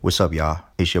What's up, y'all?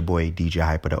 It's your boy, DJ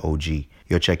Hyper the OG.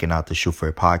 You're checking out the Shoot For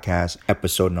It podcast,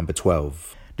 episode number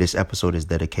 12. This episode is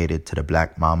dedicated to the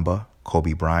Black Mamba,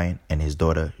 Kobe Bryant, and his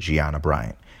daughter, Gianna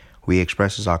Bryant. We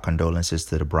expresses our condolences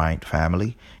to the Bryant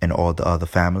family and all the other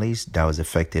families that was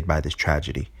affected by this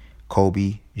tragedy.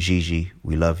 Kobe, Gigi,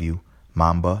 we love you.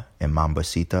 Mamba and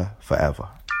Mambacita forever.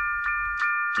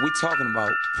 We talking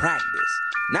about practice.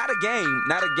 Not a game.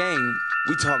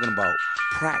 We talking about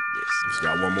practice. Just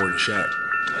got one more than Shaq.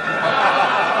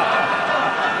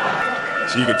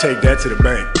 So you can take that to the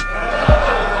bank.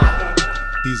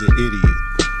 He's an idiot.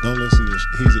 Don't listen to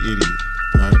he's an idiot.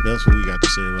 All right, that's what we got to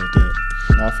say about that.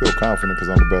 I feel confident because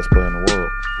I'm the best player in the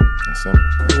world. That's simple.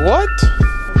 What?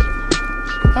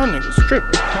 That nigga's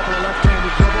tripping. Couple of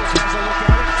left-handed dribbles, has a look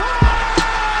at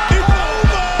it.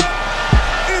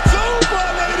 It's over,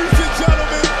 ladies and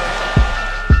gentlemen.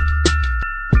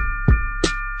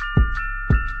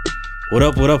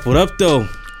 What up, though?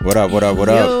 What up?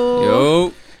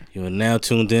 Yo. You are now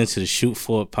tuned in to the Shoot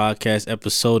For It podcast,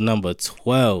 episode number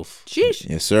 12. Sheesh.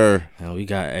 Yes, sir. Now we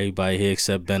got everybody here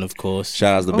except Ben, of course.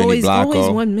 Shout out to Benny Blanco.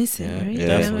 Always one missing, right? Yeah,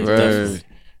 Definitely.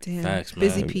 Damn. Facts, man.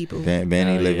 Busy people.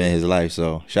 Benny living his life,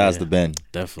 so shout out to Ben.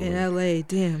 Definitely. In LA,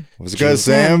 damn. What's good,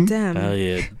 Sam? Damn. Hell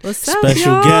yeah. What's up,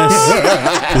 Special y'all? guest.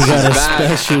 We got a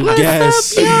special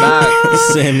guest.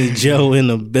 Sammie Jo in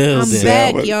the building. I'm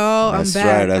back, y'all. That's I'm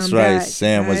back. That's I'm right. back,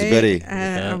 Sam, what's right? goody?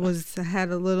 I had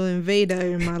a little invader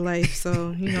in my life,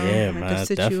 so I Yeah, had man, to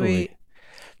situate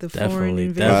the foreign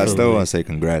invader. I still want to say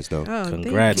congrats, though. Oh,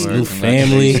 Congrats, thank you. new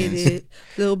family. Appreciate it.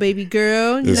 Little baby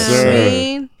girl, you Yes, know what I sir.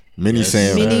 mean? Mini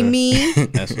Sam. Mini me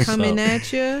That's what's coming up.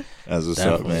 at you. That's what's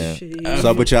Definitely. up, man. Shit. What's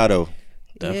up with y'all, though?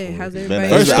 Yeah, how's Been everybody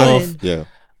First doing? off, yeah.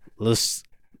 Let's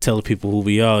tell the people who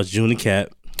we are. It's Junior Cap.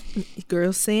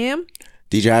 Girl Sam.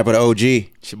 DJ Hyper the OG.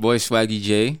 It's your boy Swaggy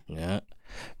J. Yeah.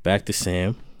 Back to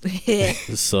Sam.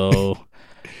 So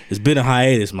it's been a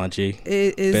hiatus, my G.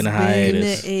 It's Been a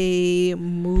hiatus. a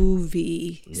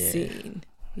movie Yeah. scene.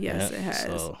 Yes, Yeah, it has.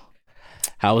 So,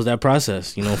 how was that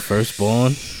process?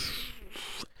 Firstborn.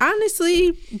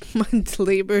 Honestly, my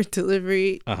labor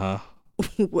delivery Uh-huh.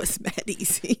 was mad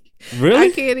easy. Really? I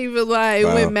can't even lie. It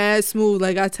Wow. went mad smooth.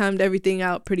 Like I timed everything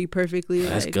out pretty perfectly.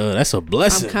 That's like, good. That's a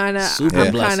blessing. I'm Super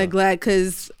kind blessing. of glad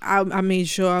because I made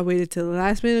sure I waited till the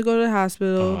last minute to go to the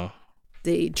hospital. Uh-huh.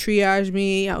 They triaged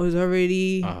me. I was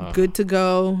already good to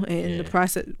go, and the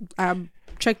process. I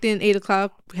checked in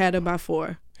 8:00. Had her by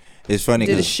 4. It's funny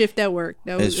Did a because shift at work.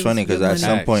 it's funny because at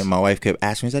some point my wife kept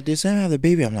asking me, "Did Sam have the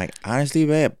baby?" I'm like, honestly,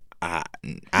 babe, I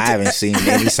haven't seen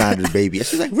any sign of the baby.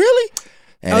 She's like, really?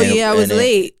 And I was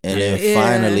late. And then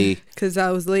finally, because I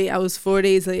was late. I was 4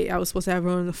 days late. I was supposed to have her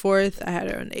on the 4th. I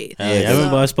had her on the 8th. I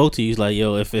remember I spoke to you. He's like,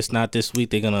 yo, if it's not this week,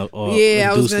 they're gonna I was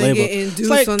induce gonna labor. get induced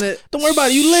Like, on the. Don't worry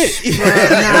about it. You lit.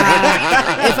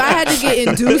 Nah. If I had to get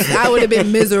induced, I would have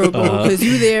been miserable because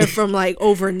you there from like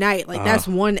overnight. Like that's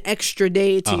one extra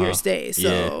day to your stay.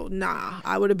 So nah,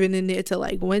 I would have been in there till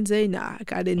like Wednesday. Nah, I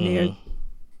got in there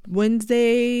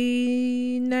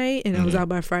Wednesday night and I was out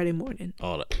by Friday morning.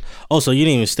 Oh, so you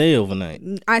didn't even stay overnight?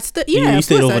 I still you of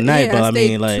stayed course overnight, but I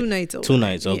mean like 2 nights. 2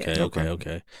 nights. Okay, Yeah.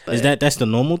 okay. Is that's the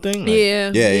normal thing? Like,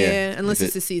 Yeah. Unless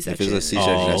it's a C-section. If it's a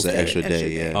C-section, that's an okay. extra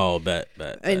day. Yeah. Oh, bet.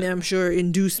 And I'm sure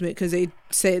inducement because they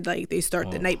said like they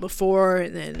start the night before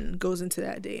and then goes into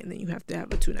that day and then you have to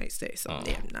have a 2-night stay. So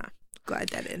nah. Glad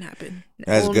that didn't happen.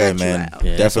 That's good, man.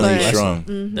 Yeah, definitely but- strong.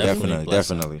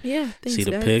 Definitely. Yeah. Thanks, See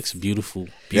the guys. pics, beautiful.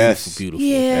 Yes. Beautiful.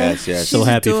 Yeah. Yes. So She's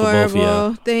happy for both of y'all.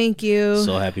 adorable. Thank you.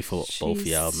 So happy for both of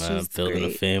y'all, man. she's Building a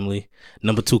great. family.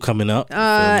 Number 2 coming up.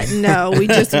 No, we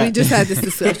just had this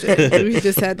discussion. We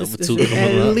just had this Number 2 discussion.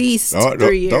 coming At up. least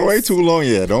 3 years. Don't wait too long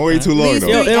yet. Don't wait too long, least though.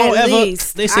 Yo, they don't At ever.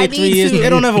 least. They say I 3 need years. to- It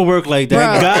don't ever work like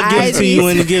that. Bro, God gives it to you need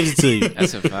when He gives it to you.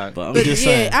 That's a fact. But I'm But just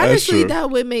yeah, saying. honestly, true. that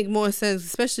would make more sense,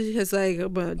 especially because like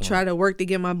I'm gonna try to work to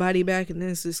get my body back, and then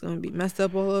it's just gonna be messed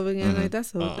up all over again. Like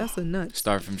that's a nut.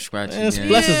 Start from scratch Man, again.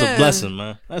 blessing's Yeah. a blessing,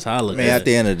 man. That's how I look Man, at at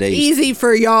the end of the day, Easy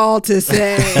for y'all to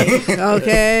say,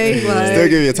 okay? Like, still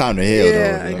give you time to heal,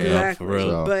 yeah, though. exactly. for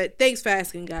real. But thanks for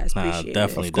asking, guys. Nah, Appreciate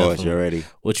definitely. Of course, you're ready.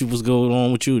 What was going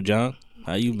on with you, John?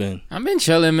 How you been? I've been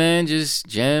chilling, man. Just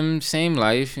gym, same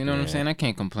life. You know what I'm saying? I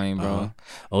can't complain, bro.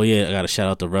 Oh yeah, I got to shout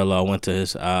out to Rello. I went to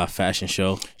his fashion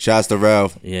show. Shouts to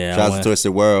Ralph. Yeah, I Shouts went. to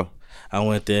Twisted World. I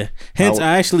went there. Hence,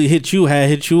 I actually hit you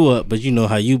up, but you know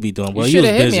how you be doing. Well, You you was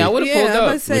should have hit busy. me. I would have Yeah, pulled I'm about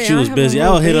up. to say, But you I was have a busy. I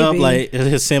little would hit up baby.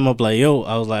 hit Sam up like, yo.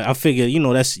 I was like, I figured,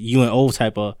 that's you and O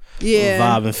type of Yeah.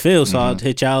 vibe and feel. So I'd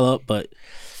hit y'all up, but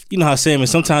you know how Sam is.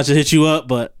 Sometimes she'll hit you up,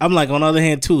 but I'm like, on the other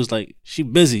hand, too, it's like, she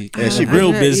busy. Yeah, she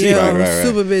real busy. Yo, right.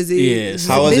 Super busy. Yeah.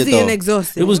 How was busy it, though? and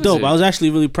exhausted. It was dope. I was actually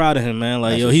really proud of him, man.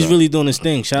 Like, he's really doing his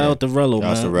thing. Shout out to Rello,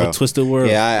 man. With Twisted World.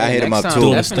 Yeah, I hit him up,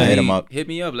 too. I hit him up. Hit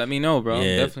me up. Let me know, bro.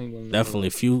 Yeah, definitely.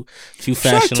 A few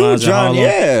fashion Shout lines to John, in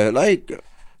Harlem. Yeah, like...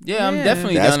 Yeah, I'm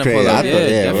definitely That's down to crazy. pull up. I Yeah, thought-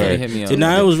 yeah, definitely right. hit me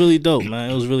up. It was really dope, man.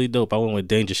 It was really dope. I went with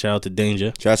Danger. Shout out to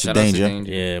Danger. Shout out to Danger.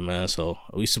 Danger. Yeah, man. So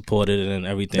we supported it and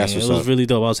everything. That's It what's was up. really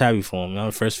dope. I was happy for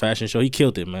him. First fashion show, he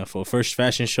killed it, man. For a first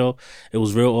fashion show, it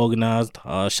was real organized.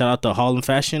 Shout out to Harlem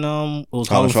Fashion. It was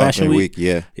Harlem Fashion Week.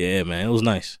 Yeah, man. It was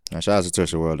nice. Shout out to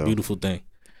Twisted World, though. Beautiful thing.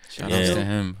 Shout out to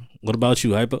him. What about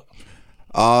you, Hyper?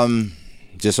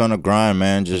 Just on the grind,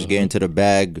 man. Just getting to the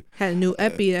bag. Had a new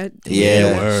epi.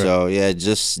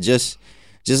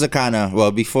 Just a kind of,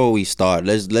 well, before we start,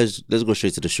 let's go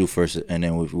straight to the shoe first, and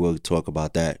then we'll talk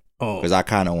about that. Because I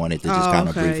kind of wanted to just kind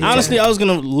of briefly. Honestly, I was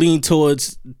gonna lean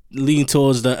towards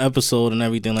the episode and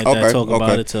everything like that. Talk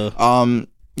about it too.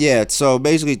 Yeah. So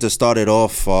basically, to start it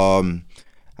off,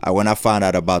 when I found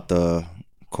out about the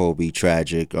Kobe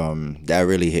tragic, that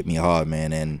really hit me hard,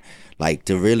 man, and like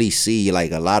to really see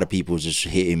like a lot of people just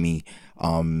hitting me.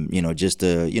 Just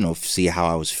to, see how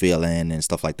I was feeling and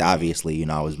stuff like that. Obviously,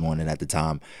 I was mourning at the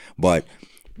time. But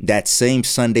that same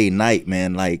Sunday night,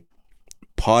 man, like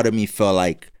part of me felt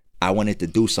like I wanted to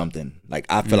do something. Like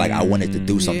I feel like I wanted to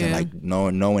do something. Like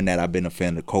knowing that I've been a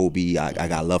fan of Kobe, I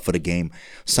got love for the game.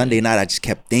 Sunday night, I just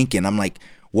kept thinking, I'm like,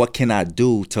 what can I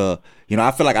do to,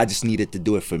 I feel like I just needed to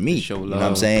do it for me. You know what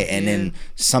I'm saying? And then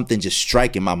something just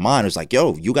strike in my mind. It was like,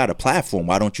 yo, you got a platform.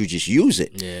 Why don't you just use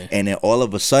it? Yeah. And then all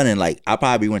of a sudden, like, I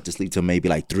probably went to sleep till maybe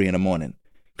like 3 a.m.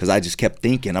 because I just kept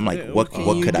thinking. I'm like, what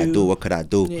could I do? What could I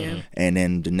do? Yeah. And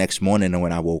then the next morning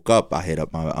when I woke up, I hit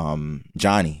up my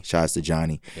Johnny. Shouts to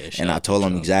Johnny. And I told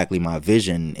him exactly my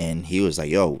vision. And he was like,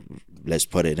 yo, let's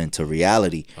put it into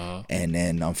reality. And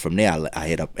then from there, I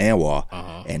hit up Anwar,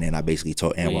 and then I basically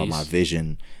told Anwar my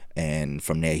vision. And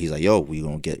from there, he's like, "Yo, we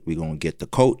gonna get the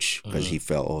coach," because he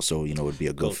felt also, it would be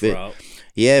a good fit.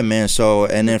 Yeah, man. So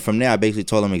and then from there, I basically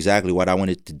told him exactly what I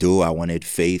wanted to do. I wanted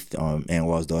Faith,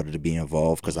 Anwar's daughter, to be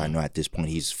involved because I know at this point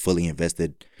he's fully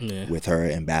invested with her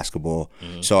in basketball.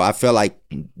 So I felt like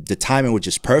the timing was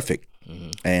just perfect.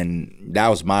 And that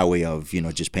was my way of,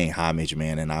 just paying homage,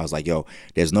 man. And I was like, yo,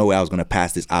 there's no way I was going to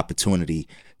pass this opportunity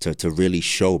to really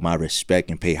show my respect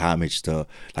and pay homage to,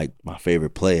 like, my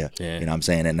favorite player. Yeah. You know what I'm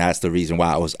saying? And that's the reason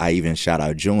why I even shout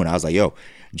out June. I was like, yo,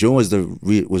 June was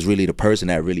really the person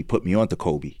that really put me on to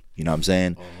Kobe. You know what I'm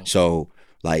saying? So,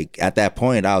 like, at that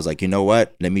point, I was like, you know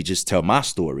what? Let me just tell my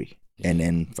story. And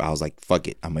then I was like, fuck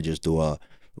it. I'm going to just do a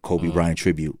Kobe Bryant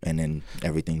tribute, and then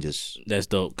everything just... That's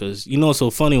dope, because it's so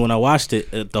funny when I watched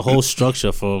it, the whole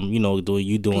structure from doing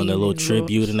the little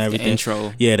tribute and everything,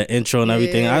 the intro and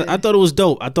everything. I thought it was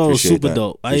dope. I thought it was super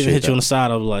dope. I even hit you on the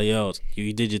side. I was like, yo,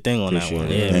 you did your thing on that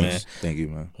one. Yeah, man. Thank you,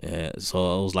 man. Yeah,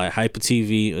 so it was like Hyper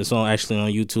TV. It's actually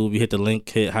on YouTube. You hit the link,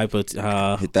 hit Hyper.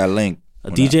 Hit that link.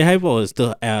 DJ Hyper, or is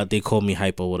still they call me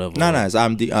Hyper, whatever. No, it's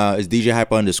DJ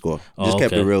Hyper _. Just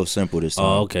kept it real simple this time.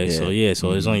 Oh, okay. Yeah.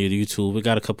 So it's on your YouTube. We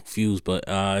got a couple views, but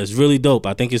it's really dope.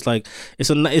 I think it's like it's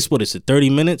 30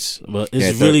 minutes, but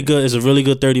it's really good. It's a really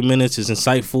good 30 minutes. It's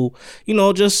insightful.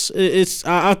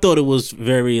 I thought it was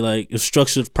very it was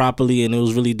structured properly, and it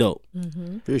was really dope.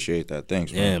 Appreciate that.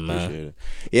 Thanks, man. Yeah, man. Appreciate it.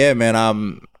 Yeah, man.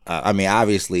 I mean,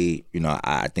 obviously,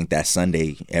 I think that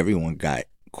Sunday everyone got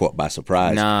caught by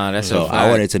surprise. Nah, that's so a fact. I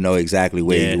wanted to know exactly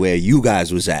where you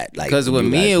guys was at. Like, because with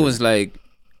me, it was like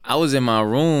I was in my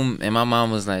room and my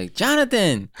mom was like,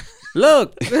 "Jonathan,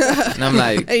 look," and I'm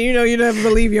like, "Hey, you never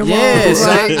believe your mom." Yeah, so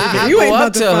I go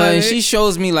up to her and she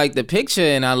shows me like the picture,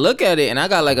 and I look at it and I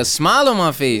got like a smile on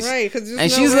my face, right?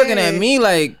 And she's looking at me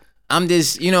like I'm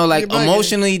this,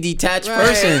 emotionally detached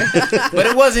person. But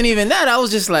it wasn't even that. I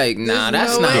was just like, nah,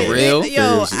 that's not real.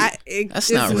 That's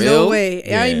not real. No way.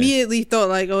 Yeah. I immediately thought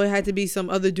like, it had to be some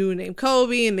other dude named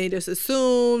Kobe, and they just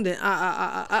assumed. And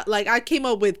I came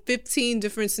up with 15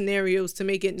 different scenarios to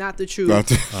make it not the truth.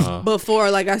 Before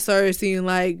I started seeing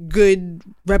like good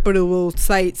reputable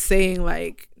sites saying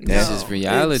like, this is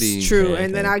reality. It's true.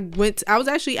 And then I was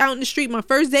actually out in the street my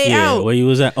first day out. Where you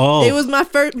was at? Oh, it was my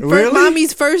first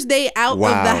mommy's first day out of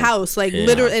the house.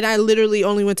 Literally, and I literally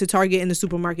only went to Target and the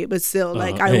supermarket, but still,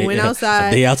 I went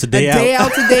outside. Day out to day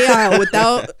out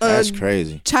without that's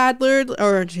crazy. Toddler,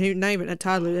 or not even a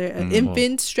toddler, an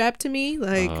infant strapped to me.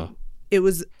 It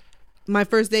was my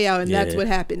first day out, and that's what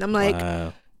happened. I'm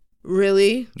like,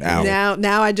 really?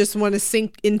 Now I just want to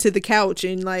sink into the couch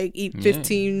and eat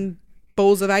 15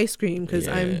 bowls of ice cream because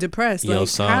I'm depressed. Yo, like,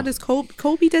 how does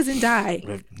Kobe doesn't die?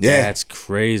 Yeah, that's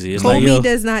crazy. It's Kobe like,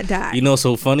 does not die. You know,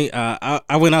 so funny. I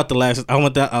went out I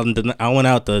went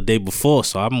out the day before,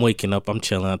 so I'm waking up, I'm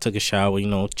chilling. I took a shower, you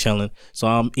know, chilling. So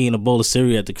I'm eating a bowl of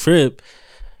cereal at the crib.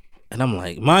 And I'm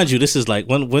like, mind you, this is like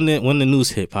when the news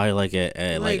hit, probably like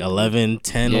at like 11,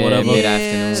 10 or whatever.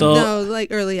 Mid-afternoon. So, no, like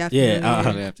early afternoon.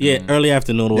 Early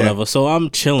afternoon or whatever. So I'm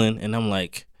chilling and I'm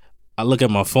like, I look at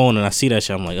my phone and I see that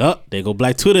shit. I'm like, oh, there go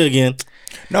Black Twitter again.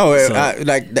 No, So, I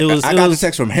got the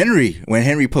text from Henry when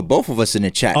Henry put both of us in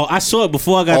the chat. Oh, I saw it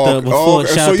before I got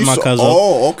shout out to my cousin.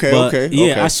 Oh, okay.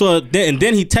 Yeah, I saw it then, and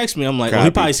then he texted me. I'm like,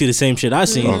 he probably see the same shit I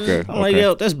seen. Okay, I'm like,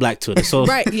 yo, that's Black Twitter. So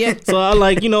right, yeah. So I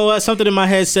like, you know what? Something in my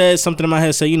head said,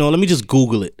 you know, let me just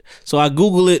Google it. So I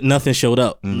Google it, nothing showed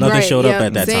up. Nothing showed up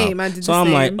at that time. So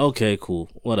I'm like, okay, cool,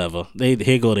 whatever.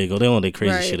 Here go. They on their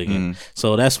crazy shit again.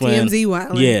 So that's when TMZ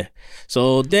wilding. Yeah.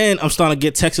 So then I'm starting to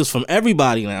get texts from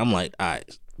everybody, and I'm like, all right.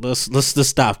 Let's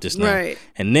stop this now. Right.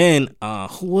 And then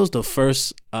who was the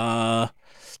first?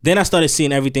 Then I started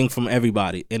seeing everything from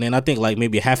everybody. And then I think like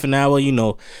maybe half an hour, you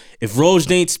know, if Roj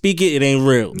didn't speak it, it ain't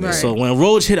real. Right. So when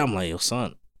Roj hit, I'm like, yo,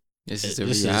 son. This is the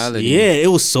reality. Yeah, it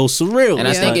was so surreal. And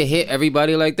I think it hit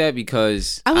everybody like that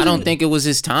because I don't think it was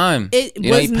his time. It you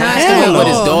know, was he not passed away with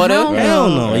his daughter. Hell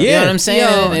no. You know what I'm saying?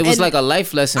 Yo, it was like a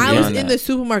life lesson. I was beyond in that. the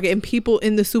supermarket and people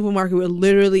in the supermarket were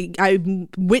literally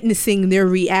witnessing their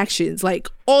reactions, like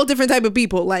all different type of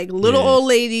people, like little old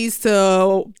ladies to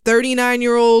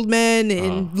 39-year-old men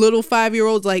and little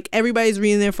 5-year-olds. Like everybody's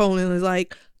reading their phone and is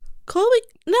like, Kobe,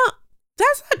 no.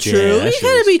 That's not true. That It shit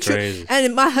can't was be crazy. true.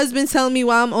 And my husband's telling me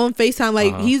while I'm on FaceTime,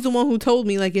 like, he's the one who told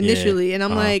me, like, initially. And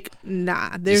I'm like,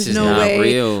 nah, there's is no not way.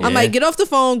 real. I'm like, get off the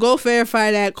phone, go verify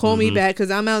that, call me back,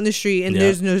 because I'm out in the street, and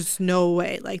there's just no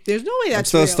way. Like, there's no way I'm that's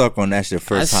still real. stuck on that shit.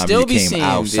 First time still you be came seeing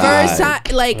outside. First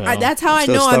time, like, that's how I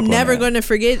still know stuck I'm on never that. going to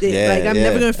forget it. Yeah, like, I'm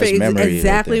never going to that's forget memory right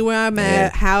exactly there. where I'm at,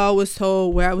 Yeah. how I was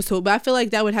told, where I was told. But I feel like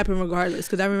that would happen regardless,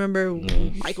 because I remember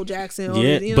Michael Jackson. All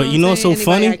Yeah, this, you know but what you know I'm what's so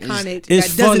saying? Anybody funny? iconic It's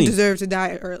that doesn't funny. deserve to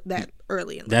die that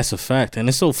early in life. That's a fact. And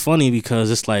it's so funny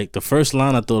because it's like the first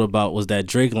line I thought about was that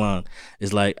Drake line.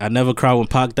 It's like, I never cried when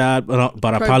Pac died, but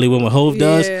I probably will when Hove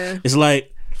does. Yeah. It's like,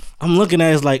 I'm looking at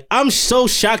it, it's like, I'm so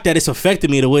shocked that it's affected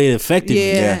me the way it affected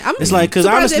me. Yeah. It's like, because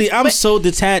honestly, I'm so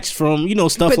detached from, you know,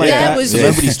 stuff like that. Was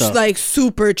celebrity stuff. like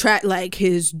super like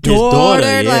his daughter,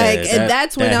 yeah, like, and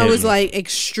that's when that I hit was me. like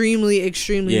extremely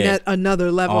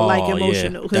another level, like Oh, yeah,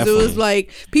 emotional, because it was definitely.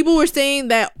 like people were saying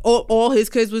that all his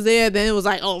kids was there, then it was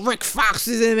like, oh, Rick Fox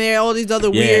is in there, all these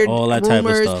other weird all that type of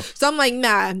rumors. stuff. So I'm like,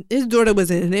 nah, his daughter was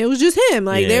in it. It was just him.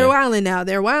 Like, they're wilding now.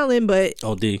 They're wilding, but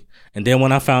OD. And then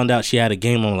when I found out she had a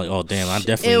game, I'm like, oh damn, I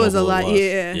definitely. it was know a who lot.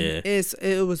 it was. Yeah,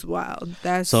 it was wild.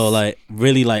 That's So like,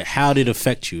 really, like, how did it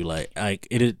affect you? Like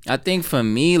it. I think for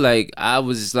me, like, I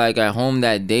was like at home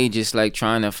that day, just like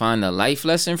trying to find a life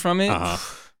lesson from it.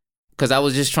 Cause I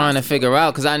was just trying to figure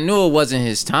out, cause I knew it wasn't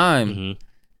his time.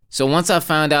 So once I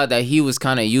found out that he was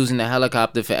kind of using the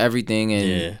helicopter for everything,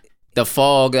 and the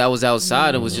fog that was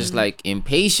outside, it was just like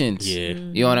impatience. Yeah.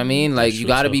 You know what I mean? Like, you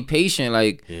gotta be patient.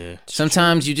 Like,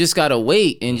 sometimes you just gotta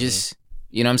wait and just,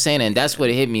 you know what I'm saying? And that's what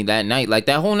it hit me that night. Like,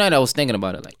 that whole night I was thinking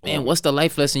about it. Like, man, what's the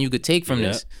life lesson you could take from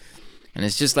this? And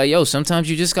it's just like, yo, sometimes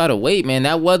you just gotta wait, man.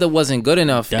 That weather wasn't good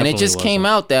enough. Definitely and it just came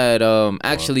out that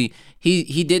actually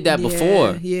he did that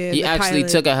before. Yeah, he the actually pilot.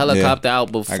 took a helicopter out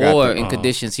I before got in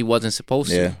conditions he wasn't supposed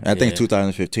to. Yeah, I think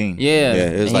 2015. Yeah,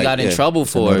 it was and like, he got in trouble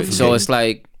it's a for it. So notification. it's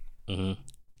like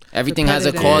everything has a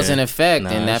Repetitive. cause and effect, Nah,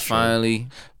 and that that's true. finally.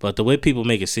 But the way people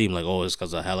make it seem like, oh, it's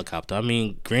because of a helicopter. I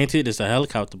mean, granted, it's a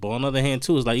helicopter, but on the other hand,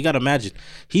 too, it's like, you got to imagine,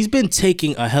 he's been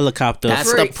taking a helicopter. That's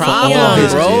For- the problem,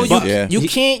 for bro. years. You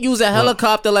can't use a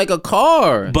helicopter like a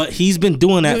car. But he's been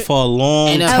doing that for a long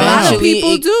And a time. lot of eventually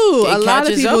people it- do. it A lot of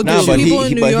catches people up do. with you. People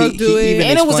in New York do it. even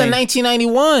And it was in explained-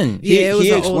 1991. Yeah, it was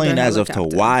he an explained older as of to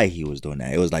helicopter. why he was doing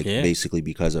that. It was like Yeah. basically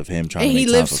because of him trying And to he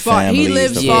make time lives for far. family. He and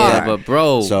lives stuff far. like Yeah, that. but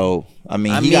bro. So I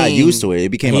mean, I he got mean, used to it. It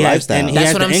became a he has- lifestyle. and he That's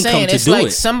has what the I'm income saying. to It's do like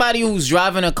it. somebody who's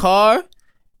driving a car.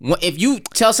 If you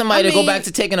tell somebody I to go mean- back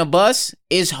to taking a bus,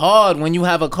 it's hard when you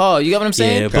have a car. You get what I'm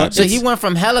saying? Yeah, but so he it's- went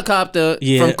from helicopter,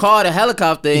 Yeah. from car to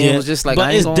helicopter, and it was just like, but I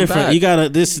ain't it's going different. back. You gotta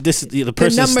the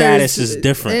person's status is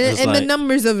different. And, It's and the like-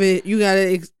 numbers of it, you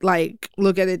gotta like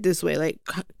look at it this way: like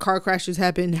car crashes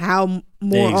happen how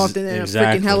more often than a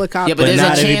exactly. freaking helicopter. Yeah, but But there's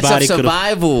not a chance everybody of could've-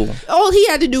 survival. all he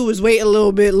had to do was wait a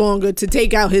little bit longer to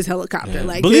take out his helicopter.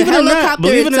 Like, Believe the it or not- helicopter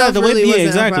believe it or not, itself the way- really yeah, wasn't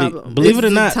exactly. a problem. Believe It's it or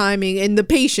the not. timing and the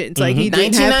patience. Like, he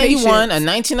didn't have 1991, patience. a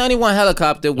 1991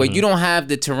 helicopter where you don't have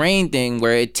the terrain thing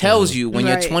where it tells you when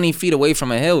you're Right. 20 feet away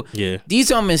from a hill. Yeah.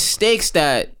 These are mistakes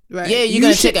that Right. Yeah, you're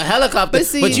gonna take a helicopter,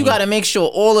 but you gotta make sure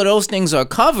all of those things are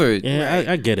covered. Yeah,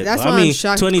 I get it. That's I why mean, I'm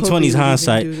shocked 2020's Kobe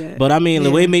hindsight. didn't do that. But I mean,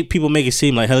 the way people make it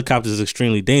seem like helicopters is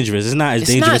extremely dangerous. It's not as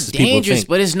dangerous as people think.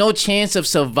 But it's no chance of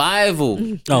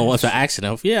survival. Oh, what's an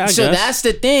accident? Yeah, I guess. So that's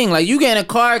the thing. Like, you get in a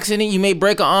car accident, you may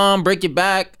break an arm, break your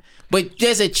back, but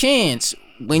there's a chance.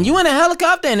 When you in a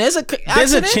helicopter and there's a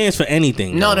chance for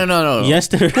anything. No. Yes,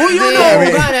 there. Who you know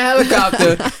who got in a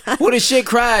helicopter who the shit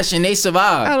crashed and they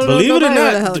survived? Believe it or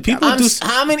not, the people do.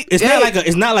 How many?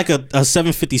 It's not like a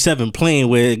 757 plane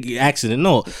where accident.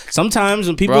 No, sometimes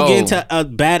when people get into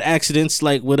bad accidents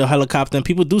like with a helicopter, and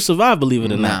people do survive. Believe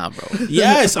it or not, bro.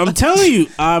 Yes, I'm telling you.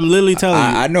 I'm literally telling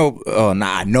you. I know.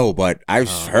 I know, but I've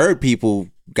heard people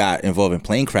got involved in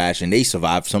plane crash and they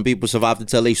survived. Some people survived to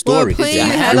tell their story. Plane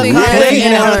and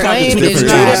helicopter is two different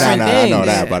things. I know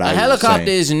that, but a helicopter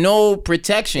is no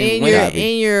protection.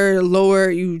 In your lower,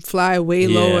 you fly way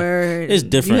lower. It's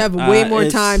different. You have way more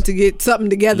time to get something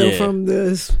together from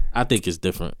this. I think it's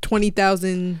different.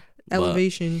 20,000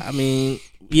 elevation. But, I mean,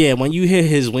 yeah, when you hear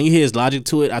his logic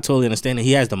to it, I totally understand that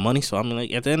he has the money. So I mean,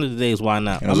 like, at the end of the day, is why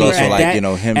not? And it was also like that,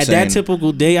 him at saying, that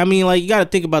typical day. I mean, like, you got to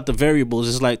think about the variables.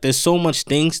 It's like there's so much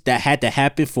things that had to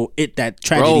happen for that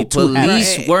tragedy to happen.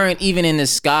 Police weren't even in the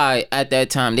sky at that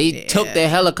time. They took their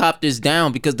helicopters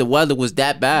down because the weather was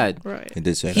that bad. Right. He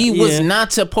did say he was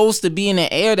not supposed to be in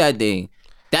the air that day.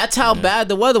 That's how bad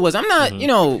the weather was. I'm not, I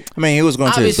mean, he was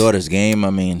going to his daughter's game.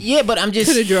 I mean, yeah, but I'm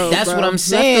just. Drove, that's bro. what I'm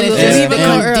saying. If the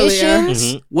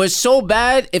conditions were so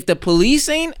bad, if the police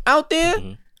ain't out there,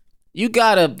 you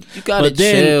gotta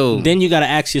chill. Then you gotta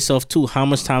ask yourself too, how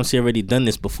much times he already done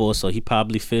this before? So he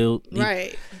probably failed.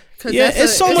 Right. Yeah,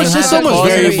 it's so much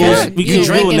variables. You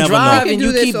drink and drive, and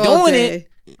you keep doing it.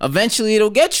 Eventually it'll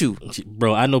get you.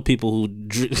 Bro, I know people who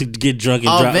get drunk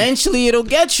and drive. Eventually it'll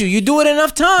get you. You do it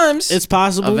enough times. It's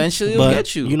possible. Eventually it'll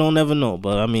get you. You don't never know.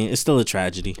 But I mean, it's still a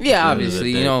tragedy. Yeah,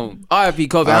 obviously. You know, R.I.P.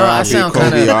 Kobe. I sound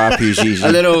kind of R.I.P. Gigi. a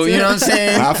little, you know what I'm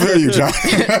saying? I feel you, John.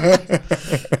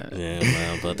 Yeah,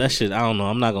 man. But that shit, I don't know.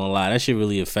 I'm not going to lie. That shit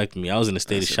really affected me. I was in a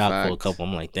state of shock for a couple.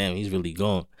 I'm like, damn, he's really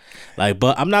gone. Like,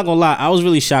 but I'm not going to lie. I was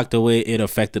really shocked the way it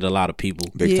affected a lot of people.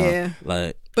 Big time.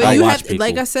 Like, but you have to,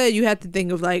 like I said, you have to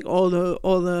think of like all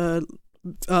the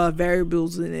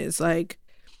variables in it. It's like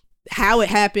how it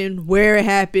happened, where it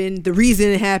happened, the reason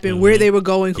it happened, where they were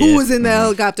going, who was in the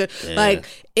helicopter. Like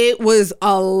it was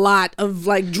a lot of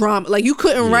like drama. Like you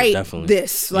couldn't write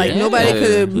this. Like nobody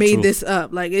could have made this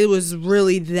up. Like it was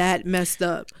really that messed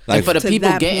up. Like and for the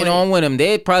people getting on with him,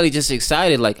 they're probably just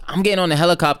excited. Like I'm getting on the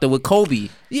helicopter with Kobe.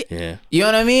 Yeah, you know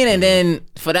what I mean. And then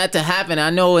for that to happen, I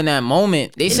know in that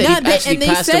moment they said he actually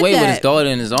passed away with his daughter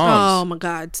in his arms. Oh my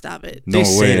God, stop it! No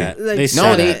way.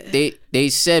 They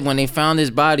said when they found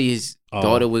his body, his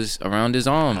daughter was around his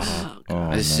arms.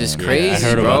 It's just crazy. I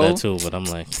heard about that too, but I'm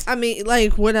like, I mean,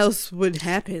 like, what else would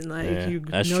happen? Like, you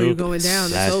know, you're going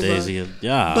down. Last it's over. days,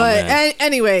 yeah. But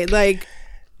anyway, like,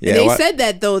 they said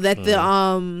that though that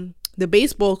the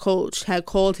baseball coach had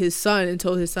called his son and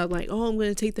told his son like, "Oh, I'm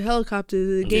gonna take the helicopter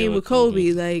to the game with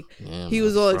Kobe." Like, he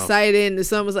was all excited, and the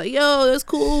son was like, "Yo, that's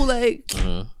cool." Like.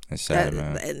 That's sad,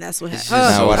 man. And that's what happened.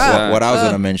 Now, what I was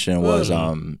gonna mention was,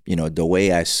 you know, the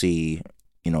way I see,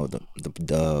 you know,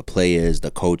 the players,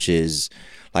 the coaches,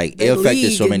 like it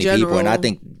affected so many people, and I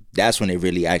think that's when it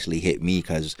really actually hit me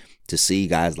because to see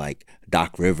guys like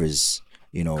Doc Rivers,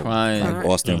 you know, like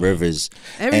Austin Rivers,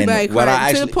 everybody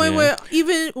cried to the point where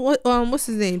even what's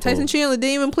his name, Tyson Chandler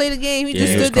didn't even play the game. He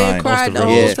just stood there and cried the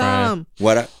whole time.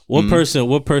 What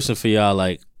person for y'all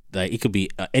like it could be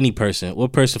any person.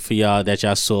 What person for y'all that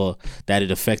y'all saw that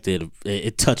it affected,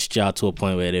 it touched y'all to a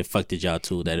point where it affected y'all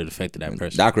too, that it affected that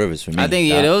person? Doc Rivers for me. I think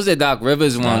it was the Doc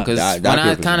Rivers one because when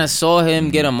I kind of saw him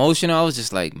get emotional, I was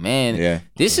just like, man,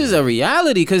 this is a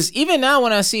reality. Because even now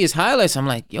when I see his highlights, I'm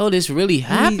like, yo, this really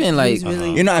happened. Like,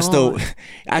 really you know, I still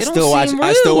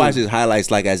watch his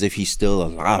highlights like as if he's still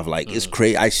alive. Like it's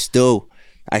crazy. I still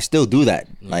do that.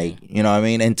 Like, you know what I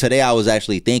mean? And today I was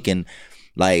actually thinking,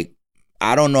 like,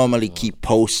 I don't normally keep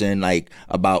posting like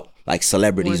about like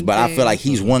celebrities, but I feel like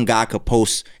he's one guy could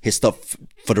post his stuff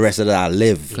for the rest of I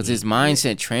live because his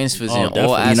mindset transfers in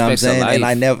all aspects, you know what I'm saying? Of life. And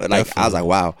I never I was like,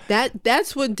 wow.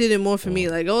 That's what did it more for me.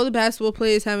 Like all the basketball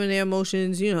players having their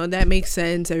emotions, you know, that makes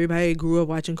sense. Everybody grew up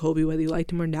watching Kobe, whether you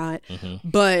liked him or not.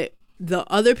 But the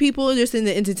other people just in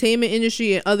the entertainment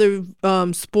industry and other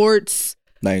sports,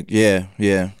 like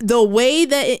the way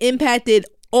that it impacted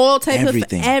all types of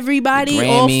everybody,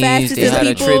 all facets of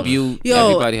people. Tribute.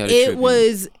 Yo, everybody had a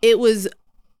tribute. It was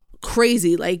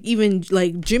crazy. Like even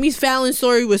like Jimmy Fallon's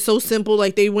story was so simple.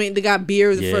 Like they got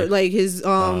beer for like his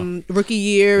rookie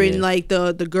year, and like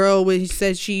the girl when he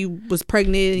said she was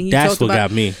pregnant, and he that's talked what about,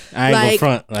 got me. I ain't like, gonna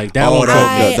front like that one.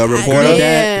 The reporter,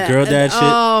 girl dad shit.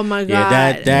 Oh my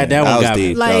god, that one got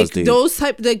me. Like those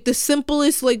type, like the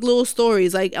simplest like little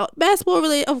stories, like basketball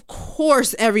related. Of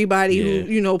course, everybody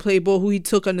who played ball, who he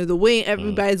took under the wing,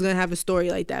 everybody's gonna have a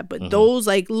story like that. But those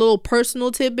like little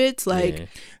personal tidbits, like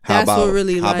that's what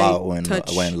really how like about when his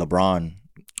LeBron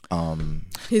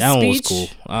that one was speech? cool.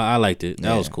 I liked it.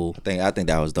 That was cool. I think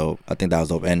that was dope.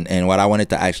 And what I wanted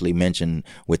to actually mention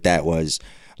with that was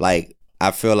like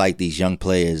I feel like these young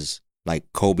players,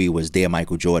 like Kobe was their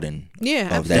Michael Jordan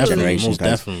of that generation. Most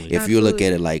definitely. If you look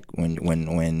at it, like when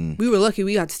we were lucky,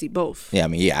 we got to see both. Yeah, I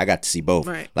mean, I got to see both.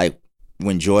 Right. Like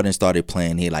when Jordan started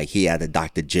playing, he had the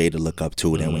Dr. J to look up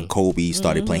to. Then when Kobe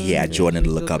started playing, he had Jordan to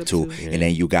look up to. And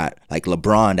then you got like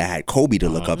LeBron that had Kobe to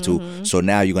look up to. So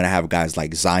now you're gonna have guys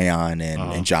like Zion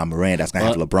and John Moran that's gonna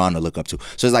have LeBron to look up to.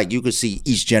 So it's like you could see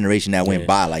each generation that went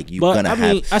by. Like you're gonna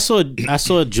have. I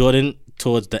saw Jordan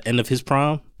towards the end of his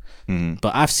prime.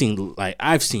 But I've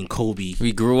seen Kobe.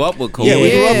 We grew up with Kobe. Yeah, we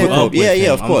grew up with Kobe.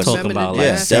 Yeah, of course. I'm talking about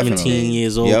like 17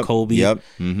 years old Kobe. Yep.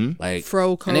 Like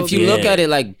Fro Kobe. And if you look at it,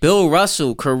 like Bill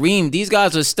Russell, Kareem, these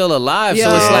guys are still alive. Yo,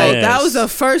 so it's like that was the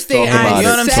first thing Talk about I it. You know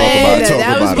what I'm said. saying?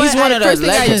 That was he's one of the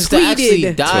legends that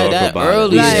actually died that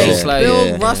early. Like, Like,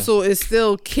 Bill Russell is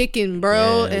still kicking,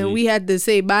 bro, and we had to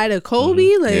say bye to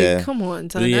Kobe. Like, come on,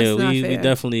 son, that's not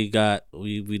fair.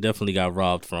 We definitely got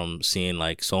robbed from seeing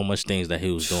like so much things that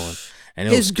he was doing. And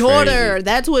his daughter,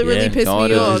 that's what really pissed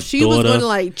me off. She was going to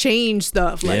like change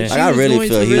stuff. Like, I really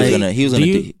feel he was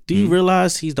gonna. Do you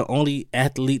realize he's the only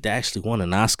athlete that actually won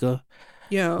an Oscar?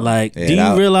 Yo. Like, do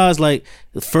you realize like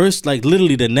the first, like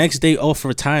literally the next day off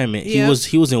retirement, he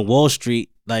was in Wall Street.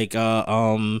 Like,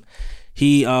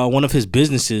 he one of his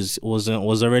businesses was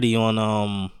already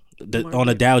on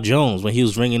the Dow Jones when he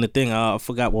was ringing the thing. I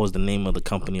forgot what was the name of the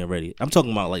company already. I'm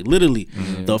talking about like literally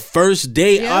the first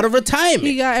day out of retirement.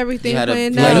 He got everything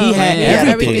planned out. out. He had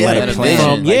everything. He had a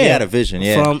plan. He had a vision.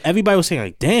 Yeah. From everybody was saying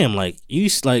like, damn, like you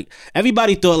like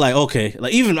everybody thought like, okay,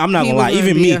 like even I'm not gonna lie,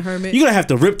 even me, you're gonna have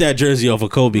to rip that jersey off of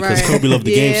Kobe because Kobe loved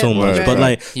the game so much. But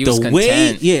like the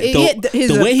way,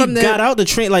 the way he got out the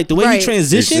train, like the way he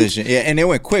transitioned, and it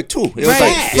went quick too. It was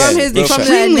like from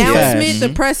the announcement, the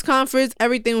press conference,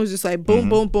 everything was just like boom,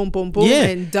 boom, boom, boom, boom,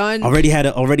 and done. Already had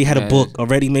a book.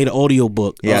 Already made an audio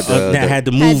book. Yeah, that had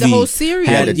the movie. Had the whole series.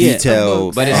 Had the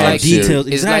details. But it's like details.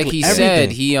 It's like he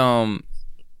said he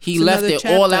left it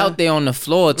all out there on the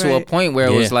floor to a point where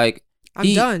it was like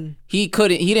I'm done. He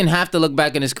didn't have to look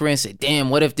back in his career and say, damn,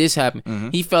 what if this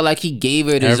happened? He felt like he gave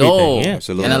it his all. Yeah,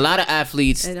 absolutely. And a lot of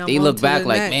athletes, they look back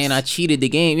like, man, I cheated the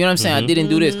game. You know what I'm saying? I didn't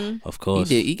do this. Of course.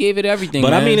 He did. He gave it everything,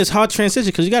 But man. I mean, it's hard transition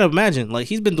because you got to imagine, like,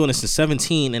 he's been doing this since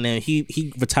 17 and then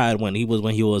he retired when he was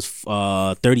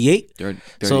 38. 30,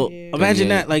 so imagine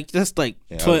that, like, that's like,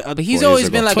 but he's always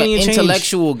been like an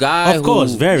intellectual guy. Of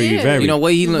course, very. You know,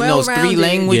 where he knows 3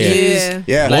 languages.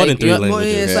 Yeah. More than 3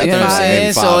 languages. You know what I'm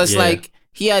saying? So it's like,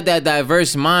 he had that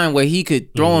diverse mind where he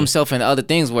could throw himself into other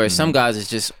things where some guys it's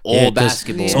just all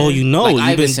basketball. It's all you know. Like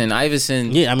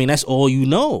Iverson. Yeah, I mean that's all you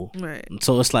know. Right.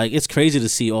 So it's like it's crazy to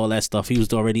see all that stuff. He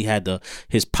was already had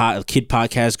his kid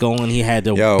podcast going. He had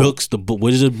the books, the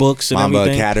Wizard books and Mamba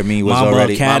everything. Academy was Mamba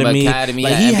already Academy.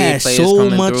 Like he had so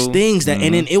much through. things that,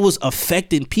 and then it was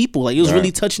affecting people. Like it was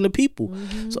really touching the people.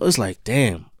 So it's like,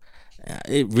 damn,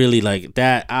 it really like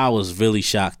that. I was really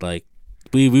shocked. Like.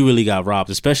 We really got robbed,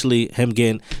 especially him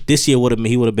getting this year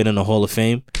he would have been in the Hall of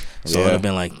Fame, so it would have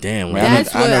been like, damn,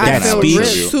 that's what I feel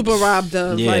super robbed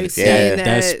of, like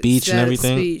that speech and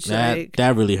everything. Speech,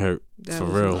 that really hurt for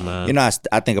real, man. You know,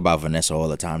 I think about Vanessa all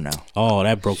the time now. Oh,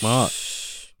 that broke my heart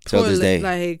till this day.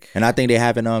 Like, and I think they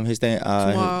having his thing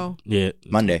tomorrow.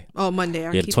 Monday. Oh, Monday.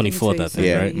 Yeah, the 24th, I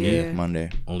think. Right? Yeah,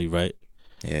 Monday. Only right.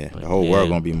 Yeah, the whole world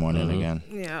gonna be mourning again.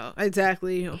 Yeah,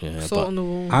 exactly. Salt in the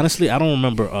wound. Honestly, I don't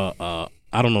remember.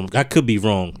 I don't know. I could be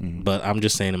wrong, but I'm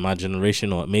just saying in my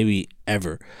generation or maybe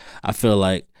ever, I feel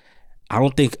like I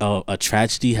don't think a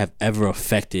tragedy have ever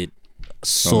affected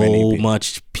so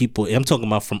much people. I'm talking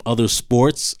about from other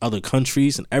sports, other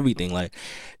countries, and everything. Like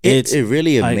it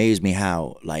really amazed me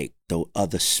how like the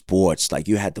other sports, like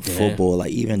you had the football,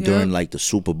 like even during like the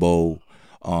Super Bowl.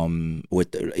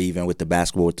 Even with the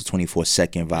basketball with the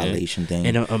 24-second violation thing.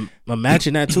 And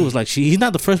imagine that too. It's like he's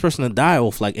not the first person to die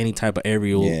off like any type of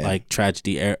aerial like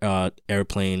tragedy,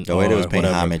 airplane. The way they was paying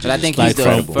homage. But I think like he's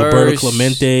from the Roberto first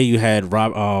Clemente. You had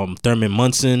Thurman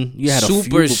Munson. You had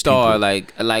superstar,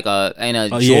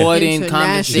 a Jordan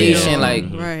conversation. Like,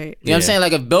 right. You know what I'm saying?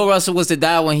 Like, if Bill Russell was to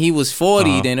die when he was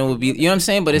 40, then it would be. You know what I'm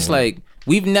saying? But it's like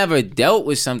we've never dealt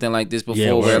with something like this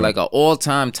before, where like an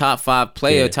all-time top 5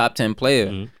 player, top 10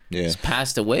 player. Has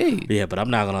passed away. Yeah, but I'm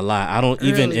not gonna lie. I don't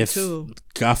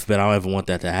God forbid, I don't ever want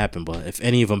that to happen. But if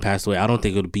any of them passed away, I don't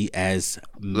think it would be as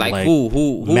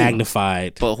who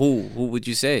magnified. But who would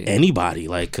you say? Anybody,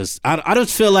 because I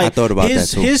just feel like I thought about that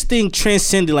too. His thing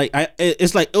transcended.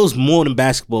 It's like it was more than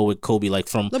basketball with Kobe. Like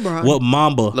from LeBron. What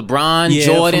Mamba, LeBron,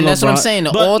 Jordan. That's what I'm saying.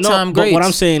 The all-time greats. But what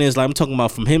I'm saying is I'm talking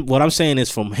about from him. What I'm saying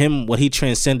is from him. What he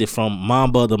transcended from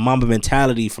Mamba, the Mamba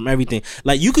mentality, from everything.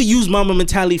 Like you could use Mamba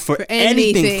mentality for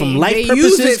anything, from life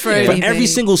purposes, for every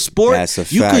single sport. That's a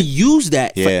fact. You could use that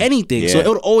for anything. So it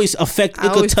would always affect.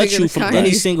 It could touch you from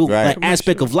any single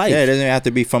aspect of life. Yeah, it doesn't have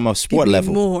to be from a sport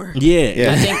level. More.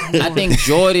 Yeah. I think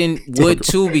Jordan would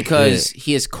too, because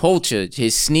his culture,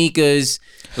 his sneakers,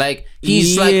 like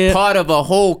he's like part of a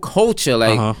whole culture,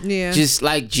 like just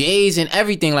like J's and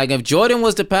everything. Like if Jordan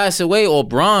was to pass away or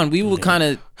Bron, we would kind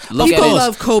of look at it. People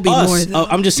love Kobe more.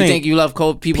 I'm just saying. You think you love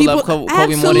Kobe? People love Kobe more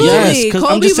than absolutely. Yes, Kobe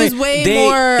I'm just saying, was way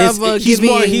more of a he's giving.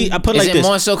 more. I put it Is like it this.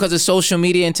 more so because of social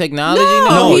media and technology?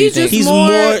 No, he's just he's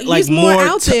more out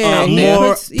out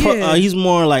there. He's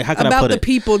more like, how can I about put it? the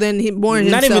people than more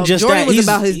Not himself. even just Jordan that. was He's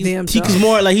about his damn self. He's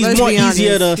more like Let's more be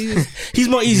easier honest. to. He's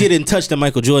more easier to touch than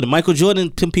Michael Jordan. Michael Jordan,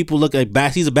 people look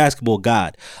like he's a basketball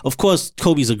god. Of course,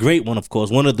 Kobe's a great one. Of course,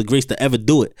 one of the greats to ever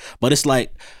do it. But it's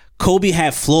like, Kobe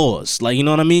had flaws, like, you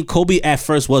know what I mean? Kobe at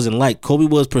first wasn't liked. Kobe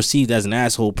was perceived as an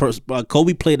asshole.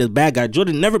 Kobe played as bad guy.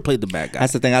 Jordan never played the bad guy.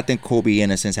 That's the thing. I think Kobe, in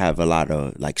a sense, have a lot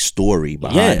of like story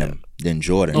behind him than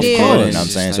Jordan. Of course. You know what I'm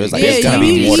saying? So it's like there's Yeah, gotta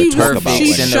be more to he talk was- about. he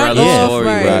when- shut Cinderella off, story,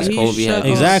 right. right? He Kobe shut had off.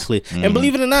 Exactly. And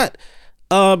believe it or not,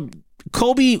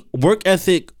 Kobe work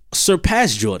ethic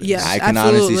surpassed Jordan. Yes, I can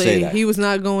absolutely. honestly say that. He was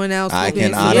not going out. I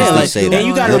smoking can cigarettes. honestly say that. And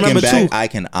you gotta Looking remember back, too. I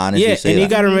can honestly say and that. you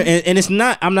gotta remember, and it's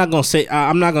not. I'm not gonna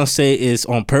say it's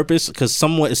on purpose, because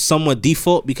it's somewhat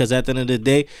default. Because at the end of the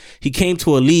day, he came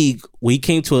to a league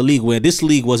where this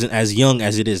league wasn't as young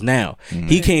as it is now. Mm-hmm.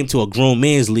 He came to a grown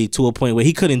man's league, to a point where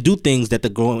he couldn't do things that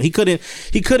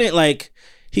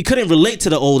he couldn't relate to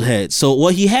the old heads. So all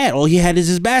he had is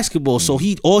his basketball. So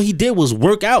all he did was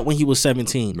work out when he was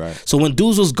 17. Right. So when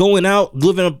dudes was going out,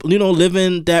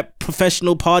 living that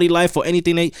professional party life or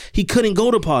anything, he couldn't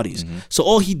go to parties. Mm-hmm. So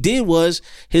all he did was,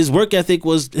 his work ethic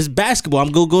was his basketball.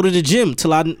 I'm gonna go to the gym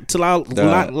till I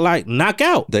knock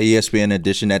out. The ESPN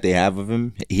edition that they have of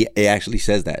him, it actually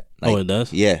says that. Like, It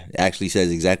does? Yeah, it actually says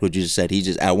exactly what you just said. He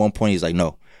just, at one point, he's like,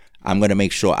 no, I'm gonna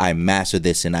make sure I master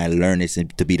this and I learn this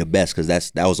to be the best, because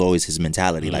that was always his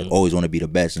mentality. Like, always want to be the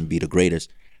best and be the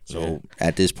greatest. So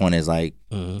at this point, it's like,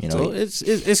 So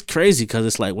it's crazy, because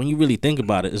it's like, when you really think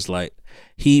about it, it's like,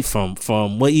 he from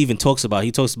what he even talks about,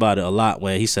 he talks about it a lot,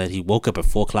 where he said he woke up at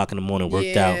 4:00 in the morning,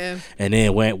 worked out, and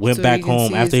then went So back he can home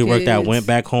see after his he worked out, kids. went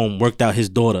back home, worked out his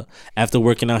daughter. After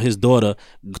working out his daughter,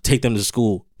 take them to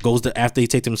school. After he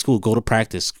take them to school, go to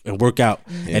practice and work out,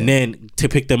 and then to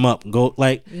pick them up, go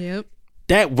like. Yep.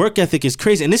 That work ethic is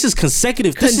crazy, and this is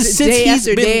consecutive. This is since day he's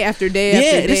after been, day after day yeah,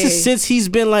 after day. this is since he's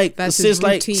been like, That's his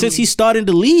routine. since he started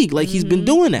the league, like he's been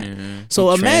doing that.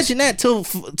 So imagine that till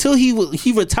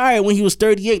he retired when he was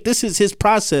 38. This is his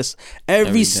process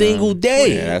every single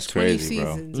day. yeah, that's crazy,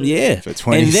 bro. seasons. Yeah, For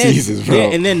 20 and then, seasons, bro. Yeah,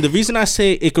 and then the reason I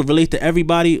say it could relate to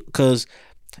everybody, because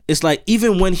it's like,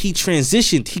 even when he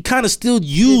transitioned, he kind of still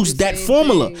used that same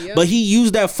formula, thing, yep. but he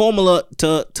used that formula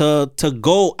to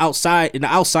go outside in the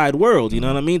outside world. You know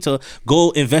what I mean? To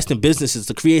go invest in businesses,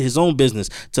 to create his own business,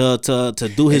 to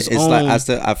do his It's own. like,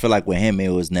 I feel like with him, it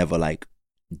was never like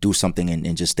do something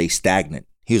and just stay stagnant.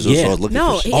 He was always looking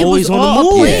No, for shit. it Always was on the all a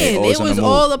move. plan. Yeah, always It on was the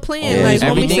move. all a plan. Always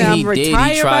Like on when we the say move. I'm Everything he did, he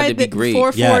retired tried by to be the great.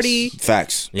 440,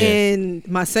 Facts. and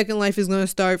my second life is gonna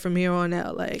start from here on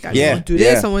out. Like I Yeah, want to do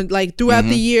this. yeah. I want, like, throughout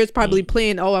the years, probably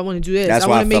plan. Oh, I want to do this. That's I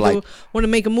why want to I feel make like- want to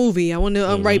make a movie. I want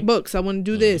to write books. I want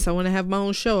to do this. I want to have my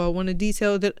own show. I want to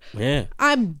detail that. Yeah.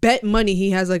 I bet money he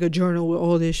has like a journal with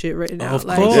all this shit written out. Of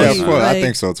Like, course. Yeah, like, of course. I like,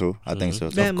 think so too. I think so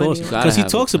too. bet Of course, money. because he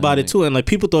have talks a about it plan. too, and like,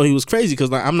 people thought he was crazy,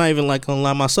 because like, I'm not even like gonna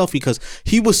lie myself, because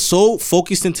he was so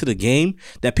focused into the game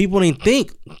that people didn't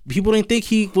think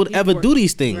he would ever do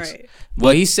these things. Right.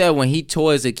 Well, he said when he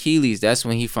tore his Achilles, that's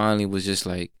when he finally was just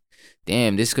like,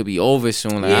 damn, this could be over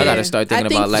soon. Like I gotta start thinking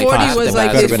about like 40 past was the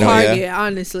like his basketball. target,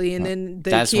 honestly, and then the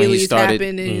That's when he Achilles started-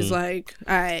 happened, and he's like,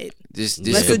 all right, This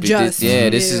let's could adjust. be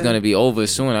this is gonna be over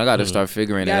soon. I gotta start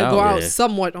figuring it gotta out. go out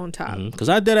somewhat on top. Because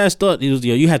I dead ass thought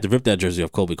you had to rip that jersey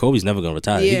off Kobe. Kobe's never gonna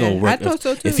retire. He Yeah, gonna work. I thought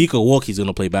so too. If he could walk, he's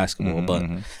gonna play basketball. But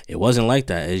it wasn't like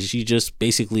that. He just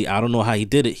basically, I don't know how he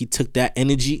did it. He took that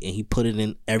energy and he put it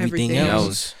in everything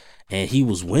else. And he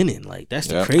was winning. Like, that's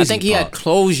the crazy I think he part. had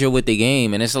closure with the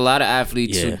game, and it's a lot of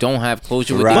athletes who don't have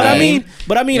closure with the But game.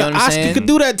 I mean, You know what I'm Oscar saying? could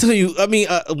do that to you. I mean,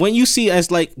 when you see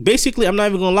as like, basically, I'm not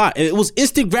even gonna lie, it was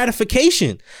instant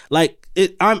gratification. Like,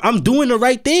 I'm doing the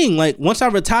right thing. Like, once I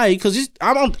retire, because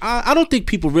I don't think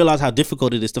people realize how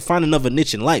difficult it is to find another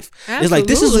niche in life. Absolutely. It's like,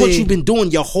 this is what you've been doing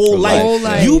your whole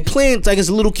life. You planned like as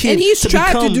a little kid, And he's tried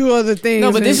become, to do other things.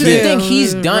 No, but this is in the his thing.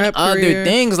 He's done rap other career.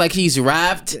 things. Like he's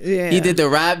rapped. Yeah. He did the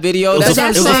rap video. It was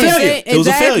That's a what I'm saying. failure. It was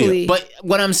a failure. Exactly. But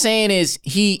what I'm saying is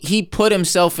he put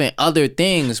himself in other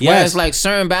things. Whereas like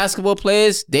certain basketball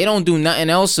players, they don't do nothing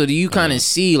else. So do you kind of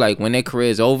see like when their career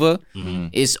is over,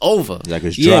 it's over. Like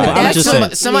it's Yeah, dry. but I'm Like just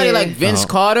saying. somebody like Vince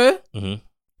Carter.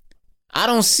 I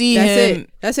don't see him.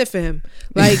 That's it for him.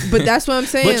 Like, but that's what I'm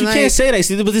saying. But you like, can't say that.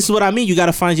 See, but this is what I mean. You got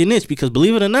to find your niche because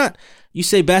believe it or not, you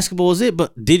say basketball is it,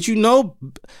 but did you know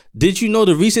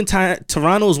the reason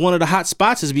Toronto is one of the hot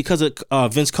spots is because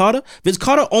of Vince Carter? Vince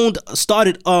Carter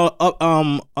started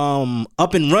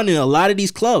up and running a lot of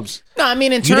these clubs. No, I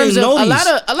mean in You terms didn't of know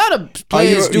a lot of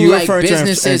players do you like refer to in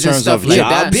businesses and terms stuff of like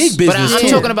jobs? that. Big But business I'm too.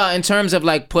 talking about in terms of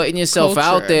like putting yourself Culture.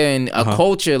 out there and a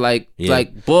culture like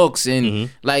books and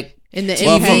like in the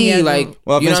TV, NBA, like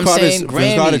Well, you know Vince what I'm saying?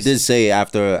 Vince Carter Grammys. did say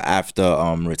after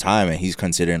retirement, he's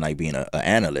considering like being an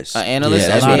analyst. An analyst?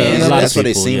 Yeah, that's A what lot of- it- a lot of that's what it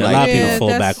people, seemed yeah, like. a lot of people Yeah, fall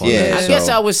that's- back on yeah. that. I guess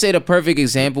I would say the perfect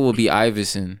example would be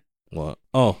Iverson. What?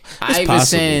 Oh, it's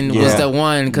Iverson possible. was Yeah. the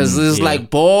one because it was Yeah. like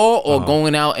ball or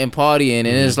going out and partying, and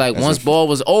it's like once ball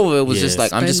was over, it was just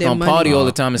like I'm just Spending gonna party money. all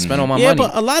the time and spend all my Yeah, money.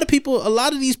 but a lot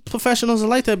of these professionals are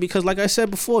like that because, like I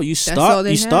said before, you all start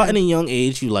they at have. a young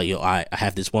age. You like, yo, I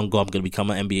have this one goal. I'm gonna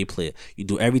become an NBA player. You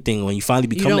do everything when you finally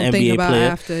you become don't an think NBA about player.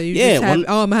 after. You yeah, just have, I'm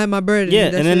gonna have my bird. yeah,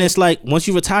 and then it's like once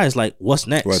you retire, it's like, what's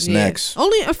next? What's Yeah. next?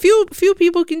 Only a few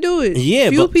people can do it. Yeah,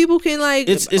 few but people can like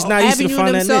it's not easy to avenue find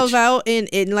that themselves niche. out,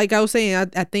 and like I was saying,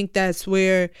 I think that's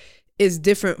where it's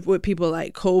different with people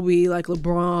like Kobe, like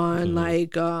LeBron,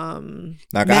 like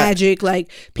Magic,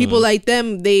 like people like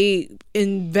them. They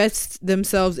invest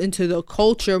themselves into the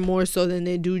culture more so than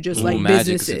they do just like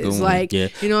Magic is a good businesses. one. Like Yeah.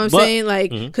 you know what I'm But- saying?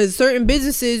 Like because certain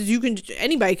businesses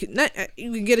anybody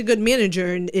can get a good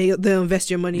manager and they'll invest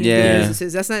your money in Yeah.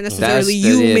 businesses. That's not necessarily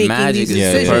you yeah, making Magic these is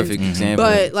decisions. the perfect example.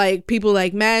 But like people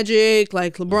like Magic,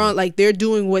 like LeBron, like they're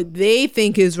doing what they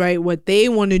think is right, what they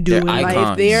want to do They're in life,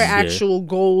 icons. their Yeah. actual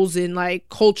goals and like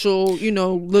cultural,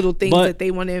 little things But- that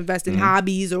they want to invest in,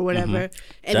 hobbies or whatever, and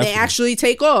they Definitely. actually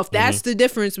take off. That's the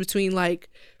difference between like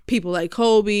people like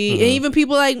Kobe and even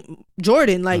people like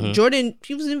Jordan. Like Jordan,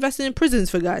 he was investing in prisons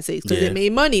for God's sake because Yeah. it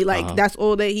made money. Like that's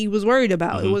all that he was worried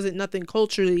about. It wasn't nothing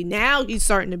culturally. Now he's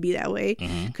starting to be that way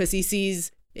because he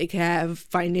sees it can have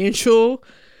financial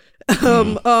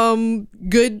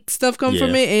good stuff come from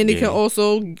Yeah, it, and it yeah. can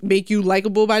also make you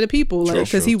likable by the people, like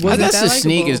because he I wasn't guess that the likable.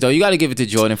 sneakers though. You got to give it to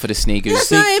Jordan for the sneakers.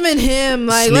 That's not even him.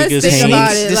 Like, let's Sneakers, think Hanes.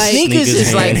 about it. The Like, sneakers is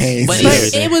Hanes, like, Hanes. but but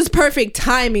it's- it was perfect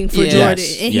timing for Yes, Jordan,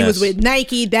 and he was yes. with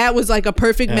Nike. That was like a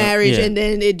perfect marriage, yeah. and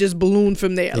then it just ballooned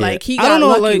from there. Like he I got don't know,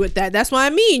 lucky like- with that. That's what I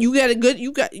mean. You got a good.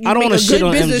 You I don't make want a to shit good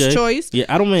on business MJ. choice. Yeah,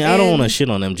 I don't want to shit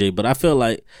on MJ, but I feel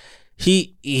like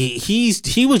he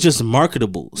was just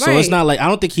marketable. So it's Right. not like I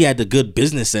don't think he had the good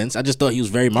business sense. I just thought he was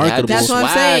very marketable. That's what I'm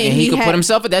swag, saying. and he He could had- put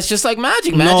himself. That's just like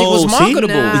Magic. Magic was see?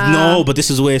 marketable. Nah. No, but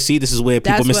this is where people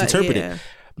That's misinterpret yeah. it.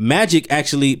 Magic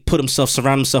actually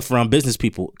surround himself around business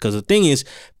people because the thing is,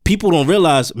 people don't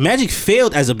realize Magic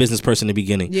failed as a business person in the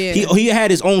beginning. Yeah. He had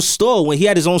his own store when he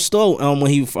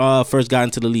first got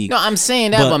into the league. No, I'm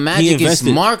saying that, But but he Magic is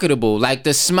invested. marketable. Like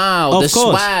the smile, Of the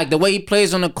course. swag, the way he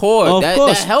plays on the court. Of That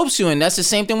course. helps you, and that's the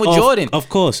same thing with Of- Jordan. Of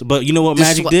course. But you know what The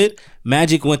Magic did?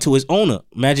 Magic went to his owner.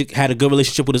 Magic had a good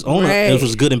relationship with his owner. Right. It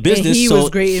was good in And business. he so was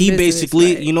great in he business,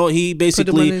 basically, right. he Put him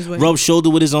basically on his way. rubbed shoulder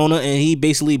with his owner and he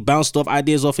basically bounced off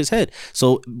ideas off his head.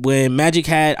 So when Magic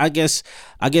had, I guess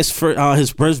for his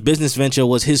first business venture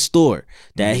was his store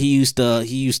that he used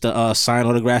to sign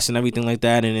autographs and everything like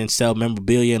that and then sell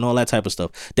memorabilia and all that type of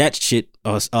stuff. That shit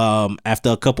after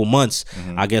a couple months,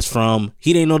 I guess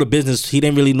he didn't know the business. He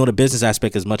didn't really know the business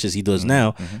aspect as much as he does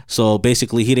now. So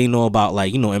basically, he didn't know about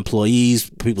like employees,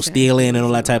 people stealing and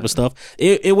all that type of stuff.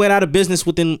 It went out of business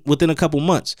within a couple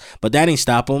months, but that didn't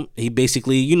stop him. He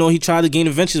basically, he tried to gain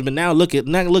adventures, but now look at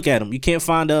him. You can't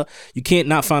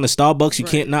not find a Starbucks. You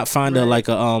can't not find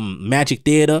a Magic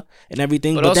Theater and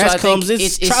everything. But that comes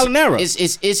it's trial and error.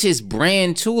 It's his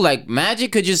brand too. Like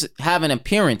Magic could just have an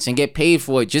appearance and get paid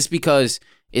for it just because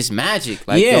it's Magic.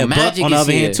 Like Magic but on the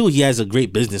other hand too, he has a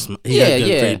great business.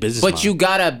 Great business but mind. You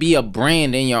gotta be a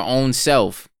brand in your own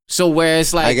self. So where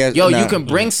it's like, you can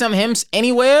bring some him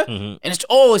anywhere, and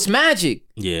it's Magic.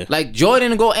 Yeah, like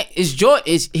Jordan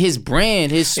is his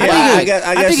brand, his swag. I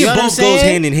guess it both goes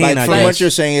hand in hand. Like, from what you're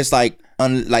saying, it's like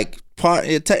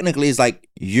technically it's like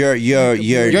your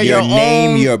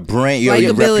name, your brand,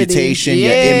 your reputation,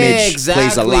 your image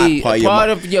plays a lot part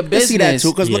of your business. I see that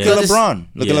too, because look at LeBron.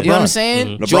 You know what I'm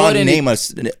saying?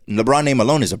 LeBron name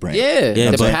alone is a brand.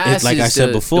 Yeah, but it's like I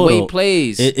said before, the way he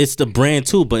plays. It's the brand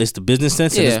too, but it's the business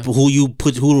sense and it's who you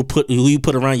put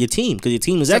around your team, because your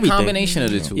team is everything. A combination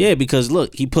of the two. Yeah, because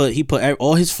look, he put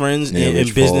all his friends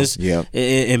in business,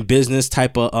 in business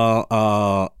type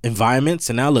of environments,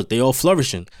 and now look, they all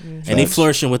flourishing, and they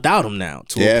flourishing without him now.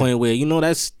 To a point where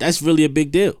that's really a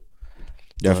big deal.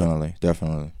 Definitely.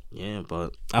 Yeah,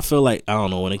 but I feel like, I don't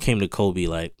know, when it came to Kobe,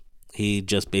 like he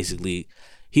just basically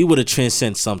he would have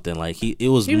transcended something. Like it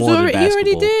was more than basketball. He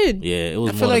already did. Yeah, it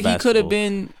was. I feel like he could have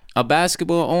been a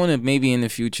basketball owner maybe in the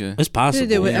future. It's possible. He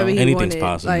did whatever he anything's wanted.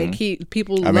 possible. Like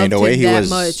people loved him that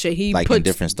much, and he like put in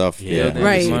different stuff.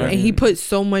 Right, and he put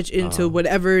so much into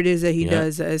whatever it is that he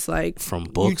does. That it's like from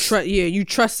books. You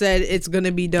trust that it's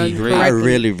gonna be done. I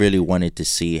really wanted to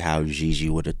see how Gigi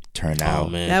would have turned out. Oh,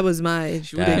 man. That was my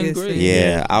biggest thing.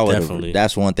 Yeah, I would. Definitely.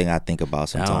 That's one thing I think about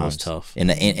sometimes. That was tough.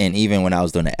 And even when I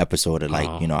was doing the episode of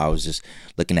I was just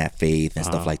looking at faith and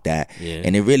stuff like that,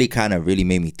 and it really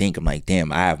made me think. I'm like,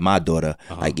 damn, I have my daughter.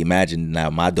 Like, imagine now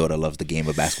my daughter loves the game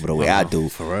of basketball the way I do.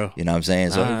 For real. You know what I'm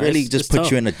saying? So it really just puts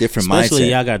tough. you in a different Especially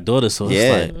mindset. y'all got daughters, so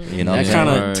it's like, you know, that kind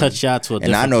of touch y'all to a different place.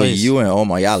 And I know you and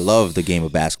Omar, y'all love the game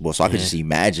of basketball, so I could just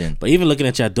imagine. But even looking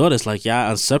at y'all daughters, like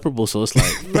y'all inseparable, so it's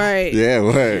like right. Yeah,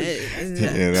 word.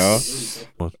 You know.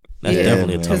 That's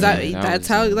definitely a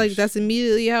tough because that's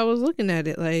immediately how I was looking at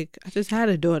it. Like, I just had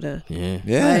a daughter. Yeah.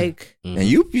 Like, and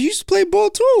you used to play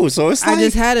ball too, so it's like I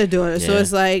just had a daughter, so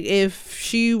it's like if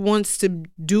she wants to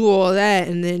do all that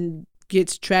and then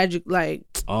gets tragic, like,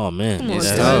 oh man,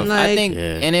 it's tough. Like, I think,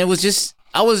 and it was just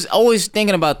I was always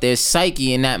thinking about their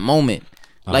psyche in that moment.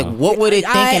 Like, what were they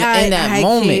thinking in that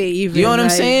moment? You know what I'm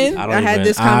saying? I had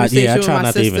this conversation with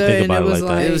my sister, and it was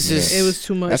like, it was just, it was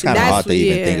too much. That's kind of hard to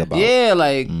even think about. Yeah,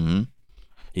 like,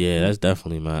 yeah, that's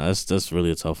definitely, man. That's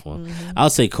really a tough one. I'll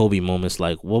say Kobe moments.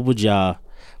 Like, what would y'all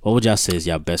say is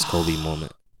y'all best Kobe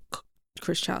moment?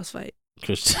 Chris Child's fight.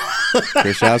 Chris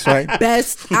Child's fight?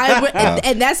 Best.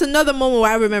 And that's another moment where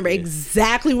I remember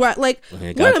exactly what, like,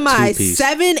 what am I,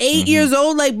 7, 8 years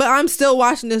old? Like, but I'm still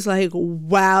watching this like,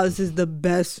 wow, this is the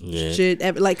best shit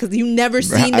ever. Like, because you never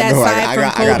seen that side from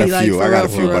Kobe. I got a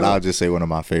few, but I'll just say one of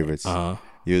my favorites.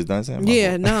 You was done saying?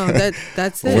 Yeah, no,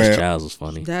 that's it. Chris Childs was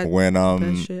funny. Best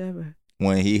shit ever.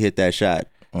 When he hit that shot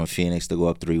on Phoenix to go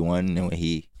up 3-1, and when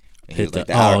he hit like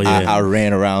that. I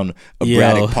ran around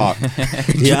Braddock Park.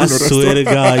 Yeah, I swear to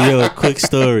God, quick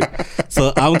story.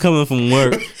 So I'm coming from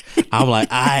work. I'm like,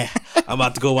 I'm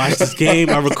about to go watch this game.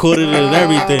 I recorded it and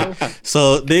everything.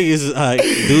 So dudes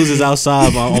is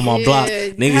outside on my block.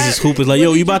 Niggas is hooping like,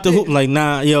 yo, you about to hoop? I'm like,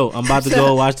 nah, I'm about to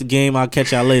go watch the game. I'll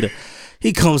catch y'all later.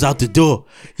 He comes out the door.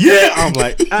 Yeah, I'm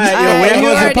like, all right, where y'all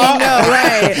going to pop?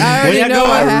 Right, I already know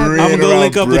what happened. I'm gonna go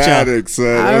link up with y'all.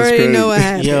 Son, I already know what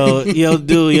happened.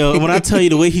 Yo, when I tell you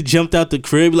the way he jumped out the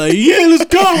crib, like, yeah, let's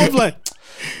go. I'm like,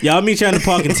 I'll meet you in the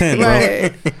park in 10, bro.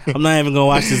 Right. I'm not even gonna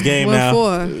watch this game now.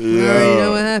 I already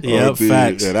know what happened. Yeah,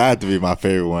 facts. Yeah, that had to be my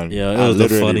favorite one. Yeah, it was the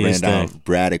funniest ran down thing.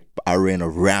 Braddock. I ran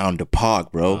around the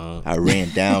park, bro. I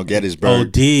ran down Gettysburg.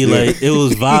 OD, like, it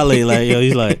was volley. Like,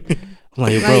 he's like. I'm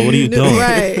like, bro, what are you doing?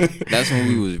 Right. That's when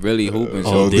we was really hooping.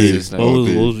 Oh, what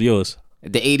was yours?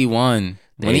 The 81.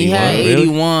 When he had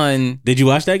 81. Really? Did you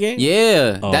watch that game?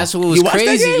 Yeah. That's what was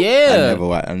crazy. Yeah.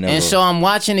 I never. And so I'm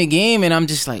watching the game and I'm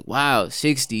just like, wow,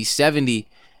 60, 70.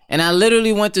 And I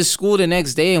literally went to school the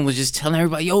next day and was just telling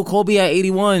everybody, yo, Kobe at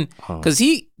 81. Because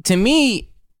to me,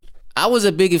 I was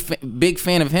a big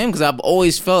fan of him because I've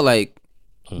always felt like,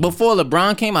 before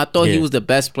LeBron came, I thought he was the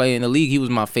best player in the league. He was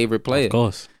my favorite player. Of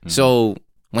course. So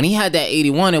when he had that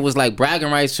 81, it was like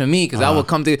bragging rights for me because I would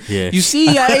come to, you see,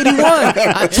 he got 81.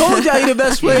 I told y'all he the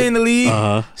best player in the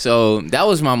league. So that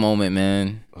was my moment,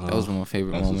 man. That was my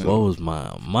favorite moment. What was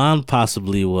mine? Mine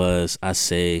possibly was, I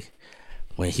say,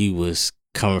 when he was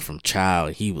coming from trial,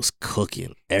 he was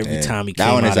cooking every time he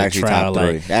came out of trial.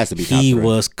 Like, that has to be top three.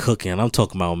 Was cooking. I'm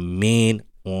talking about man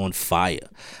on fire.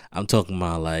 I'm talking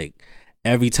about like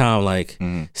every time, like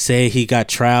say he got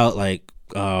trial, like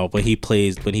when he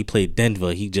played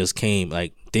Denver, he just came,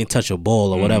 like didn't touch a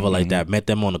ball or whatever like that. Met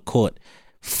them on the court,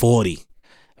 40.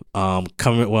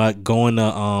 Going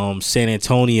to San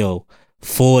Antonio,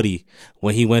 40.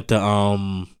 When he went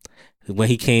to when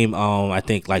he came, I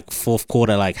think like fourth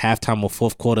quarter, like halftime or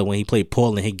fourth quarter, when he played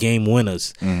Portland, hit game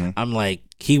winners. I'm like,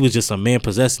 he was just a man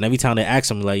possessed. And every time they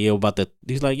ask him, like, yo,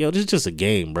 he's like, yo, this is just a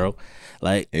game, bro.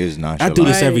 Like, it was nonchalant. I do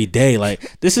this every day.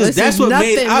 Like, that's what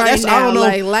made. I don't know.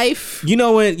 Like life. You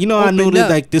know when? I knew that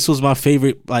like this was my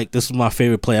favorite. Like this was my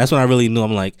favorite play. That's when I really knew.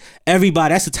 I'm like,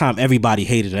 everybody. That's the time everybody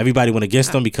hated him. Everybody went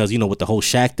against him because with the whole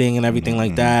Shaq thing and everything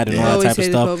like that and all that type of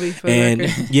stuff. And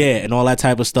and all that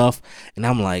type of stuff. And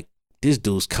I'm like, this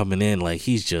dude's coming in like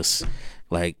he's just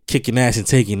like kicking ass and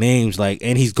taking names, like,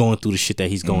 and he's going through the shit that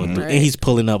he's going through, and he's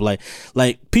pulling up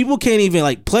like people can't even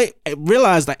like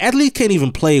realize like athletes can't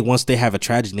even play once they have a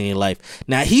tragedy in their life.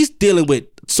 Now he's dealing with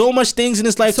so much things in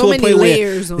his life to a point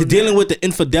where they're dealing with the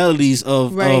infidelities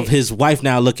of his wife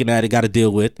now looking at it, got to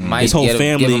deal with his whole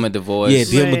family. Give him a divorce. Yeah,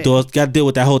 dealing with divorce, got to deal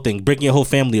with that whole thing, breaking your whole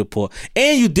family apart,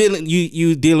 and you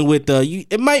dealing with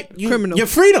criminal your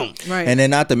freedom. Right. And then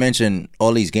not to mention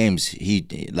all these games,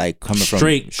 he like coming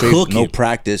straight from cooking. No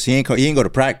practice. He ain't go to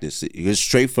practice. He was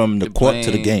straight from the court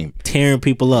to the game, tearing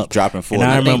people up, dropping 40.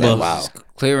 And I remember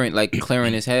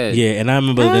clearing his head. Yeah, and I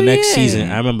remember the next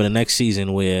season. I remember the next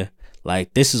season where.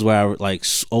 Like, this is where I, like,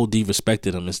 OD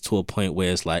respected him. It's to a point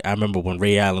where it's like, I remember when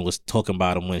Ray Allen was talking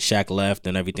about him when Shaq left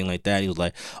and everything like that. He was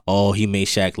like, oh, he made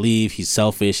Shaq leave. He's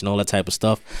selfish and all that type of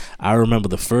stuff. I remember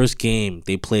the first game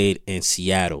they played in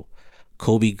Seattle.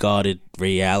 Kobe guarded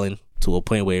Ray Allen to a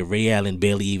point where Ray Allen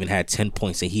barely even had 10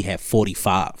 points and he had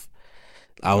 45.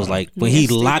 I was like, when he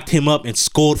locked him up and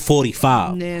scored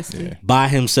 45 by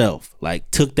himself, like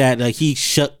took that, like he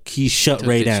shut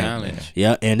Ray down. Challenge.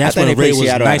 Yeah, and that's when Ray was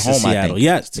nice in Seattle.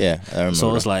 Yes, I remember.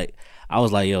 So it's like, I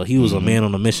was like, yo, he was a man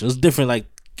on a mission. It was different. Like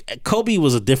Kobe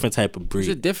was a different type of breed. It's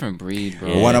a different breed,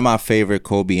 bro. One of my favorite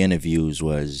Kobe interviews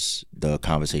was the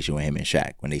conversation with him and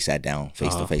Shaq when they sat down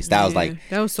face to face. That was like,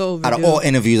 that was so overdue. Out of all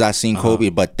interviews I've seen Kobe,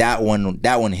 but that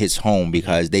one hits home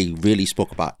because they really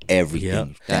spoke about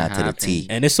everything down to the T.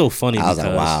 And it's so funny. I was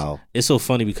like, wow. It's so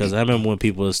funny because I remember when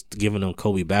people was giving him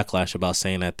Kobe backlash about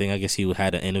saying that thing. I guess he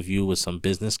had an interview with some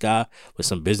business guy, with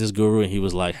some business guru, and he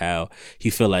was like how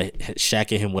he felt like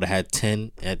Shaq and him would have had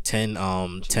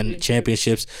 10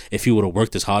 championships if he would have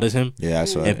worked as hard as him. Yeah,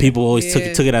 that's right. And people always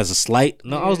took it as a slight.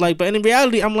 No, I was like, but in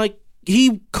reality, I'm like,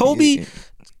 Kobe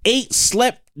ate,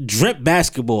 slept, dreamt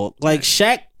basketball. Like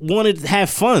Shaq wanted to have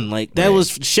fun. Like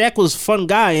Shaq was a fun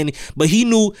guy, but he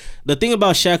knew the thing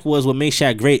about Shaq was what made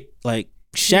Shaq great. Like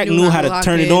Shaq knew how to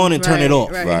turn it on and turn it off.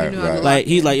 Right. Like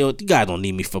he's like, yo, you guys don't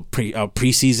need me for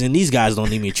preseason. These guys don't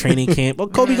need me in training camp. Well,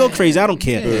 Kobe go crazy. I don't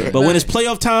care. But when it's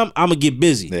playoff time, I'm gonna get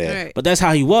busy. Yeah. But that's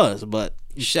how he was. But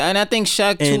And I think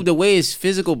Shaq too, the way his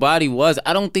physical body was,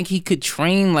 I don't think he could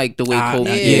train like the way Kobe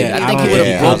did. I think he would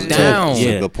have broke down. That's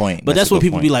a good point. But that's what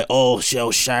people be like, oh,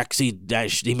 Shaq, see,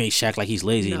 he made Shaq like he's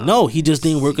lazy. No, he just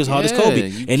didn't work as hard as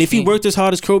Kobe. And if he worked as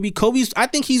hard as Kobe, I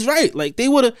think he's right. Like they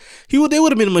would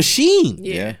have been a machine.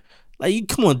 Yeah. Like,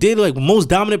 come on, they're like most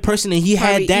dominant person, and he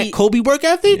had that Kobe work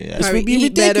ethic. This would be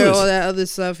ridiculous. Better, all that other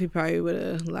stuff. He probably would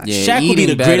have. Shaq would be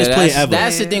the greatest player ever.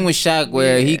 That's the thing with Shaq,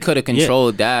 where he could have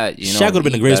controlled that. Shaq would have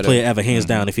been the greatest player ever, hands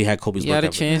down, if he had Kobe's work. He had a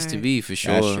chance to be, for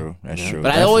sure. That's true.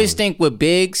 But I always think with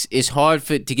bigs, it's hard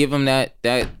to give him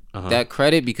that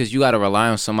credit because you got to rely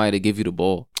on somebody to give you the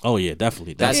ball. Oh yeah,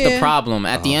 definitely. That's the problem.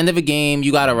 At the end of a game,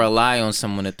 you got to rely on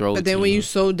someone to throw. But then when you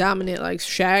so dominant like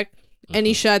Shaq.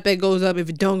 Any shot that goes up, if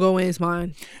it don't go in, it's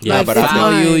mine. Yeah, like, but I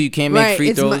foul you can't make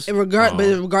free throws. But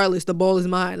regardless, the ball is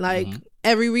mine. Like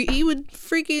he would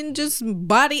freaking just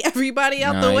body everybody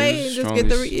out the way and just get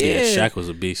the Shaq was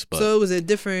a beast. But so it was a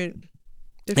different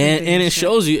and it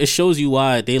shows you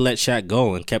why they let Shaq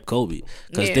go and kept Kobe.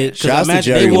 Shouts to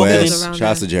Jerry West.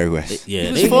 Shouts to Jerry West.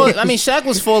 Shaq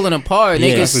was falling apart. And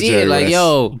they could see it like,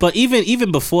 yo. But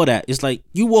even before that, it's like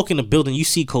you walk in the building, you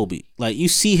see Kobe. Like you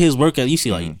see his workout, you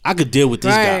see like I could deal with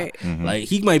this guy. Like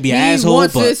he might be an asshole,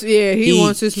 but he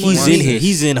wants this money. He's in here.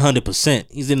 He's in 100%.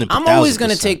 He's in the. I'm always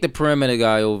gonna take the perimeter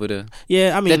guy over there.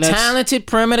 Yeah, I mean the talented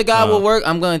perimeter guy will work.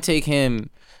 I'm gonna take him.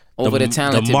 over the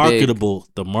talented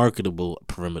the marketable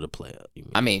perimeter player.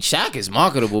 I mean, Shaq is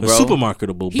marketable, bro. Super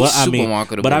marketable. He's super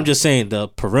marketable. But I'm just saying the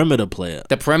perimeter player.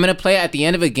 The perimeter player at the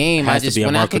end of a game,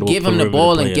 when I could give him the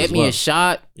ball and get me a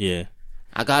shot. Yeah.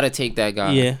 I gotta take that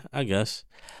guy. Yeah, I guess.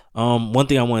 One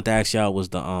thing I wanted to ask y'all was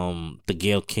the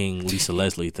Gayle King, Lisa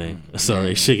Leslie thing.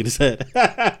 Sorry, shaking his head.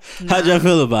 How'd y'all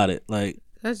feel about it? Like,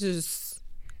 that's just.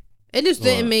 It just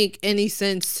didn't make any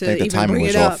sense to even bring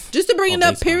it off. up. Just to bring it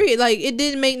up, period. Like, it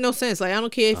didn't make no sense. Like, I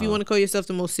don't care if you want to call yourself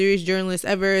the most serious journalist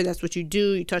ever. That's what you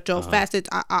do. You touch all facets.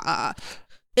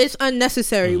 It's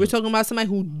unnecessary. We're talking about somebody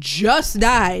who just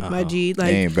died, my G.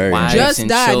 Like, just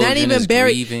died. Not even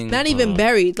buried. Grieving. Not even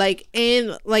buried. Like,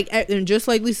 and just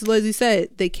like Lisa Leslie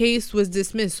said, the case was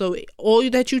dismissed. So all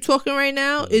that you talking right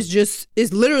now is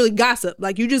literally gossip.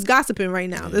 Like, you just gossiping right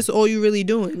now. That's all you really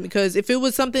doing. Because if it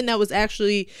was something that was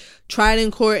actually tried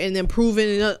in court and then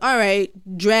proven, all right,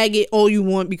 drag it all you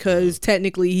want because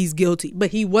technically he's guilty.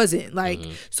 But he wasn't. Like,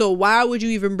 so why would you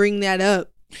even bring that up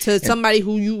to somebody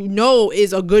who you know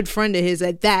is a good friend of his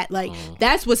at that? Like,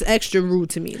 that's what's extra rude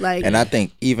to me. Like, and I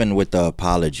think even with the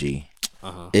apology,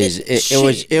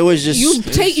 it was just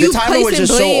the timing was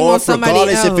just so off.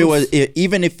 Regardless if it was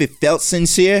even if it felt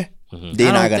sincere.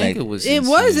 They're not gonna. It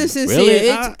wasn't sincere.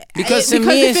 Really? Because if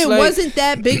it wasn't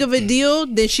that big of a deal,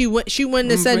 then she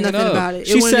wouldn't have said nothing about it.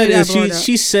 She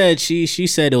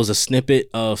said it was a snippet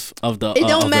of the. It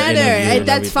don't matter.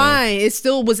 That's fine. It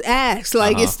still was asked.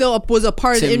 Like it still was a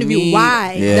part of the interview.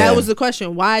 Why? That was the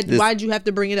question. Why'd you have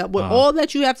to bring it up? With all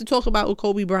that you have to talk about with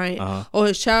Kobe Bryant, or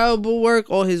his charitable work,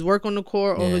 or his work on the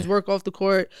court, or his work off the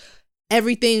court.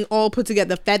 Everything all put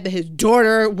together. The fact that his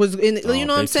daughter was in, you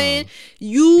know what I'm saying?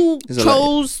 You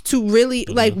chose to really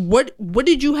like what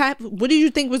did you have? What did you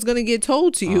think was gonna get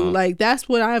told to you? Like, that's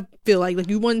what I feel like. Like,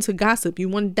 you wanted to gossip. You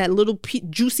wanted that little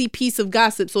juicy piece of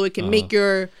gossip so it can make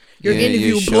your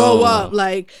interview blow up.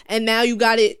 Like, and now you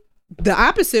got it the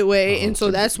opposite way, and so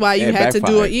that's why you had to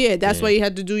do it. Yeah, that's why you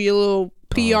had to do your little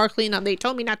PR cleanup. They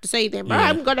told me not to say them, but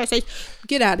I'm gonna say,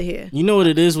 get out of here. You know what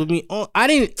it is with me?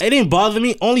 It didn't bother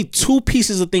me. Only two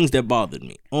pieces of things that bothered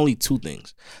me. Only two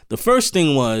things. The first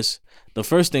thing was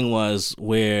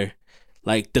where,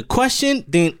 like, the question,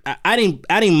 then I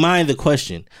didn't mind the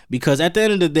question, because at the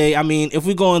end of the day, I mean, if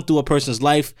we're going through a person's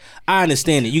life, I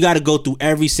understand it. You got to go through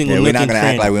every single nook and cranny. We're not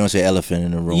gonna act like we don't say elephant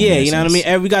in the room. Yeah, you know what I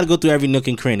mean. We got to go through every nook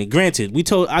and cranny. Granted,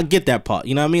 I get that part.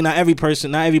 You know what I mean. Not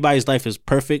everybody's life is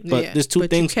perfect, but there's two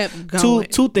things,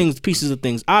 pieces of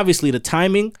things. Obviously, the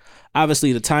timing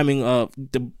of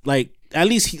at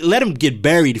least let him get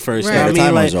buried first. Right. You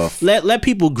know what I mean? Like, let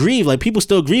people grieve. Like, people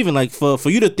still grieving. Like, for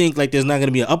you to think like there's not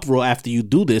gonna be an uproar after you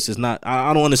do this is not.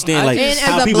 I don't understand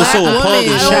how people are so appalled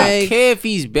and shocked. I don't care if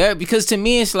he's buried, because to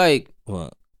me it's like,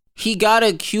 what? He got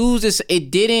accused.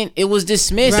 It was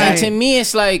dismissed, and to me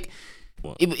it's like,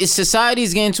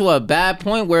 society's getting to a bad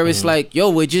point where it's like, yo,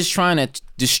 we're just trying to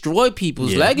destroy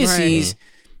people's legacies.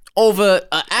 Over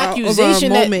an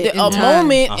accusation, and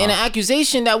an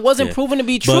accusation that wasn't proven to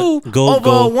be true,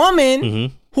 a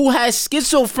woman who has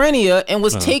schizophrenia and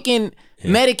was taking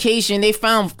medication. They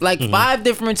found like 5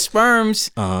 different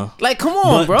sperms. Like, come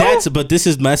on, bro.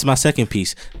 That's my second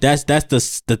piece. That's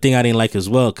the thing I didn't like as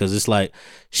well, because it's like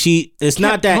it's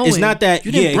not that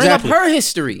you didn't bring up her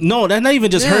history. No, that's not even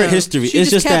just her history.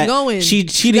 It's just that she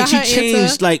changed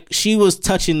answer. Like, she was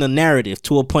touching the narrative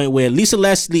to a point where Lisa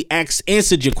Leslie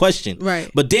answered your question, right?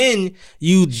 But then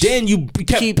you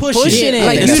kept pushing it.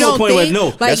 Like, you don't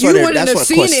think, like, you wouldn't have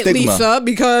seen it, Lisa,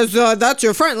 because that's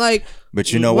your friend. Like,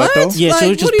 but you know what though? Yeah, so he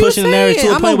was just pushing the narrative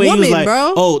to a point where he was like,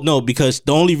 "Oh no," because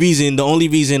the only reason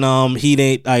he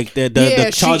didn't like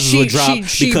the charges were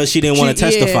dropped because she didn't want to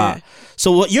testify.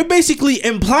 So what you're basically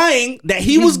implying that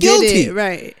he was guilty,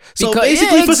 right? So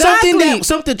basically, for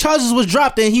something charges was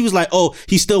dropped, and he was like, "Oh,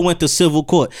 he still went to civil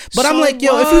court." But I'm like,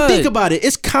 yo, if you think about it,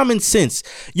 it's common sense.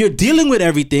 You're dealing with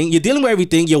everything.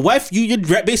 Your wife,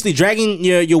 you're basically dragging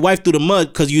your wife through the mud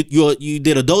because you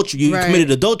did adultery. You committed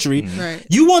adultery. Right.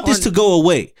 You want this to go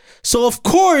away. So of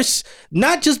course,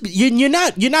 not just you're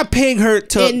not paying her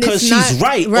because she's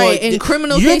right. Right. In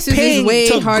criminal cases, it's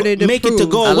way harder to make it to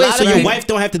go away, so your wife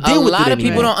don't have to deal with it anymore. A lot of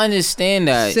people don't understand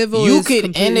that. You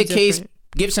could end a case,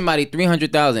 give somebody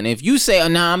 $300,000. If you say, "Oh,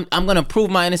 nah, I'm gonna prove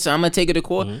my innocence, I'm gonna take it to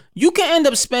court," you can end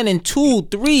up spending 2,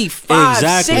 3,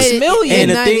 5, 6 million.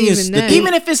 And the thing is,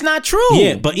 even if it's not true.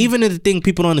 Yeah, but even if the thing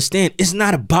people don't understand, it's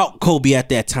not about Kobe at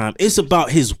that time. It's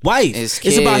about his wife.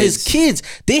 It's about his kids.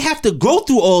 They have to go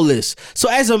through all this. So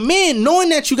as a man, knowing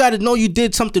that you got to know you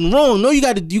did something wrong, you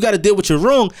got to deal with your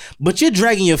wrong, but you're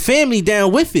dragging your family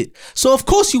down with it. So of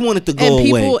course you want it to go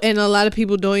away. And a lot of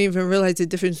people don't even realize the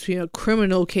difference between a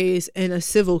criminal case and a a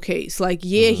civil case. Like,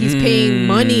 yeah, he's paying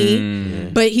money,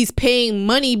 but he's paying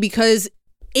money because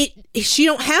she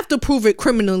don't have to prove it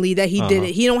criminally that he did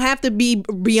it. He don't have to be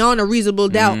beyond a reasonable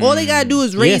doubt. All they gotta do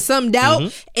is raise some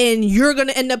doubt, and you're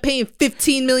gonna end up paying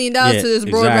 $15 million to this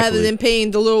broad rather than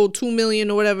paying the little $2 million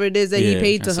or whatever it is that he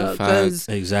paid to her. Because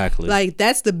like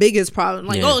that's the biggest problem.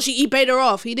 Like, he paid her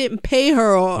off. He didn't pay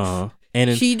her off.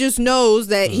 And she just knows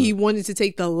that he wanted to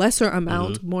take the lesser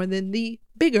amount more than the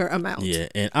bigger amount. Yeah,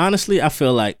 and honestly, I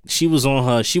feel like she was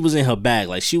in her bag.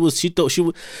 Like she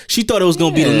thought it was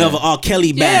gonna be another R.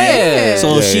 Kelly bag.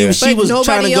 So she was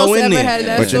trying to go in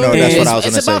there. But that's what I was gonna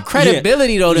say. It's about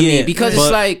credibility though to me, because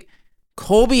it's like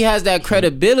Kobe has that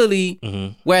credibility,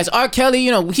 whereas R. Kelly,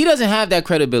 he doesn't have that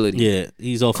credibility. Yeah,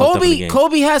 he's all fucked up in the game.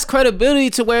 Kobe has credibility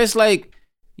to where it's like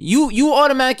you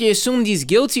automatically assume he's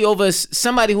guilty over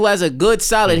somebody who has a good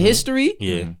solid history.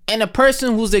 Yeah. And the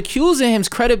person who's accusing him's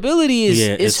credibility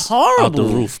is horrible. Out the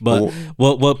roof. But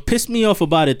what pissed me off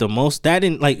about it the most, that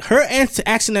didn't like her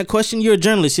asking that question. You're a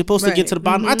journalist. You're supposed to get to the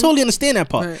bottom. I totally understand that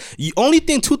part.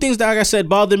 Two things that, like I said,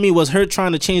 bothered me was her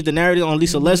trying to change the narrative on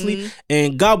Lisa Leslie,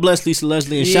 and God bless Lisa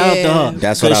Leslie and shout out to her.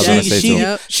 That's what I was gonna say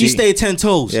too. She stayed 10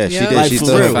 toes. Yeah, she did. Like, she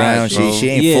stood her ground. She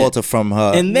ain't falter from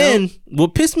her. And then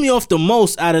what pissed me off the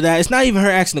most out of that, it's not even her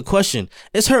asking the question.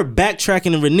 It's her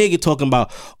backtracking and reneging, talking about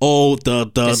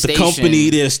the company,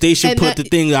 the station put the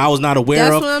thing that I was not aware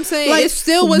of. That's what I'm saying. Like, it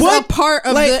still was a part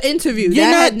of the interview.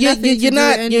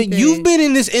 You've been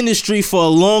in this industry for a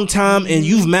long time, and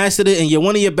you've mastered it, and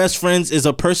one of your best friends is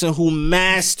a person who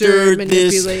mastered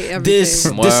this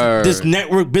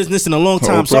network business in a long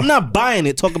time. So I'm not buying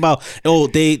it. Talk about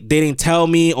they didn't tell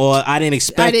me, or I didn't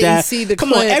expect that. See the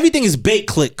Come on, everything is bait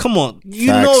click. Come on, you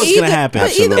know it's gonna happen.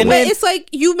 But either way, it's like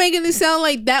you making it sound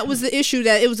like that was the issue,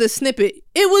 that it was a snippet.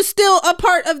 It was still a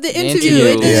part of the interview.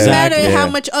 It didn't matter how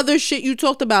much other shit you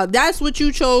talked about. That's what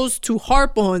you chose to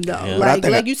harp on, though. Yeah.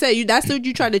 Like you said, that's what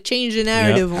you tried to change the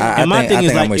narrative on. And my thing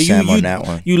is, like,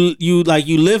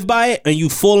 you live by it and you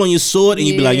fall on your sword, and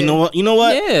you be like, you know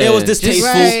what? Yeah. It was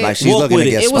distasteful. Right. Like, she's looking to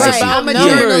get spicy. It was about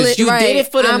numbers. You did it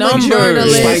for the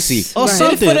numbers. Spicy. Or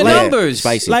something. For the numbers.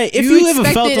 Spicy. Like, if you you ever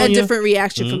felt expected a different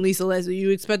reaction from Lisa Leslie.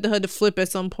 You expected her to flip at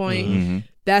some point.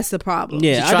 That's the problem.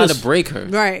 Yeah, she tried to break her.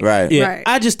 Right. Yeah,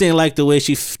 I just didn't like the way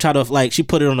she tried to she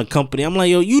put it on the company. I'm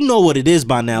like, yo, you know what it is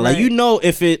by now. Like, you know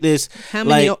if it is.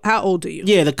 How old are you?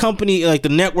 Yeah, the company, like the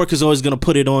network is always gonna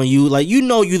put it on you. Like, you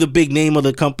know, you the big name of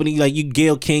the company. Like, you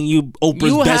Gayle King, you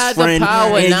Oprah's best friend. You had the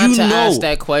power and not to ask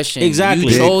that question.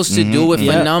 Exactly. You chose to do it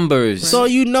for numbers. So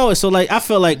you know it. So like, I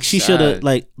feel like she should have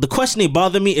the question that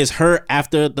bothered me is her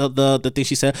after the thing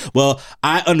she said. Well,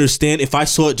 I understand if I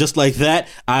saw it just like that,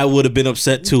 I would have been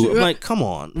upset too. I'm like, come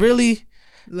on, really?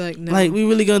 Like, no. Like, we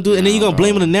really gonna do it? And then you gonna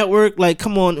blame on the network? Like,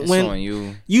 come on. It's when on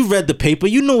you read the paper,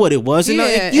 you know what it was. You know,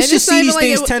 you should see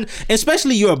these things.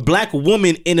 Especially you're a black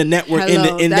woman in a network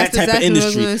in that type of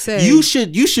industry.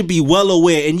 You should be well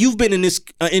aware, and you've been in this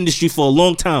industry for a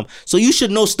long time, so you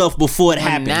should know stuff before it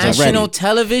happens. National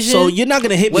television. So you're not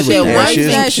gonna hit me with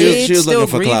that. She was looking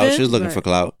for clout. She was looking for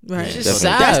clout. Right.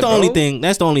 That's the only thing.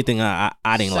 That's the only thing I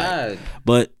didn't like.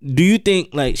 But do you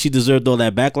think like she deserved all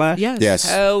that backlash? Yes.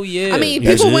 Hell yeah. I mean,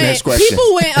 people went a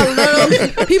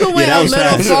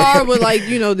little far with like,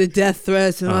 the death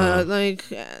threats and like,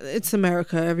 it's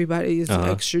America. Everybody is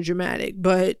extra dramatic.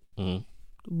 But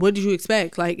what did you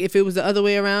expect? Like, if it was the other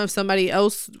way around, if somebody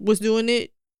else was doing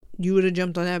it, you would have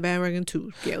jumped on that bandwagon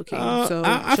too, Gayle King. So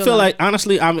I feel like,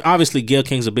 honestly, obviously Gayle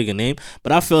King's a bigger name,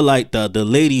 but I feel like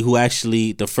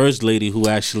the first lady who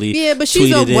actually but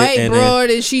she's a white broad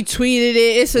and she tweeted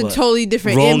it. It's a totally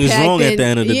different wrong impact. Wrong is wrong at the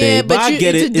end of the day. But I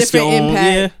get it. It's your own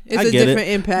impact. It's a different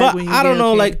impact. But I don't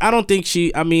know. Like, I don't think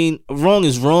wrong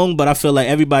is wrong. But I feel like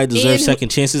everybody deserves second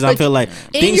chances. I feel like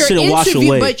things shouldn't wash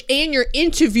away. And you're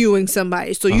interviewing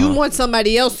somebody, so you want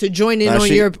somebody else to join in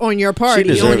on your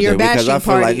party, on your bashing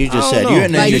party. Just said you're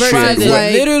in the industry,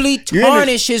 literally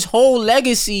tarnish his whole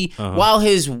legacy while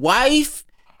his wife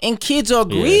and kids are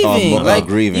grieving.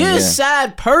 You're a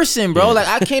sad person, bro. Like,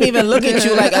 I can't even look at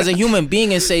you like as a human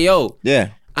being and say, yo,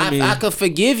 I could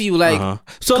forgive you. Like,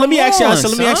 so let me ask y'all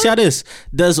this: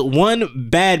 does one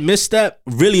bad misstep,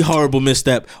 really horrible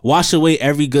misstep, wash away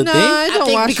every good thing? I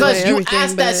think because you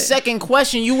asked that second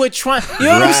question, you were trying. You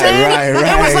know what I'm saying? Right.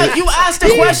 It was like you asked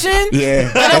the question, and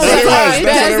it was like,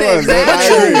 but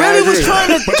you really was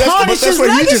trying to tarnish his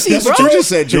legacy, That's what you just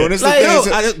said, Joe.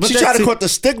 She tried to cut the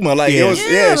stigma. Like, it was, she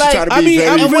tried to be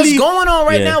very. And what's going on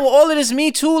right now with all of this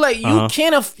Me Too? Like, you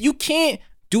can't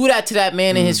do that to that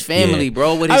man and his family,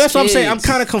 bro. With his that's what I'm kids. saying. I'm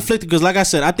kind of conflicted because, like I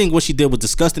said, I think what she did was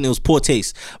disgusting. It was poor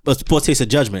taste, but poor taste of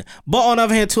judgment. But on the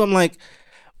other hand, too, I'm like,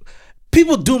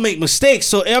 people do make mistakes.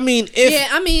 So I mean,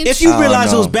 if you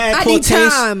realize it was bad I poor need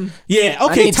taste, time. yeah,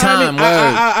 okay, I need time.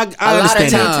 I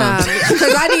understand that.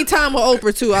 Because I need time with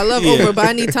Oprah too. I love Oprah, but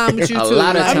I need time with you too.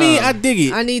 lot of Like, time. I mean, I dig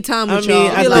it. I need time with I mean,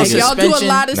 y'all. I Like, dig it. y'all do a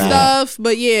lot of Nah. stuff,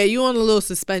 but yeah, you on a little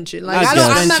suspension. Like I I'm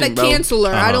not a suspension, bro.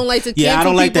 canceler. I don't like to cancel Yeah, I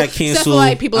don't like people, that except cancel. for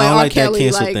like people I like don't R. like that Kelly.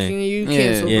 cancel Like thing. you Yeah.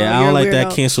 cancel. Yeah, bro. I You're don't a like that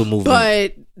weirdo. cancel movement.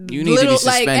 But You need to be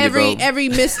suspended, bro. every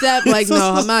misstep, like no,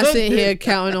 I'm not sitting here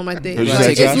counting on my things. You You Like, gotta,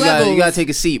 gotta take, it's you, gotta, you levels. gotta take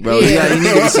a seat, bro. Yeah. You need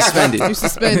to be suspended. You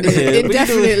suspended Yeah,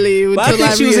 indefinitely But I until I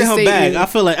think she was in her reinstate bag. you. I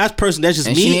feel like as person, that's just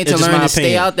And me. she needs to It's just learn my to stay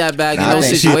opinion. out that bag in Nah, I those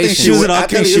think situations. She was in R.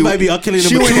 Kelly. It might be R. Kelly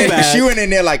She number went, two bag. she went in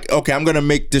there like, okay, I'm gonna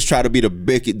make this try to be the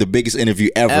biggest interview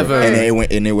ever. Ever. And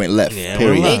it went left. Yeah,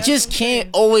 period. well, It just can't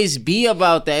always be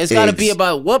about that. It's got to be Ex-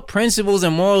 about what principles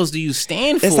and morals do you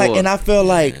stand for. It's like, and I feel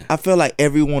like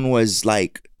everyone was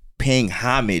like paying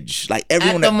homage, like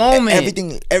everyone the moment.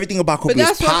 everything about But Kobe was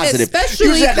that's what, positive. You especially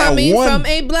just had that coming one- from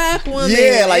a black woman.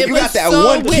 Yeah, like, It you was got that so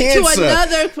one went cancer. to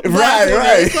another black Right, woman.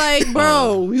 right. It's like,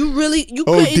 bro, you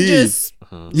couldn't OD. just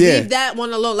Yeah. leave that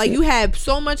one alone. Like you had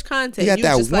so much content. You got You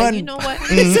that just one- like, you know what?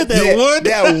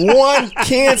 that one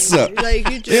cancer. Like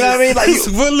you just, You know what I mean? Like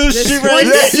one little This shit one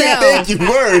right cell. yeah, thank you,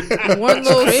 word. one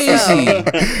little cell.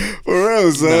 For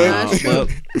real, son. Nah, Well,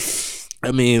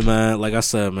 I mean, man, like I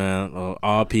said, man,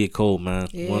 RP Cole, man.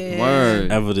 Yeah.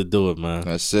 Word. Ever to do it, man.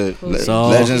 That's it. So-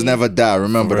 Legends never die.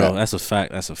 Remember Bro, that. that's a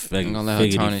fact. That's a fact. I'm gonna let her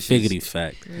tarnish Figgity his-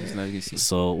 fact. His legacy.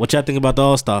 So, what y'all think about the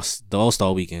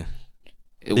All-Star weekend?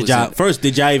 It Did was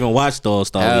y'all y'all even watch the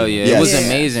All-Star hell weekend? yeah, Yes. it was Yeah.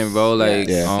 amazing, bro. Like,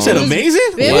 Yeah. You said amazing?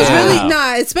 It was Wow.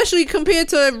 really especially compared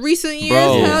to recent years.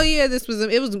 Bro. Hell yeah,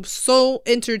 it was so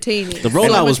entertaining. The So rollout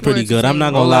much was more pretty good. I'm not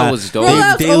entertaining. gonna lie. Rollout was dope.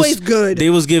 Rollout's always good.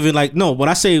 They was giving like no. When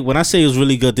I say it was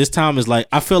really good, this time is like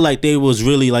I feel like they was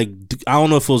really like I don't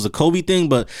know if it was a Kobe thing,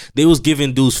 but they was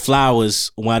giving dudes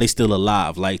flowers while they still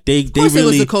alive. Like they Of course,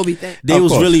 really it was a Kobe thing. They Of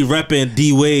was course. really repping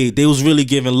D Wade. They was really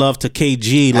giving love to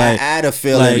KG. Like I had a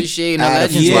feeling. like- Appreciating the I had a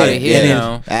legends yeah, while they're here and then-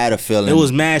 now. I had a feeling. it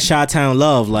was mad Chi-Town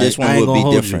love. Like this I one ain't would gonna be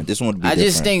hold different. you. This one would be I different.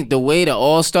 just think the way the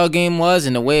All-Star game was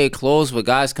and the way it closed with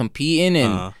guys competing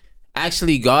and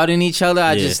actually guarding each other,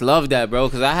 I Yeah. just love that, bro,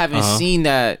 because I haven't seen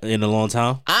that. in a long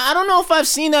time. I don't know if I've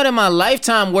seen that in my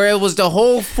lifetime where it was the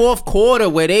whole fourth quarter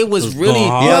where they was really. going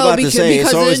hard. Yeah, I'm Well, about to say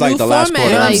it's of always the like new the last format. quarter.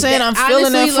 You know what I'm Like, saying? I'm honestly,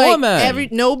 feeling that like,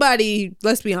 format. Nobody,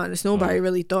 let's be honest, nobody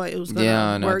really thought it was gonna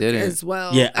Yeah, no, work didn't. as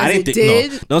well. Yeah, I as didn't it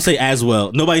think. did. No, don't say as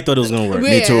well. Nobody thought it was gonna work.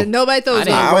 Yeah, too. nobody thought it was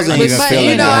I gonna wasn't work. even But, feeling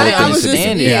you know, it. I was just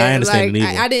Understand it. Yeah, I understand like, it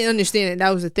either. I didn't understand it.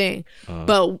 That was the thing.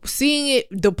 But seeing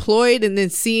it deployed and then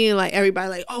seeing like everybody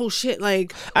like, oh shit,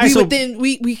 like Alright,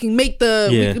 we can make the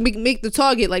Yeah. we can make the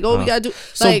target. Like, oh, we gotta do.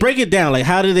 So Like, break it down. Like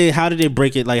how did they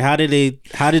break it? Like how did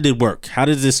it work? How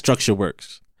did this structure work?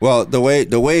 Well, the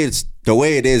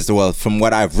way it is, well, from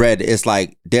what I've read, it's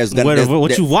like there's gonna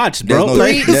What you watched, there's bro? no,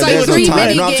 Like, it's there's like no three time.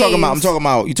 mini No, I'm talking games.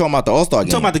 about you talking about the All-Star game.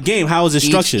 talking about the game. How is it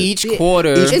structured? Each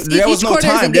quarter, It's- there was each no quarter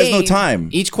is a time. There's no game. time.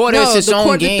 each quarter is its the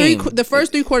own game. the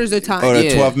first 3 quarters are time. Or the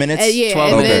Yeah. 12 minutes. Yeah,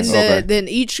 12 and minutes. then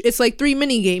each it's like 3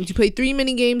 mini games. You play 3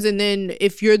 mini games, and then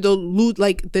if you're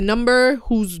like the number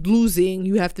who's losing,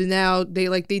 you have to now they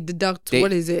deduct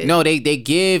what is it? No, they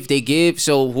give.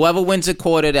 So whoever wins a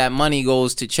quarter, that money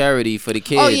goes to charity for the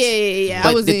kids. Oh yeah.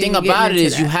 But the thing about it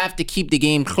is, you have to keep the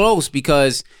game close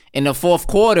because in the fourth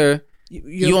quarter,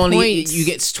 you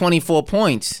get 24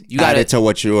 points. You got Added to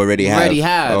what you already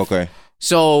have. Okay.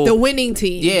 So the winning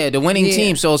team. Yeah, the winning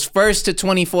team. So it's first to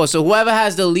 24. So whoever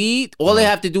has the lead, all they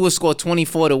have to do is score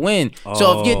 24 to win.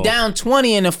 So if you're down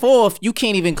 20 in the fourth, you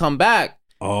can't even come back.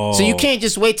 So you can't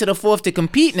just wait to the fourth to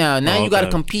compete now. Now you got to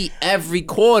compete every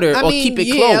quarter or keep it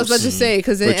close. I was about to say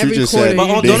because in But you every just quarter, said-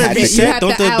 But They don't had it to- reset?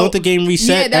 Don't the game reset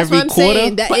Yeah, that's every what I'm quarter?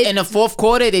 saying. That But it- in the fourth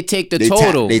quarter, they take the They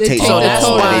total. they take So the that's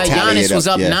total. why They tally Giannis it was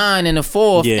up, up yeah. 9 in the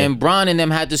fourth, Yeah. and Bron and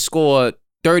them had to score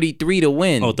 33 to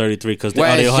win. Oh, 33 because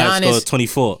Whereas they all had to score Giannis-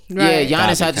 24. Right. Yeah,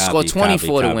 Giannis Copy, had to score copy,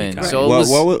 24 to copy, win. copy. So it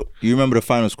was, You remember the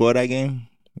final score of that game?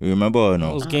 You remember or It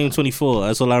no? was game 24.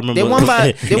 That's all I remember. they won by AD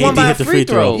a hit the free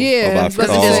throw. yeah, About that's what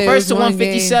free I'm throw. saying. It's first to It was one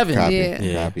 157. Copy, Yeah.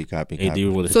 Yeah. copy. AD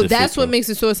would have So hit the that's free what throw. makes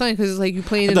it so exciting because it's like you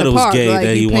playing I in thought the it was park. gay like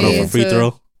that you he won off playing a free to-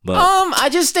 throw. But I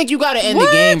just think you got to end What?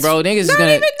 the game, bro. Niggas is Not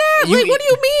gonna. even that. Like, what do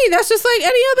you mean? That's just like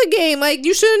any other game. Like,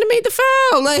 you shouldn't have made the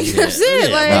foul. Like, that's it.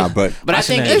 Yeah, Like, Nah, but But I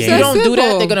Watching think that if game. you don't do that,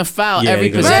 Simple. they're gonna foul Yeah, every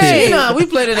you're gonna- possession. Right. You know, we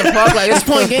played in the park like it's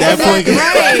point game. That point game.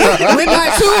 right. Win by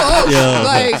 2. Oh, Yeah.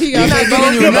 like, he You're got not me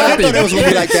giving you going. I nothing. thought it was gonna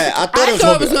be like that. I thought it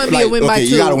was gonna be a win by okay,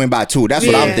 2. you gotta win by 2. That's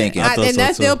what I'm thinking. I thought And so,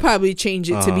 that's too. they'll probably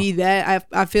change it to be that.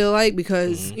 I feel like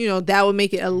because you know that would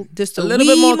make it just a little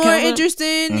little bit more more counter.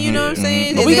 interesting. You know what I'm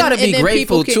saying? But And we then- gotta be and then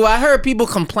grateful people too. I heard people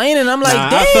complaining. I'm like, Nah,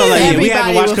 damn. I felt like we everybody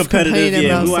haven't watched was competitive. complaining Yeah,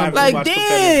 about we something. watch Like, competitive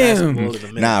damn. basketball in a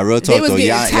minute. Nah, real They talk was though.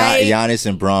 getting tight. Giannis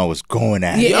and Braun was going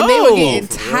at it. Yeah, and they were Yo, getting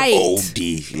for tight. OD.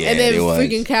 Yeah, And then it was.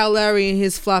 freaking Kyle Lowry and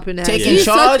his flopping ass. Taking He's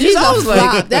charges? He's I a was like-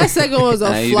 flop. That second one was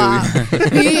How a you flop.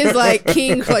 He is like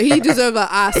king. He deserves an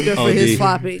Oscar for his OD.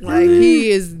 flopping. Like he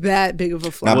is that big of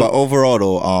a flop. Nah, but overall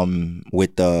though,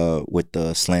 with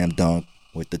the slam dunk,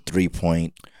 with the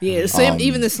 3-point. Yeah,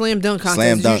 even the slam dunk contest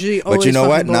Slam is dunk. usually But always you know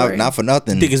what? fucking boring. Not for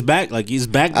nothing. Think it's back? Like he's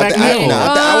back I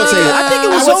now? would say. I think it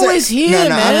was I would say- always here, no,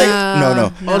 man.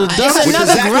 No. Oh, the It's dunk. With the another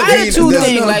Zach Levine- gratitude no,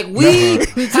 thing. no. Like we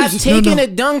have taken the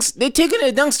dunks. They're taking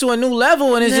the dunks to a new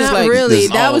level, and it's just Not like really. this-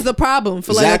 That was the problem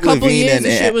for like Zach a couple Levine years. and-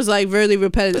 The shit was like really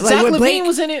repetitive. Zach Like with Levine Blake,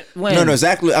 was in it. When? No,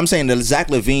 Zach. I'm saying the Zach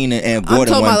Levine and I'm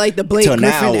Gordon. talking one about like the Blake till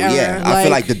Griffin now, era. Yeah, I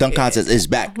feel like the dunk contest is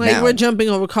back like now. we're jumping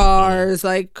over cars.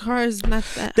 Like cars, not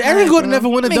that. Did Aaron high, Gordon bro. never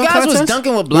win a I mean, dunk guys was contest?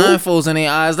 dunking with blindfolds in their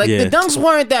eyes. Like Yeah. the dunks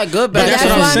weren't that good back But then. that's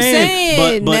what I'm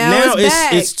saying. But Now now it's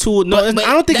back. it's too. No, But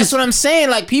I don't think that's it's. what I'm saying.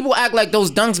 Like people act like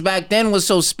those dunks back then was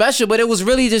so special, but it was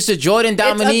really just a Jordan It's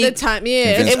Dominique. of the time,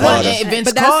 yeah. Vince It Carter. wasn't Vince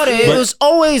But that's- Carter. It But- was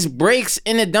always breaks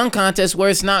in the dunk contest where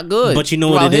it's not good. But you know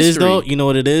what throughout it is history. though. You know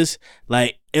what it is.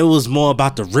 Like it was more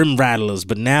about the rim rattlers,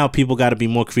 but now people got to be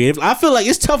more creative. I feel like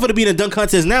it's tougher to be in a dunk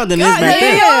contest now than it is back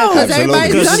then. Yeah, because Absolutely.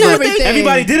 everybody's Because done it's like everything.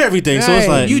 everybody did everything, so it's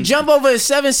Right. like You jump over a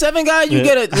 7'7" guy, you Yeah.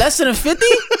 get a less than a 50.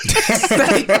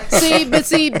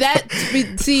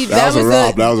 That was a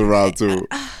rob. the. That was a rob too.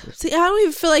 See, I don't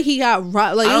even feel like he got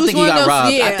robbed. Like I it don't was think he one of got those.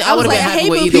 robbed. Yeah, I was would've like, been I happy hate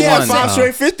with when either He people had one. 5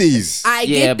 straight 50s. I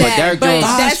Yeah, get but that, Derrick but Jones-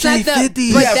 that's not the.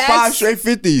 He But had 5 that's straight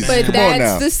 50s. But Come on now.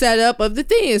 that's the setup of the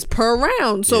thing is per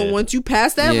round. So Yeah. once you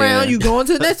pass that Yeah. round, you go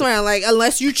into the next round. Like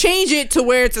unless you change it to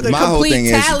where it's the My whole thing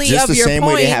complete is tally just of the your same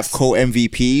points. way they have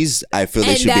co-MVPs. I feel they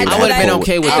And should be able that's to what have I- co-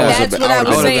 okay with and that. that's what I was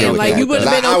would've been saying. okay Like with you would have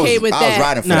that. been I was- okay with I was that.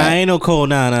 riding for nah, that. ain't no Cole.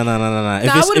 Nah. If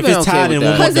I it's would've if been it's okay tied with in that.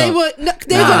 one more Because they dunk. would.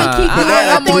 They're gonna keep I it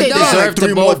I up think more they dunks. deserve to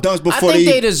 3 more both. dunks before I think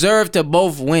they- they deserve to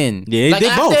both win. Yeah, Like, they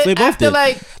after- both. They both after did.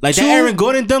 like Like two- the Aaron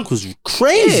Gordon dunk was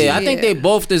crazy. Yeah, I think they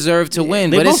both deserve to win,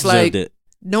 They but both it's like deserved it.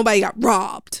 Nobody got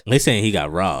robbed. They saying he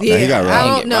got robbed. Yeah, he got robbed. I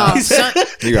don't know. Son-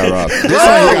 He got robbed. This one he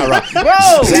got robbed. Bro,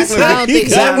 I don't think he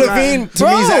Zach got Levine, robbed. to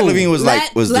me, Zach Levine was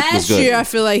like was last good. year. I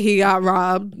feel like he got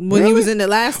robbed when he was in it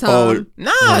last time. Oh,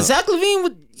 nah, Zach Levine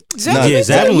was. Zach No, Yeah, Levine-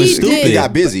 Zach was he stupid. did. He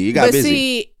got busy. He got but busy.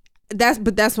 see, that's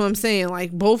what I'm saying.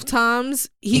 Like both times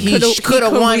He could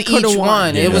have won each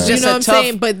one. It was You just know a what I'm tough,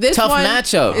 saying? But this tough one,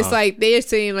 matchup. it's like they're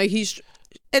saying like he's.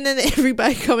 And then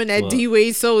everybody coming at D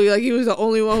Wade solely like he was the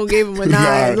only one who gave him a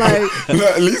 9. Like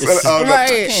At least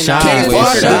right. Shot, Can't boy,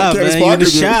 Parker. shot, Candace man. You in the Parker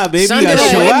shot, baby. You Sunday gotta the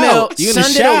show windmill, out. You in the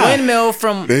Sunday the shot. windmill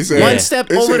from They said- one step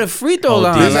they over said- the free throw Oh,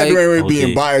 line. This Like, is where we're Okay.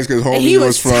 being biased because And homie he was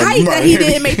was from tight that he Miami.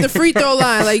 didn't make the free throw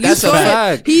line. Like you That's a saw it.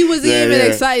 fact. He was Yeah, even yeah.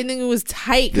 excited. Nigga was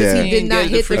tight because Yeah. he did not He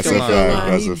didn't hit the get free the throw free throw line.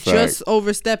 line. He That's a fact. just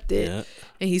overstepped it, Yeah.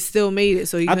 and he still made it.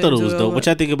 So he I thought it couldn't was do dope. over. What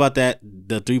y'all think about that?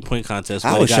 The 3-point contest.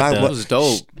 I where was they got shocked. the- That was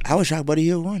dope. I was shocked Buddy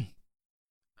Hield won.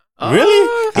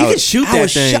 Really? He I can was- shoot I that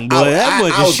was thing, shocked. boy. That boy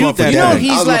I can was shoot going for that You know, Devin. thing.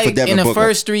 I he's was going for like Devin in the Booker.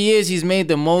 first 3 years, he's made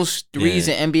the most threes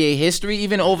Yeah. in NBA history,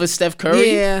 even over Steph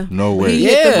Curry. Yeah, No way. He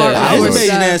hit the Yeah. mark. I His was- Howard amazing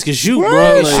shot. ass can shoot, What?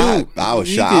 bro. Like, I was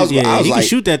he shocked. can- I was he like, can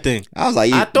shoot that thing. I was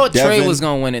like, I thought Trey Devin- was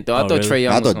gonna win it though. I Oh, thought really? Trey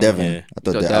Young I was thought gonna Devin. win. Yeah. I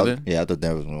thought So Devin. Devin? Yeah, I thought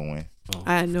Devin was gonna win.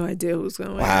 I had no idea who was going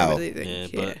to win. Wow. I really didn't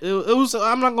Yeah, care. but it was.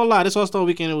 I'm not gonna lie. This All-Star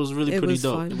Weekend, it was really It pretty was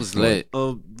dope. fun. It was lit.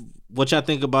 What y'all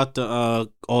think about the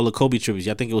all the Kobe tributes?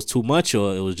 Y'all think it was too much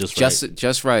or it was just right?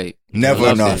 Just right. Never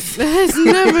Loved enough. That's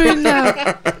never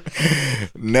enough.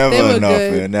 Never They were enough.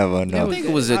 good. Man. Never I enough. think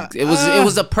it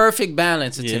was a perfect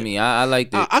balance Yeah. to me. I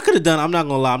liked it. I could have done. I'm not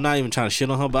gonna lie. I'm not even trying to shit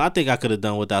on her, but I think I could have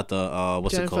done without the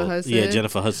what's Jennifer it called? Hudson. Yeah,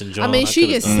 Jennifer Hudson. John. I mean, she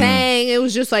coulda just done. sang. It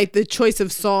was just like the choice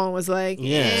of song was like,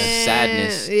 Yeah.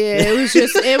 Sadness. Yeah, it was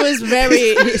just, it was very.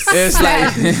 It's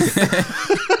like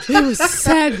It was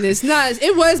sadness.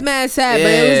 It was mad sad, but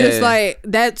it was just Yeah. like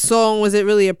that song wasn't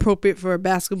really appropriate for a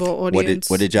basketball audience.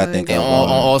 What did y'all think Like, of on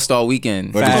All-Star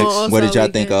Weekend. What Facts. did y'all All-Star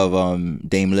think of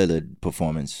Dame Lillard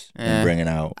performance Yeah. and bringing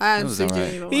out? I It was honestly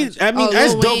alright. didn't even watch. I mean, Oh,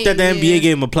 that's Lil dope that the Wayne, NBA yeah.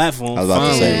 gave him a platform. I was about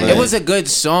to say, Fine. like- It was a good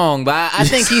song, but I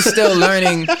think he's still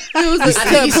learning. It was I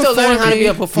think he's still learning how to be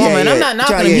a performer. Yeah, and I'm yeah. not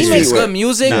knocking Trying to him. get He his makes feet good wet.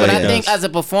 music, Nah, but he I think does. as a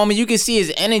performer, you can see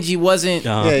his energy wasn't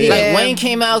Uh-huh. Yeah, like yeah. Wayne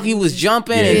came out, he was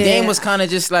jumping, and Yeah. Dame was kind of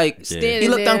just like Standing he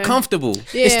looked there. uncomfortable.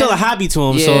 Yeah. It's still a hobby to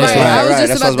him, so Yeah. it's Right, like I was just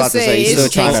That's what I was about about to to say. say, He's it still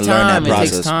takes trying to learn that time, it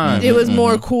takes process. time. It was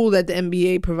more cool that the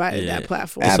NBA provided Yeah. that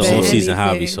platform. it's Absolutely. a than whole season anything.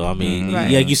 hobby. So I mean,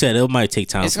 Right. like you said, it'll might take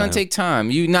time. It's gonna take time.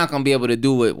 You're not gonna be able to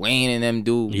do what Wayne and them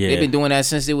do. Yeah. They've been doing that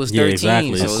since it was 13. Yeah,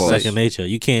 exactly. So It's it's second nature.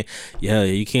 You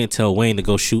can't tell Wayne to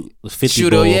go shoot 50 Shoot,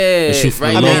 ball yeah, and shoot from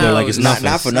right the logo now, like it's not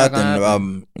nothing. for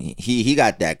nothing. He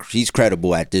got that. He's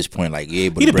credible at this point. Like he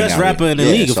the best rapper in the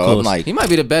league, of so course. I'm like, he might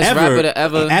be the best rapper to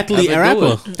ever athlete ever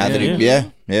rapper. do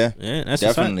it. Yeah, that's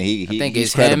definitely. I think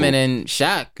it's credible. him and then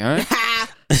Shaq, huh?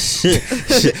 I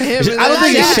don't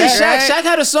think it's Shaq. Shaq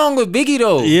had a song with Biggie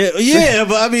though. Yeah,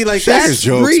 but I mean, like Shaq is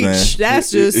jokes, reach. man.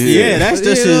 That's just that's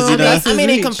just his. You know, that's I mean,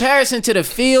 his in reach. comparison to the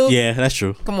field, yeah, that's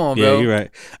true. come on, Yeah, bro. you're right.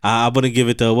 I'm gonna give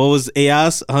it to what was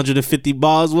Ayaz 150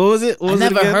 bars. What was it? What I was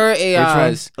never it again? heard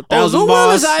AIs. Oh, 1,000 Lil Will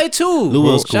bars. is I too. Lil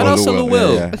Will's cool. Shout out to Lil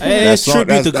Will. Hey, his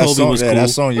tribute to Kobe was cool. That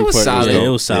song you It was put solid. Yeah, it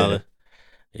dope. was solid.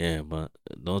 Yeah, but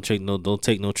don't take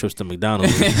no trips to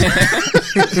McDonald's.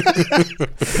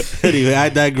 Anyway, I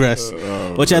digress.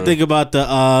 What y'all think about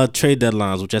the trade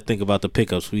deadlines? What y'all think about the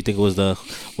pickups? Who you think was the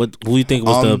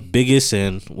the biggest,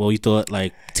 and what you thought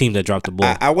like team that dropped the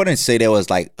ball? I wouldn't say there was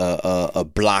like a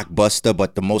blockbuster,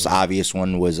 but the most obvious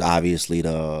one was obviously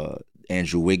the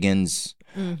Andrew Wiggins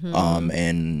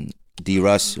and D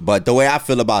Russ. But the way I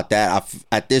feel about that,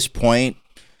 at this point,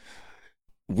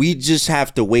 we just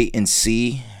have to wait and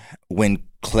see when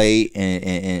Clay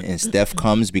and Steph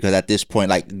comes, because at this point,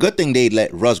 like, good thing they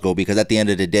let Russ go, because at the end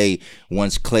of the day,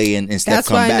 once Clay and Steph That's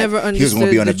come why I back, never he was going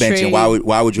to be on the understood bench. the And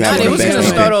why would you have They him on was the bench? gonna on the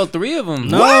start bench? all three of them.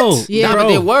 No, Yeah. Nah, but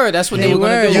they were. That's what they were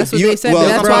gonna do. That's what they said. well,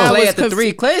 That's That's why why I Clay was at the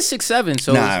three. Clay is 6'7",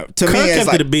 so Nah, to me, Kirk it's kept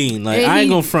like, the bean. Like, And I ain't he-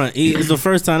 gonna front. It's the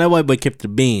first time that white boy kept the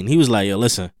bean. He was like, yo,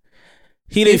 listen.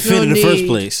 He didn't There's fit no in the first need.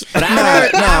 place. But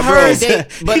I heard they,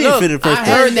 but he didn't look, fit in the first I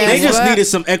place. heard They that just needed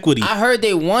some equity. I heard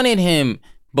they wanted him,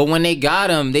 but when they got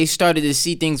him, they started to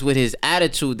see things with his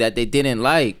attitude that they didn't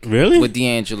like. Really? With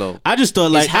D'Angelo. I just thought,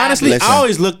 like, It's happening. honestly, Listen.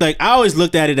 I always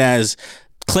looked at it as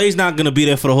Clay's not gonna be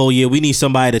there for the whole year. We need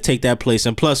somebody to take that place,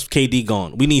 and plus KD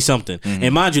gone. We need something.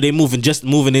 And mind you, they moving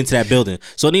into that building,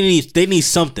 so they need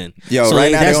something. yo, so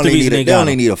right now that's they the only reason need got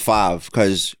him. a 5,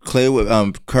 because Clay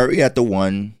with Curry at the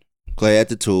 1, Clay at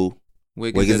the 2,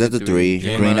 Wiggins at the 3,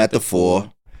 Green at the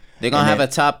 4. They're gonna And have then-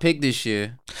 a top pick this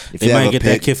year. If They have might a get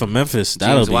pick, that kid from Memphis.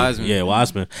 That'll be Wiseman.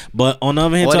 Wiseman. But on the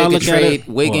other hand, Or I they look could at trade it,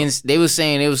 Wiggins. They was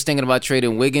saying they was thinking about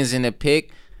trading Wiggins in the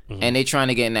pick, and they trying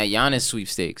to get in that Giannis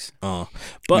sweepstakes. But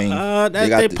I mean,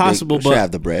 they possible. they should But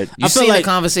have the bread. You I feel seen like the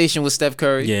conversation with Steph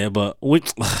Curry? yeah, but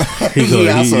you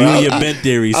and your Ben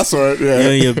theories. I saw it, yeah. You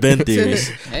and your Ben theories.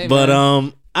 Hey, But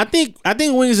man. I think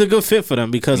Wiggins is a good fit for them,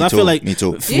 because Me I too, feel like me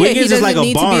too. Yeah, Wiggins he is like a doesn't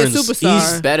need to be a Barnes.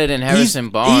 superstar. He's better than Harrison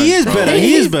Barnes. He is bro. better.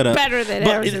 He is better. better than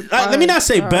But Harrison let me not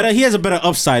say Barnes. better. He has a better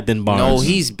upside than Barnes. No,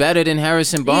 he's better than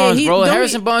Harrison Barnes, he- bro. don't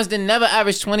Harrison he- Barnes didn't never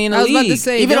average 20 in the I was league. about to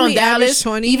say, even don't on he average Dallas,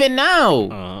 20? even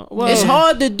now. well, It's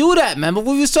hard to do that, man. But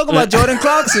we was talking about Jordan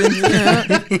Clarkson.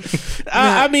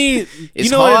 I mean, It's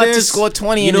you know what hard it to is? score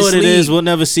 20 You in know this what it is? league. We'll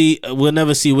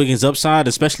never see Wiggins' upside,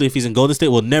 especially if he's in Golden State.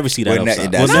 We'll never see that We'll ne-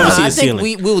 upside. that's- We'll never Nah, see I his think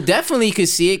ceiling. we'll definitely could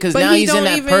see it because But now he he's in don't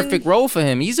that even- perfect role for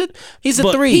him. He's a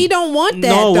But three. He don't want that.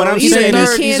 No, what though. I'm He's saying a is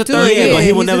third, he's a can't do third. it. Yeah, but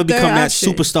he will He's a never third become that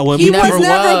option. superstar. When He we was never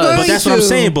never was. going But that's what I'm to.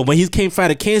 saying. But when he came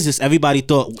out of Kansas, everybody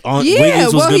thought Yeah, Wiggins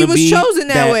was well, going he to was be chosen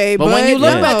that way. But when you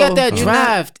look no, back at that you're not.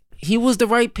 draft, he was the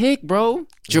right pick, bro.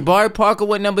 Jabari Parker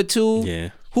went number 2. Yeah.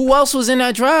 Who else was in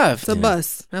that draft? It's a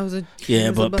bust. That was a Yeah, it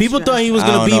was a but bust people draft. thought he was I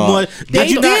going don't to be know. more. They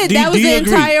you not? did. Do, That do was you the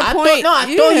agree? entire I point. thought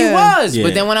he Yeah. was. Yeah.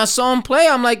 But then when I saw him play,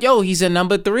 I'm like, yo, he's a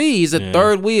number 3. He's a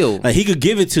third wheel. Like he could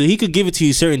give it to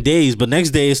you certain days, but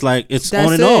next day it's like it's That's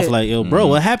on and it. off. Like, yo, bro,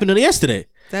 what happened to yesterday?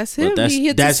 That's But him. He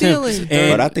hit the him. ceiling.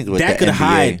 And But I think with that the could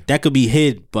hide. NBA That could be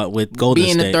hid, but with Golden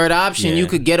Being State, the third option, yeah. you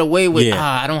could get away with, Yeah.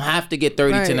 I don't have to get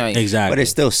 30 Right. tonight. Exactly. But it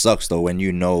still sucks though when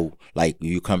you know, like,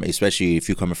 you come, especially if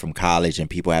you're coming from college and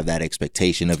people have that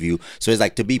expectation of you. So it's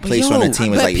like to be placed Yo, on a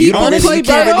team is but like you people don't really, play you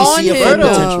can't better really on see your him, full though.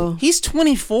 potential. He's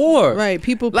 24. Right.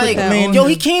 People put Like, that on yo, him.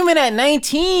 he came in at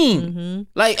 19.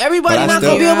 Like, everybody But I not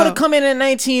still- going to be able to Yeah. come in at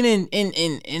 19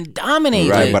 and dominate.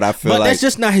 Right, Like, but I feel But like that's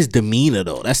just not his demeanor,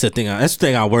 though. That's the thing. That's the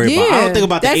thing I worry about. I Yeah, don't think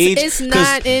about the that's- age. it's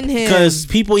not in him. Because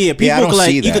people, I could don't like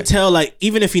see you that. could tell like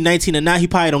even if he's 19 or not, he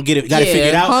probably don't get it. Got to Yeah, figure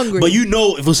it out. hungry. But you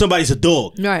know, if somebody's a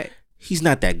dog, Right. he's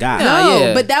not that guy. Nah, No,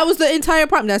 yeah. but that was the entire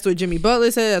problem. That's what Jimmy Butler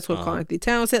said. That's what Karl Anthony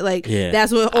Towns said. Like, Yeah.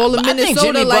 that's what all of I think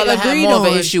Minnesota Jimmy like Butler had agreed more on.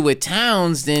 of an issue with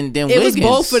Towns than It Wiggins. was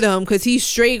both of them because he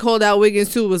straight called out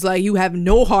Wiggins too. Was like, you have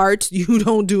no heart. You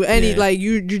don't do any. Yeah. Like,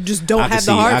 you just don't I can have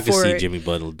the see, heart I can for see it. Jimmy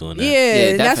Butler doing that.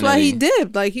 Yeah, that's why he definitely.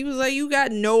 dipped. Like, he was like, you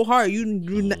got no heart. You're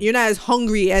not as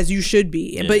hungry as you should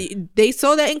be. Yeah. But they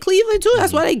saw that in Cleveland too.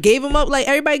 That's why they gave him up. Like,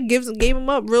 everybody gave him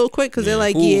up real quick because they're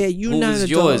like, Who- you who not was a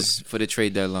yours for the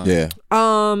trade deadline? Yeah.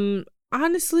 dog.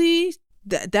 Honestly,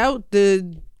 that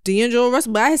the D'Angelo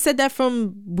Russell. But I had said that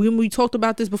from when we talked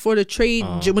about this before the trade,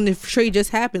 when the trade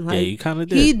just happened. Like, you kind of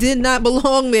did. He did not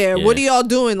belong there. Yeah. What are y'all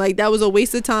doing? Like, that was a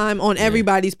waste of time on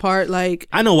everybody's part. Like,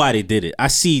 I know why they did it. I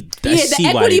see the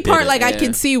equity part, like, I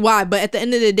can see why. But at the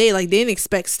end of the day, like, they didn't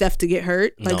expect Steph to get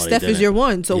hurt. Like, Steph is your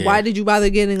one. So why did you bother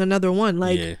getting another one?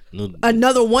 Like,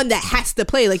 another one that has to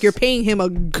play. Like, you're paying him a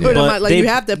good amount. Like, you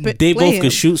have to play They both him.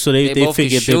 could shoot, so they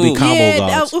figured they'd be combo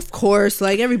guards. Of course.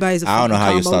 Like, everybody's a I don't know how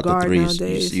you combo start the guard threes.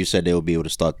 nowadays. You said they would be able to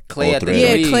start Clay all at the three.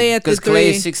 three. Clay at the Because three. Clay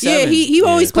is 6'7". Yeah, he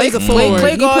always plays a forward.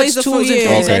 Clay He guards plays a 2s forward. and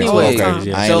 3s Okay, anyway. okay. I ain't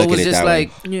So it looking was at it just that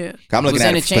like, way. Yeah. I'm looking was at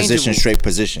a interchangeable. position, straight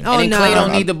position. Oh, and then no. Clay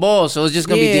don't need the ball, so it's just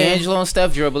gonna be Yeah. D'Angelo and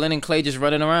Steph dribbling, and Clay just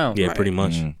running around. Yeah, pretty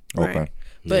much. Okay. Right.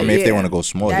 I mean, if they want to go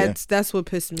small, that's what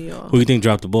pissed me off. Who do you think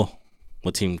dropped the ball?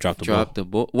 What team dropped the ball? Dropped the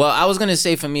ball. Well, I was gonna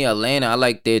say for me, Atlanta. I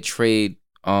like their trade.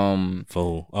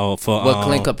 For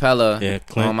Clint Capella. Yeah,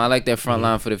 Clint. I like their front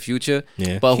line for the future.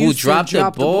 Yeah. But who Houston dropped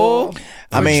the ball?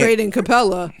 I mean, trading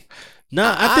Capella.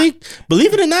 Nah, I think,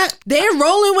 believe it or not, they're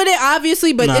rolling with it,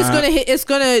 obviously, but it's gonna hit. Shit's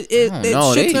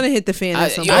they- gonna hit the fan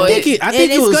at some yo, point. I think and it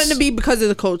it's was- going to be because of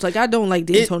the coach. Like, I don't like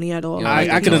D'Antoni at all.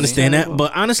 I can understand that,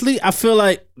 but honestly, I feel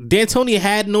like D'Antoni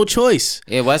had no choice.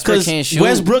 Yeah, Westbrook can't shoot.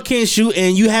 Westbrook can't shoot,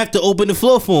 and you have to open the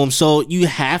floor for him, so you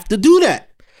have to do that.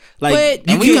 Like,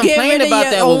 but we you get complained rid of about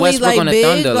your that with only Westbrook on the big,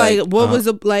 Thunder. Like, what Uh-huh. was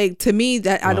a, like to me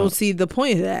that I don't see the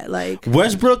point of that. Like,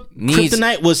 Westbrook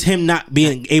kryptonite was him not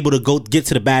being able to go get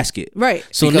to the basket. Right.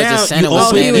 So Because the now center you was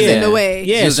open he was yeah. in the way.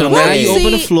 Yeah. was So in the now way. you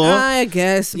open the floor. I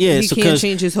guess Yeah, he so can't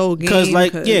change his whole game. Because I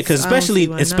don't see especially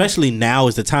why not. especially now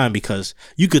is the time because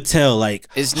you could tell like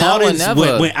It's now or Harden's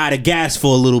never. went out of gas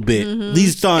for a little bit.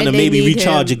 He's starting And to they maybe need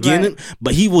recharge him, again, right.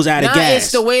 but he was out of Nah, gas.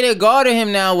 it's the way they guarded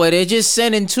him now, where they're just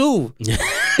sending two.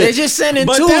 They're just sending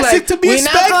But two. that's like, it to be we're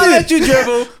not gonna let expected. you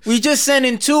dribble. We just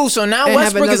sending two. So now And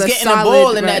have Westbrook is another getting the solid,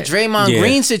 ball in right. that Draymond Yeah.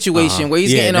 Green situation where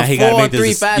he's Yeah, now he getting gotta a make this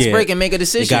 4-3 fast yeah. break and make a He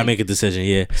decision. gotta make a decision,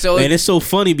 yeah. So and it's so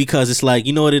funny because it's like,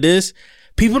 you know what it is?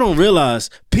 People don't realize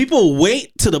people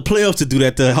wait to the playoffs to do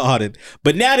that to Harden,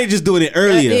 but now they're just doing it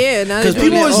earlier. Yeah, now because they're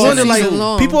doing people it always all wonder like season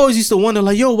long. people always used to wonder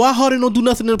like, yo, why Harden don't do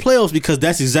nothing in the playoffs? Because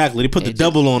that's exactly they put the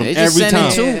double on him they just every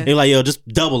sending time. two. They're like, yo, just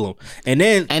double him, and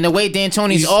then And the way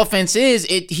D'Antoni's offense is,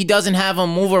 he doesn't have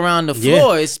him move around the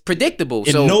floor. It's predictable.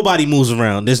 and So nobody moves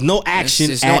around. There's no action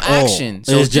there's at no all. action.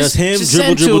 So it's just him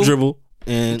send dribble, two, dribble,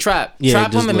 and trap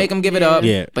just him and make him give it up.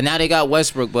 Yeah. But now they got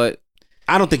Westbrook. But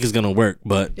I don't think it's gonna work,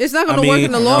 but It's not going to work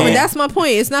in the long run. That's my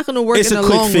point. It's not going to work it's in a the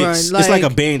quick long fix. run. It's like a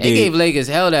band they gave aid. Lakers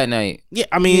hell that night. Yeah,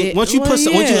 I mean, Yeah, once you well, once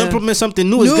you yeah. implement something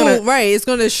new, it's gonna right. It's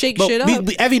going to shake but shit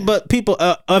up. but people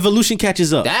evolution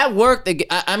catches up. That worked.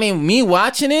 I mean, me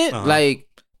watching it, like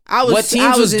what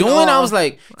teams was in doing, awe. I was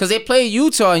like, because they played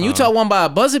Utah and Utah won by a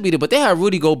buzzer beater, but they had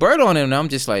Rudy Gobert on him, and I'm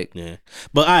just like, Yeah,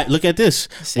 but all right, look at this.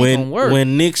 ain't gonna work.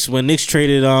 When Knicks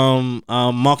traded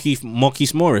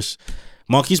Marquise Morris.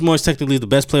 Marquise Morris technically is the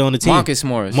best player on the team. Marcus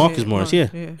Morris. Marcus Morris, yeah.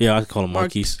 yeah. Yeah, I call him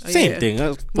Marquise. Same yeah. thing.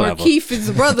 Whatever. Markeith is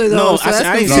the brother, though. No, so I that's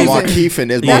ain't confusing. No, Markeith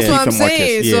and it's That's Markeith what I'm and Marcus.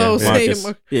 saying. Yeah, So say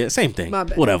Marcus. Yeah, same thing. My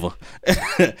bad. Whatever.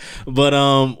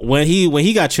 But when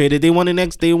he got traded, they won the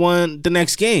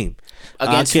next game.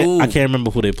 Against I can't, who? I can't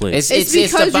remember who they played. It's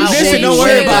because about you who shake you don't win worry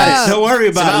shit about up. it. Don't worry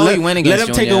It's about about it. who you win Let against,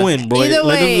 them take a Junior. win, boy. Either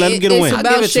way, let them get a win. it's I'll about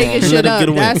give it to shaking him. shit Let them up. get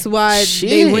a win. That's why they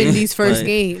Shit. win these first Like-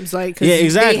 games. Like, 'cause Yeah,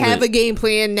 exactly. they have a game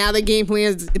plan. Now the game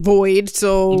plan's void.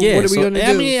 So Yeah, what are we so, going to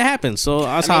do? I mean, it happens. So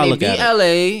that's how I They look beat at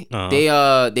it. LA.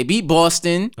 Uh-huh. They beat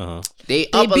Boston. Uh-huh. They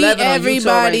They up beat 11 on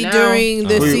everybody Utah right now. during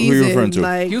the Who you season. referring to?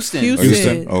 Like Houston.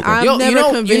 Houston, okay. I'm Yo, never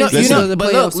convinced this was a but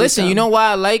playoff look, listen, system. you know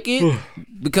why I like it?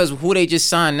 Because who they just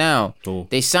signed now. Who?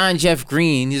 They signed Jeff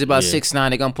Green. He's about Yeah.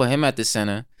 6'9". They're gonna put him at the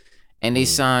center. And they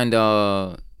signed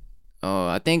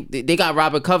I think they got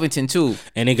Robert Covington too.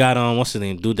 And they got what's his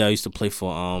name? Dude that used to play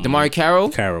for DeMar Carroll?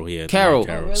 Carroll, yeah. Carroll.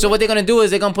 DeMar Carroll. So what they're gonna do is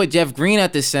they're gonna put Jeff Green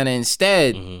at the center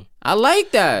instead. I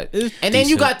like that. It's And then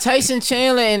you decent. got Tyson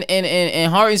Chandler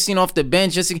and Hartenstein off the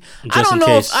bench. I in don't know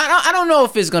case. if I don't know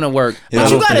if it's gonna work. Yeah,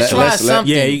 But you gotta let's- try let's-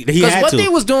 something. Yeah, he because had what to. they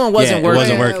was doing wasn't Yeah, it working.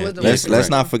 wasn't Yeah, working. it wasn't Let's Correct.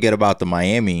 not forget about the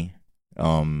Miami.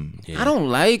 I don't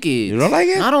like it. You don't like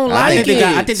it? I don't I like think it.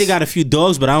 I think they got a few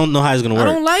dogs, but I don't know how it's gonna I work.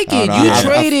 don't like I it. don't know. You I-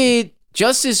 traded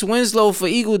Justice Winslow for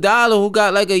Iguodala, who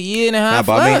got like a year and a Nah, half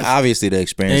but I mean, left. obviously the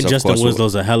experience. And of Justin course,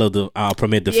 Winslow's a hell of the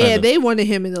premier defender. Yeah, they wanted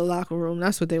him in the locker room.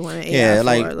 That's what they wanted. Yeah, AI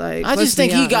like, for. Like I let's just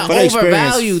think be he got For the experience,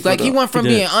 overvalued. for Like he the- went from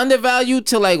He did. being undervalued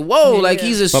to like, whoa, like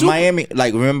he's a But super. Miami,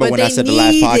 like remember But when they I said the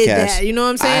last needed podcast? that. You know what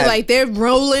I'm saying? I- Like they're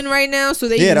rolling right now, so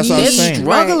they Yeah, that's what I'm need- saying.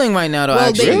 struggling right now, though. Well,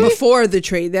 actually, before the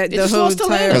trade, that They the just whole lost to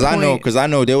entire Atlanta. Because I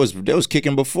know there was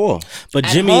kicking before. But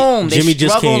At Jimmy home, they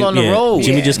just struggled came on the road.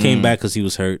 Jimmy Yeah. just came back because he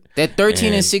was hurt. Their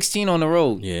 13 and 16 on the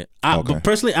road. Yeah. But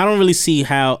personally, I don't really see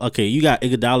how. Okay, you got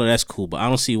Iguodala, that's cool, but I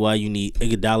don't see why you need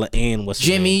Iguodala and what's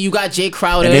Jimmy. You got Jay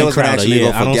Crowder. And they was gonna actually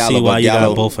go for I don't Gallo, see why you Gallo,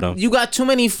 got both of them. You got too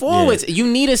many forwards. You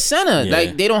need a center.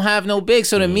 Like they don't have no big.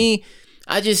 So to me,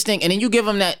 I just think, and then you give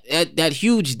them that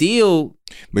huge deal.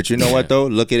 But you know what though?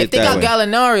 Look at it If they that got way.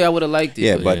 Gallinari, I would have liked it.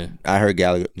 Yeah, but I heard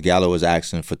Gallo was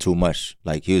asking for too much.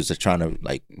 Like he was just trying to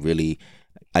like really,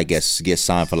 I guess, get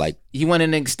signed for like he wanted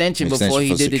an extension before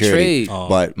he for did security. the trade.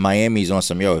 But Miami's on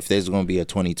some if there's going to be a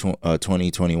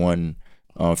 2021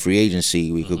 free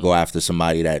agency, we could go after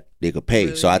somebody that they could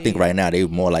pay. So I think right now they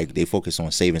more like they focus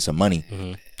on saving some money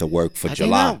to work for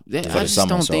July. I just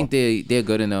don't think they're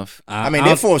good enough. I mean,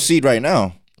 they're 4th seed right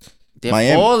now. They're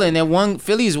Miami. falling.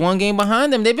 Philly's one game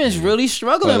behind them. They've been really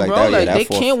struggling, Like bro. that, yeah, like that they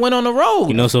fourth. can't win on the road.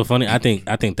 You know, so funny. I think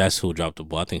that's who dropped the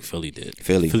ball. I think Philly did.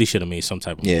 Philly should have made some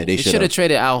type of move. They should have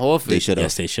traded Al Horford. They should have.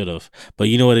 Yes, they should have. But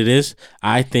you know what it is?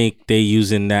 I think they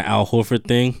using that Al Horford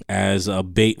thing as a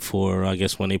bait for I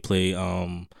guess when they play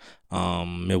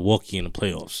Milwaukee in the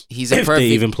playoffs. He's a if perfect. they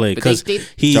even play because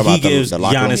he gives the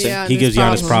locker room? Giannis he gives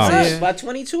Giannis problems. By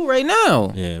 22 right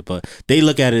now. Yeah, but they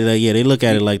look at it like they look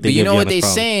at it like they. But you give know what Giannis they're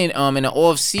problems. saying? In the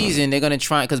off season, they're gonna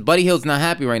try because Buddy Hield's not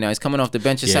happy right now. He's coming off the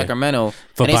bench in Sacramento.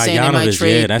 For and they saying they might Bogdanovich,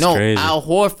 trade that's crazy. Al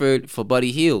Horford for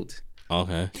Buddy Hield.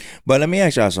 Okay, But let me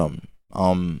ask y'all something.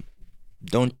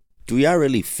 Do y'all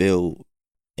really feel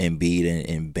Embiid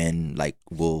and Ben like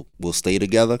will stay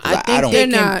together? I think they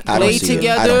can play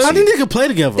together. I think they can play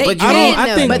together. They but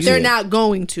can, but they're not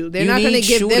going to. They're not going to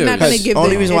give. They're not going to give. The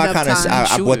only them reason why I enough time.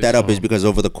 I brought that up is because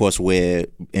over the course where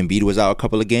Embiid was out a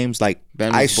couple of games, like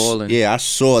Ben was balling. I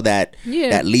saw that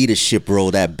Yeah. that leadership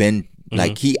role that Ben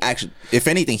like he actually, if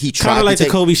anything, he tried kind of like to the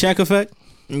Kobe Shaq effect.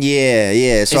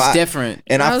 Yeah. So It's different.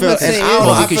 And I was feel, about to and say, I don't know,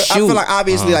 you I can feel shoot. like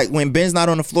obviously, like when Ben's not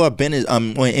on the floor, when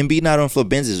Embiid not on the floor,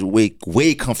 Ben's is way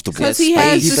comfortable. Because he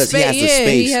has the Because space. he has the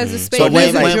space. He has the space. So So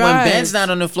when like- Ben's not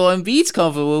on the floor, Embiid's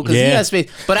comfortable because he has space.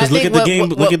 But I Because think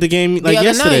look at the game like other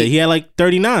yesterday. night, He had like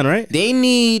 39, right? they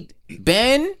need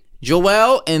Ben,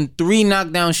 Joel, and 3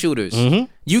 knockdown shooters.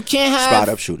 You can't have Spot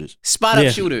up shooters. Spot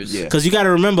up shooters. Yeah. Because you got to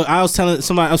remember, I was telling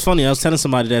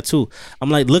somebody that too. I'm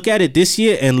like, look at it this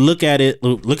year and look at it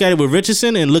with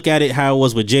Richardson and look at it how it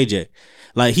was with JJ.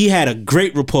 Like he had a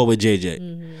great rapport with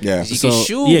JJ. Yeah. He can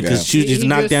shoot. Yeah, because he's a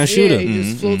knockdown shooter. He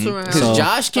just floats around. Because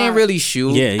Josh can't really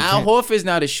shoot. Yeah, he Al can't. Horford's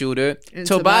not a shooter. And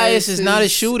Tobias is not a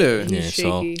shooter. He's Yeah,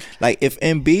 so- shaky. Like if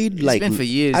Embiid, like been for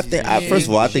years. I think Yeah, first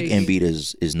of all, I think shaky. Embiid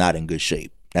is not in good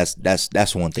shape. That's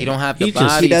one thing. He don't have the He just-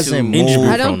 body he doesn't to. move. Injury I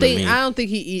prone don't to think. me. I don't think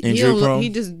he. Injury prone? He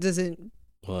just doesn't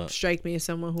What? strike me as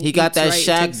someone who. He got eats that right,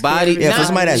 Shaq takes body. care of Yeah, for his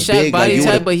somebody body. that's Shaq big, like body you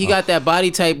type, would've- but he got that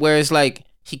body type where it's like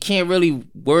he can't really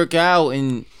work out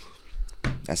and.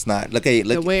 That's not look at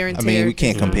look. wear and I mean, tear we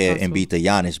can't is not compare possible. Embiid to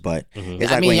Giannis, but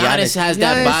it's I like mean, when Giannis has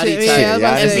that Giannis, body yeah, type. I was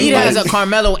about to say, Embiid has Giannis- a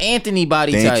Carmelo Anthony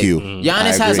body Thank type. you.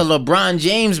 Giannis I has a agree. LeBron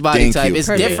James body Thank type. you. It's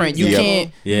Perfect. different. You Yeah.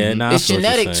 can't. Yeah, nah, I It's feel what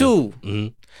you're genetic saying.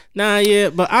 too. Nah, yeah,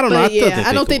 but I don't know. But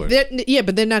I don't think could work. they're. Yeah,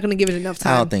 but they're not going to give it enough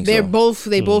time. I don't think they're so. both.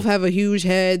 They both have a huge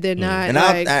head. They're not. and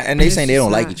like, and they saying they don't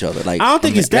it's like not- each other. Like I don't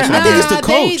think it's that. that's I think it's the Nah,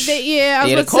 coach. yeah, I was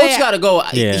Yeah, the about to coach say, got to go.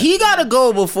 Yeah. He got to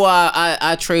go before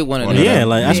I trade one of them. Yeah,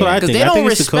 like that's what I Because think. they I don't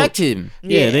think it's the respect coach. him.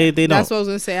 Yeah, they don't. That's what I was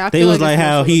gonna say. I They feel was like it's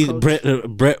how more so he the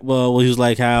coach. Brett well he was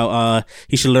like how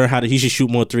he should learn he should shoot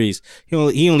more threes.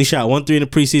 He only shot 1 3 in the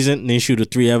preseason and then shoot a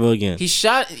 3 ever again. He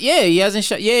shot. Yeah, he hasn't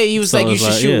shot. Yeah, he was So like, you it's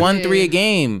should like, shoot yeah. 1-3 a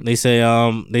game. They say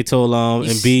they told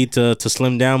Embiid to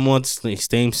slim down once,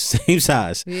 same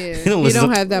size. Yeah, He you listen-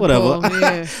 don't have that whatever. ball.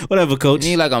 Yeah. Whatever, coach.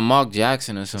 You need like a Mark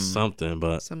Jackson or something. Something,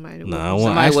 but Somebody nah, with- I want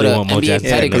somebody actually with a want Mo NBA Jackson.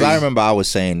 Yeah, because pedigree. I remember I was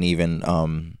saying even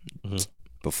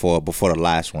before the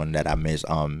last one that I missed.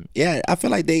 Yeah, I feel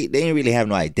like they didn't really have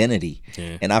no identity,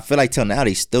 and I feel like till now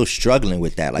they still struggling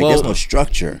with that. Like there's no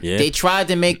structure. Yeah. They tried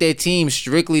to make their team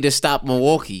strictly to stop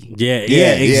Milwaukee. Yeah,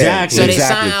 Yeah, exactly. So they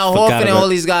Exactly. signed Al Forgot Horford and about- all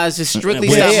these guys to strictly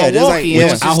Yeah, stop yeah, just Milwaukee. like- and yeah.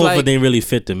 it's just Al Horford like, didn't really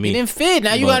fit to me. he didn't fit.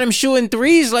 Now you But- got him shooting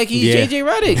threes like he's Yeah. JJ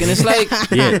Redick, and it's like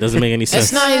Yeah, it doesn't make any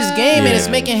sense. that's not his game, and it's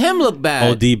Yeah. making him look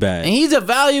bad. OD bad. And he's a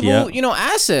valuable, Yeah.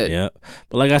 asset. Yeah,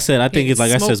 but like I said, I think it's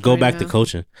like I said, smoked go right back to now.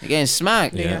 coaching. Getting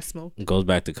smacked. They Yeah. got smoked. It goes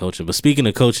back to coaching. But speaking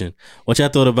of coaching, what y'all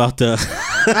thought about the?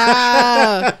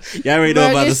 Ah, Y'all already know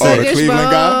about the Nuggets, story. Nuggets,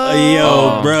 Cleveland guy?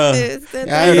 Yo, bruh.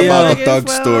 I heard about the Thug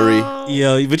story.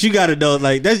 Yo, but you gotta know,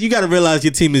 like you gotta realize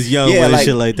your team is young Yeah, with like,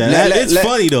 shit like that. let- It's let-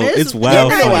 funny though. It's Let wild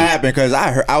me know what funny. happened because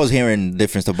I was hearing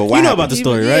different stuff. But what You know happened? about the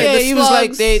story, Yeah, right? Yeah, the he was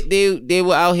like slugs. they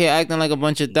were out here acting like a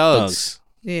bunch of thugs. Thugs.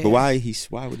 Yeah. But why would he?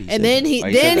 And say then that? he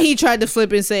Why said that? he tried to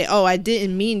flip and say, "Oh, I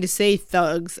didn't mean to say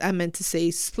thugs. I meant to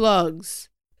say slugs."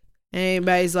 And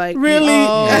everybody's like, Really?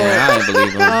 Oh, Yeah, I didn't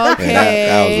believe him. Okay. Yeah,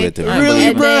 that was with it.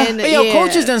 Really, bro? Then, But yo,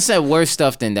 coaches done said worse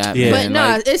stuff than that, Yeah. man. But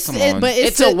nah, Like, it's come it, on. but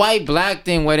it's a a white black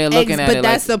thing where they're looking at but it.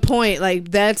 that's like, the point. Like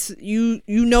that's you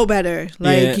know better.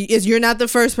 Like you're not the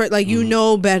first person. Like you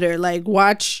know better. Like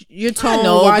watch your tone. I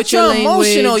know, watch but your you're language.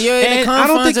 emotional. You're in the And I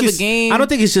don't confines think of the game. I don't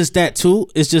think it's just that too.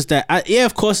 It's just that yeah,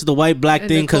 of course, it's the white black And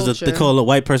thing the because culture. they call a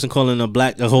white person calling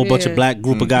a whole bunch of black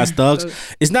group of guys thugs.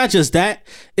 It's not just that.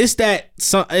 It's that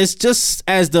it's just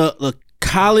as a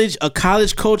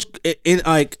college coach in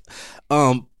like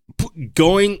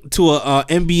going to a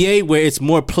NBA where it's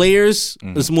more players,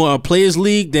 it's more a players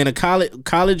league than a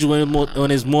college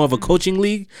when it's more of a coaching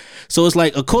league. So it's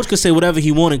like a coach could say whatever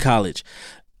he want in college.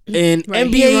 In Right,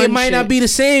 he NBA, it runs might shit. not be the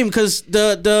same because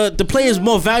the player is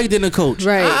more valued than the coach.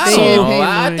 Right. I They don't get know. paid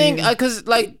I more. think because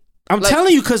like. I'm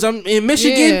telling you, because I'm in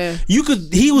Michigan. Yeah. He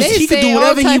could They he could say do all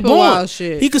whatever he type of wild want.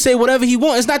 shit. He could say whatever he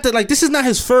want. It's not that like this is not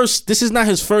his first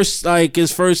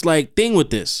like thing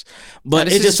with this. But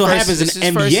this it is just so his happens first- in this the is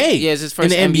his NBA. first- yeah, it's his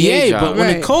first in the NBA NBA. job. But when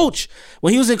Right. the coach,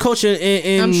 when he was in coaching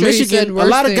in I'm sure he said Michigan, a worse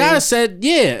lot of things. guys said and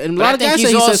a But lot I of think guys he's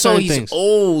said he said also certain he's things.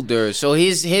 older, so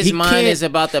his He mind can't- is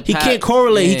about the. He can't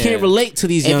correlate. He can't relate to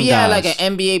these If young he guys. had like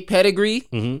an NBA pedigree,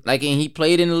 like and he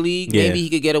played in the league, Yeah. maybe he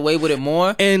could get away with it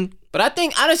more. But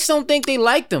I just don't think they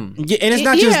liked him. Yeah, and it's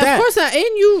not just that. of course not. And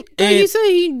you, like And- you said,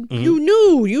 you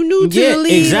knew to Yeah, the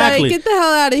league. exactly. Like, get the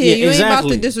hell out of here. Yeah, You ain't about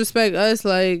exactly. to disrespect us.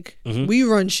 Like we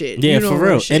run shit. Yeah, You don't for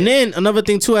run real. shit. And then another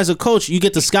thing too, as a coach, you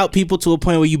get to scout people to a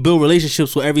point where you build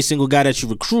relationships with every single guy that you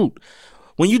recruit.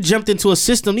 When you jumped into a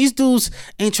system, these dudes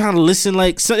ain't trying to listen.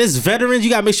 Like, so it's veterans.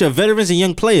 You gotta make sure veterans and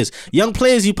young players. Young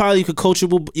players, you probably could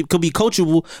be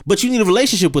coachable, but you need a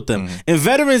relationship with them. And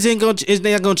veterans ain't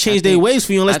gonna change their ways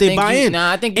for you unless they buy in.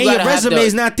 I think you and your gotta have resume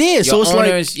is not there, so it's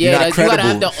owners, like yeah, you're not you gotta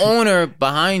have credible. the owner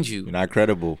behind you. You're not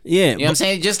credible. yeah, You know what I'm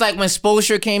saying? Just like when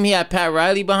Spoelstra came, he had Pat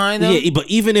Riley behind him. yeah, but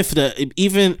even if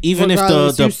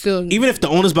Regardless, you still- even if the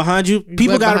owner's behind you, people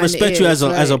Right gotta behind the respect you as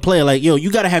ears, a right. player. Like, yo,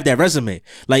 you gotta have that resume.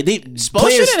 Like Spoelstra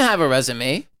didn't have a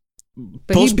resume.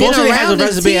 But he been Spoelstra has a around the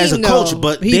resume as a team, coach, though.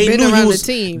 but He they been knew around he the was.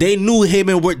 team. They knew him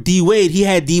and D Wade. He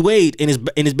had D Wade in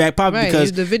his back pocket Right, because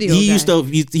he's the video he guy. used to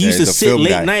he's a sit film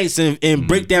late guy. nights and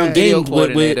break down Video games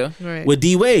coordinator. Right. with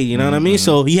D Wade. You know what I mean?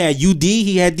 So he had UD,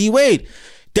 he had D Wade.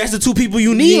 That's the two people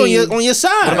you need on your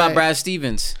side. What about Brad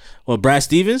Stevens? Well, Brad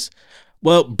Stevens.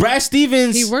 Well, Brad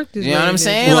Stevens. He worked his You know way what I'm in.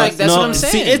 saying? Well, Like that's no, what I'm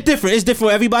saying. See, it's different. It's different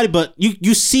for everybody. But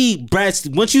you see Brad.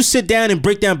 Once you sit down and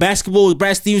break down basketball with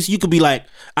Brad Stevens, you could be like,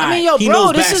 I mean, "Alright, he yo,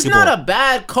 knows bro, this is basketball." not a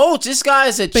bad coach. This guy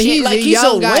is a But he's like a he's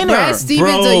young a guy. winner. Brad Stevens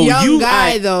Bro, a young you- guy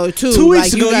I- though too. 2 weeks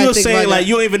Like, ago, gotta you were think saying about like that.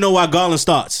 you don't even know why Garland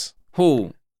starts.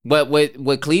 Who? But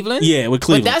with Cleveland? Yeah, with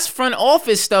Cleveland. But that's front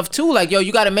office stuff too. Like, yo,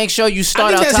 you got to make sure you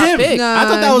start I out think top that's him. pick. I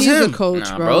thought that was he's him. the coach,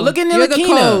 Nah, bro. bro. Look at You're the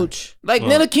Ntilikina. coach. Like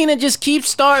Ntilikina just keeps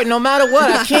starting no matter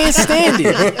what. I can't stand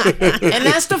it. And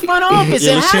that's the front office.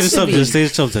 Yeah, it let's change the has to subject. be. Let's change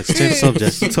the subject. Change the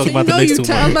subject. Let's talk about the know Knicks you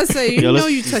too I was much. about to say, you Yo, know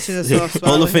let's- you touching a soft spot.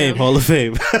 Hall of with Fame. him. Hall of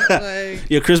Fame. Like,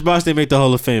 Yeah, Chris Bosh didn't make the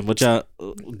Hall of Fame. But y'all,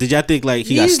 did y'all think like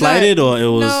he got he's slighted not- or it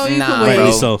was? No, you Nah, can wait.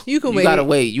 bro. So You can You wait. gotta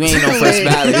wait. You ain't no can first wait.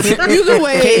 ballot. You can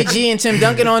wait. KG and Tim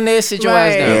Duncan on there. Sit your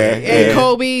Right. ass down. And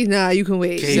Kobe, nah, you can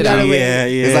wait. You gotta wait. Yeah,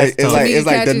 yeah. It's like tough. it's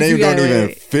like the Catches, name you don't gotta even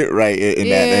wait. fit right in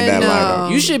Yeah, that no.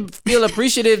 lineup. You should feel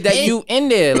appreciative that you in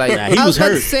there. Like Nah, he I was was about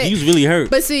to hurt. say- He was really hurt.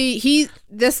 But see,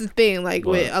 that's the thing. Like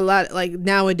with a lot, like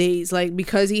nowadays, like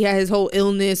because he had his whole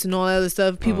illness and all that other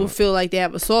stuff, people feel like they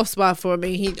have a soft spot for him.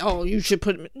 And you should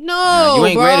put him. No, you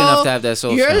ain't bro. great enough to have that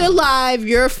soft You're spot. alive.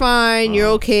 You're fine. You're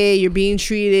okay. You're being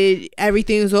treated.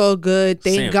 Everything's all good.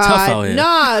 Thank Sam, tough out God. here.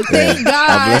 Nah, thank I'm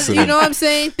God. listening. You know what I'm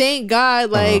saying? Thank God.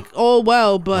 Like all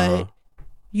well, but.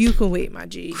 You can wait, my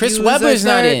G. Chris You was Webber's a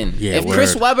not third. in. Yeah, If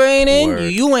Chris word. Webber ain't in,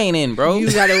 Word. you ain't in, bro.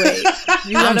 You gotta wait.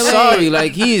 You I'm gotta sorry, wait.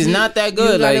 like he is not that You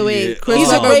good. gotta Like wait. Chris he's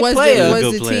a Webber great was player. The, was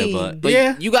Good the player, team. But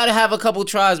Yeah. you got to have a couple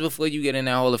tries before you get in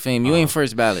that Hall of Fame. You ain't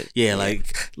first ballot. Yeah, like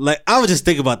I was just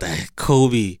thinking about that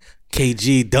Kobe,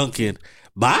 KG, Duncan,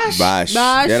 Bosh. Bosh.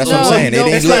 Bosh, Yeah, that's no, what I'm saying. no,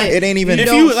 It it's ain't like- it ain't even. If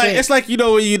don't you like, fit. it's like you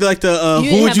know when you like the You who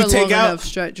didn't would you have a take long out? enough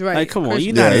stretch, right? Like, come on, Chris-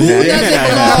 you're Yeah, not in yeah, that. yeah. You're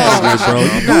not in that category, bro.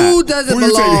 You're not. Who doesn't Who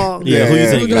you taking? belong? Yeah, who you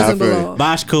Who taking? doesn't Nah, for real. belong?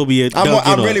 Bosh, Kobe, and Duncan.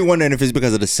 I'm or- really wondering if it's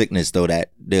because of the sickness though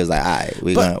that there's like, all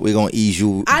right, we're gonna ease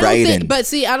you I don't right think, in. but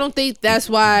see, I don't think that's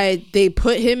why they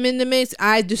put him in the mix.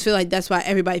 I just feel like that's why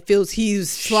everybody feels he's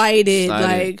slighted.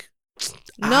 Like,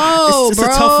 no, it's bro. a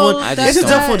tough one. I That's It's a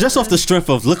tough not- one just off the strength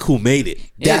of look who made it.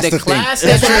 Yeah, That's the the thing. class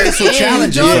That's that why you're it's so in.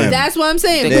 challenging. No, Yeah. that's what I'm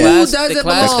saying. The Who class- doesn't the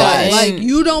class belong? got in, Like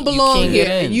you don't you belong can't get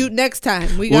here. in. You next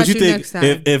time. We What got you you think next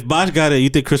time. if Bosh got it? You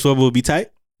think Chris Webber would be tight?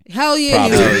 Hell yeah,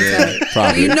 he would be tight.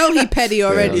 Probably. You know he petty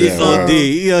already. Yeah, OD.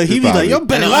 He be like, yo,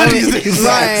 better lie these niggas.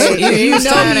 Right. You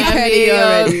know he petty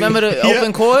already. Remember the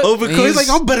open court? Open court. He's like,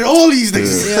 I'm better than all these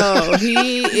niggas. Yo,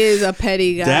 he is a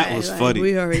petty guy. That was funny.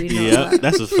 We already know Yeah, that.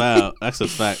 that's a fact. That's a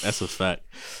fact. That's a fact.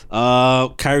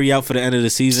 Kyrie out for the end of the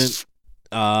season.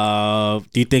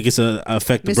 Do you think it's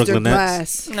affect the Mr. Brooklyn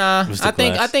Glass. Nets? Nah, Mr. I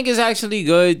Glass. think it's actually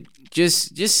good.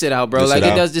 Just sit out, bro. Just Like sit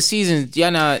it out. does the season.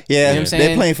 You're not. Yeah, you know what I'm saying?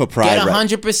 they're playing for pride, Get right?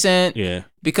 100%. Yeah.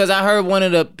 Because I heard one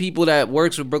of the people that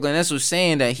works with Brooklyn Nets was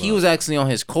saying that he was actually on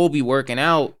his Kobe working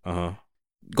out,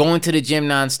 going to the gym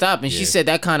nonstop, and she said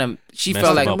that kind of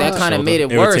felt like that kind of made it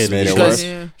worse because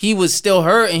he was still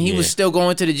hurt and he was still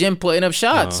going to the gym putting up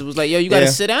shots. It was like, yo, you got to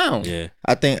sit down. Yeah.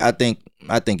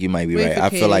 I think you might be Wait right. for I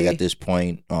feel like KD. at this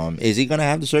point, is he gonna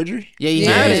have the surgery? Yeah, he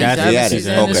Yeah, had it. he He's had having it.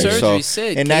 season ending Okay, surgery. so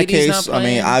Sick. in that KD's not case, I mean,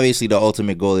 playing. obviously the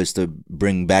ultimate goal is to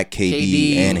bring back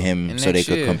KD and him so they next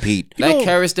could year. compete. Let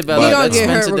Karras develop. He gonna Let get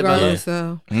hurt Spencer develop. regardless,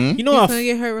 though. You know He's how gonna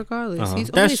get hurt regardless. He's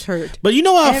That's- always hurt. But you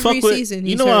know how I Every fuck with season you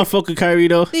he's know how I hurt. fuck with Kyrie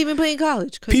though. They even playing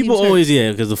college. People always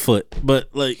because of foot, but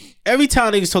like every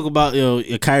time niggas talk about your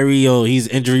Kyrie, he's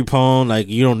injury prone, like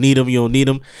you don't need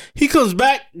him. He comes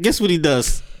back, guess what he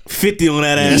does? 50 on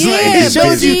that ass. Yeah, Like,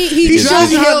 he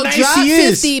shows you how he'll nice drop he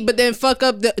is. 50, but then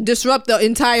disrupt the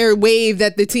entire wave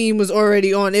that the team was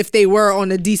already on if they were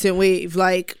on a decent wave.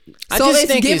 Like, I so just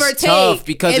it's think give it's or take, tough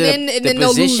because and of then, the and then they'll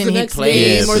lose position the he next plays.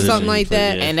 game or position something he like plays,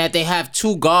 that. yeah. And that they have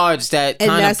two guards that And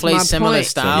kind of that's play my similar point.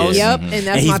 styles. Yep, and that's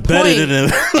And he's my better point. than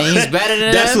them. And he's better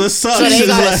than That's them. what sucks. So they It's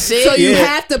gotta like- sit. So you Yeah.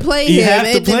 have to play You him. have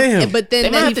to and play then- him. But then They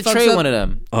might he have to fucks trade up. one of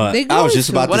them. They I was going just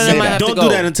to. about One to of say them might that. have to Don't go. do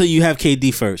that until you have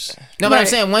KD first. No, but I'm Right.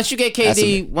 saying once you get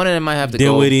KD, one of them might have to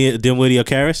go. Dinwiddie or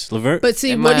Karras, LeVert. But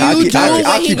see, It what might- do you do I'll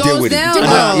when he keep goes Dinwiddie. down? Yeah,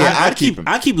 though? I'd keep him.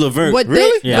 I keep LeVert. What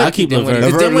Really? they- Yeah, I keep Dinwiddie.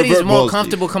 LeVert. Because Dinwiddie's Levert more balls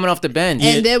comfortable coming off the bench.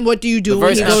 And then what do you do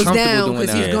when he LeVert's goes not down? comfortable Because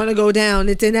doing he's that. gonna go down.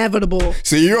 It's inevitable.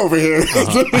 See, you over here.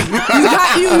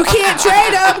 You can't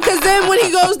trade him because then when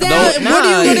he goes down, what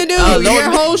are you gonna do?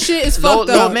 Your whole shit is fucked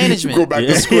Low up. management. Go back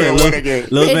to square one again.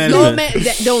 Low It's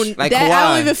management. Like I Kawhi.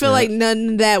 don't even feel like none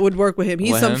of that would work with him.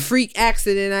 He's With some him? freak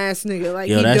accident ass nigga. Like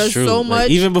Yo, he that's does true. so Like, much.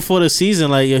 even before the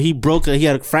season, like he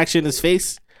had a fracture in his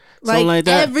face, something like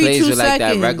that. every Plays 2 with like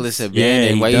seconds. that reckless Yeah,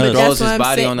 abandon he where he does. throws That's what his I'm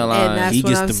body saying, on the and line. that's He what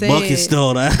gets I'm the saying. bucket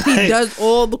still. He does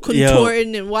all the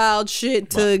contorting and wild shit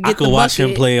to get I the could watch him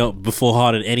bucket. play before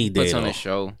Harden any day. Puts on though. a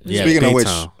show. Yeah, Speaking of big which,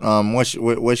 time.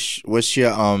 what's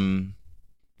your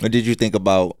what did you think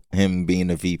about him being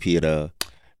the VP of the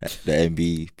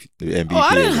MVP? Oh,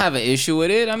 I didn't have an issue with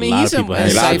it. I mean, lot he's of an people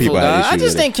had- a lot of insightful people had guy. I issue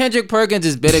just with think Kendrick Perkins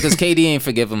is bitter because KD ain't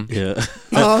forgive him. Yeah.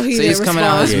 Oh, he So didn't he's coming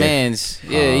out his respond. man's.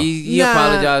 Yeah, he Nah.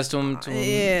 apologized to him.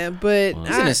 Yeah, but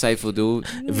He's an insightful dude.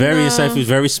 Very insightful. He's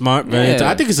very smart. Very Yeah.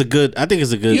 I think it's a good. you don't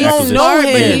acquisition. know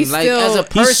him, but Yeah. he's Like still as a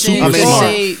person, super you can smart.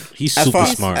 say He's As super far-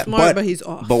 smart. smart, but he's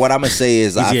off. But what I'm gonna say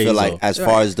is, I He's feel like off. as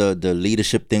far as the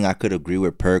leadership thing, I could agree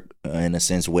with Perk in a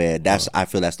sense where I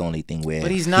feel that's the only thing where. But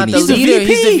he's he not the needs to- leader.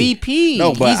 He's the VP.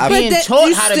 No, but he's I- being But that- taught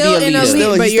you're how to be still a in a leader. league,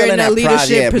 Still, but he's you're still in a that pride,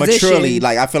 leadership position. maturely.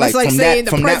 Like I feel like That's from saying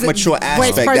that the mature Vice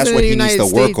aspect, that's President what of he the needs to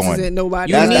United work States on. isn't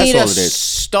nobody. You That's need all a it is.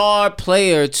 star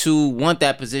player to want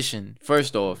that position.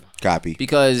 First off, Copy.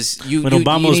 because you When you,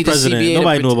 Obama you was need to president, CBA to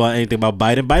nobody knew protect- about anything about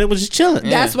Biden. Biden was just chilling.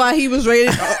 Yeah. That's why he was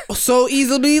rated so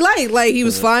easily liked. Like he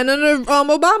was flying under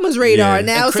Obama's radar. Yeah.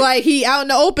 Now And it's like he out in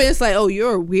the open. It's like, oh,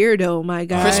 you're a weirdo, my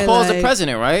guy. Chris Paul's the Like,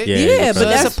 president, right? Yeah, Yeah, he's the but So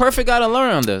that's that's a perfect guy to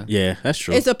learn under. Yeah, that's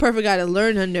true. it's a perfect guy to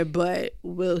learn under. But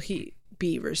will he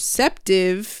be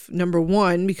receptive? Number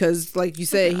one, because like you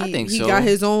said, I think he so. got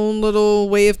his own little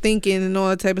way of thinking and all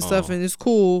that type of stuff, and it's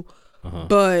cool.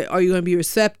 But are you going to be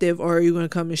receptive, or are you going to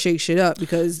come and shake shit up?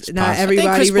 Because not possible. I think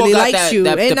everybody Chris Paul really got likes that, you,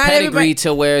 that, and the not pedigree everybody.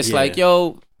 to where it's Yeah. like,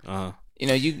 yo, Uh-huh. you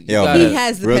know, you Yo, gotta. He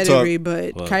has the Real talk. pedigree,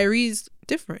 but What? Kyrie's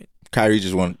different. Kyrie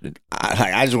just want.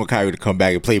 I just want Kyrie to come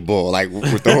back and play ball, like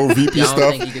with the whole VP Y'all don't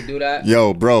stuff. think he can do that?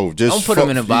 Yo, bro, just Don't put him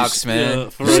in a box, man. Yeah,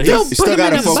 for real. Don't You put still him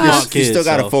gotta in a focus. box. You still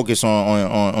gotta so- focus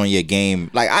on your game.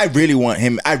 Like I really want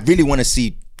him. I really want to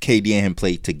see KD and him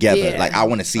play together. Yeah. Like I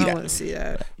want to see I that. want to see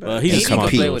that. He's He a can smart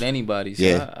play dude. with anybody. So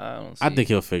Yeah. I don't see I think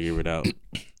he'll figure it out.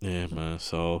 Yeah, man.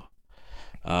 So,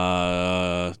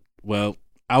 well,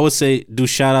 I would say do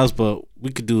shout outs, but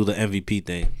we could do the MVP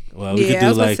thing. Well, we Yeah, could I do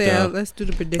was gonna like say, the let's do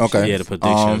the predictions. Okay. yeah the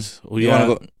predictions. You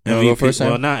wanna go first, Sam?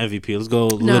 Well, not MVP. Let's go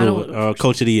No, I little don't-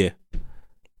 coach of the year.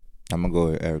 I'm gonna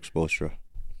go with Eric Spoelstra.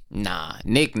 Nah,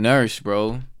 Nick Nurse,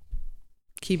 bro.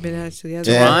 Keeping that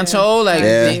together. Yeah. Toronto, like,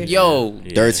 Yeah. yo,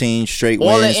 13 straight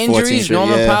all wins. the 14 injuries. straight.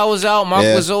 Norman yeah. Powell's out. Mark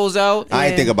Yeah. Gasol's out. I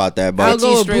ain't think about that, but I'll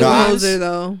go with straight wins. Budenholzer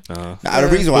though. the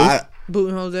reason why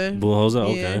Budenholzer.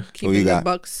 Bullhoser, Yeah, okay. keeping you the got?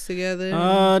 Bucks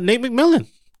together. Nate McMillan.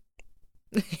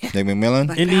 Nick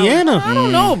McMillan? Indiana. I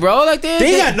don't know, bro. Like They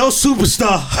ain't got no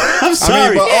superstar. I'm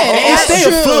sorry. but they stay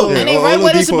afloat. and they right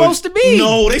where they're supposed to be.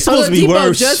 No, they supposed to be Oladipo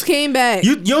worse. just came back.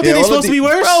 You don't think they supposed to be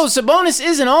worse? Bro, Sabonis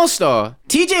is an all-star.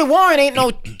 TJ Warren ain't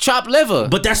no chopped liver.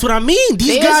 But that's what I mean.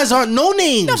 These guys aren't no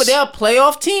names. No, but they're a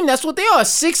playoff team. That's what they are.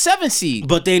 6-7 seed.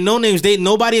 But they no names.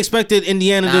 Nobody expected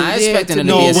Indiana to. I expected them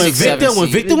to no, be a when 6-7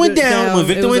 Victor seed. went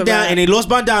down, and they lost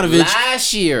Bogdanovich.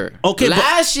 Last year. Okay,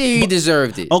 last year he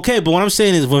deserved it. Okay, but what I'm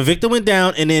saying is when Victor went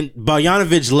down and then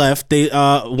Bogdanovich left, they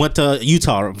went to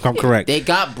Utah. If I'm correct. They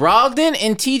got Brogdon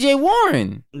and TJ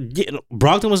Warren. Yeah,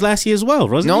 Brogdon was last year as well,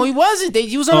 wasn't No, he? he wasn't.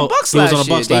 He was on the Bucks he was last on the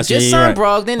Bucks year. last They just year, signed you're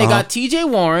right. Brogdon. They got TJ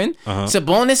Warren.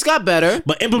 Sabonis got better.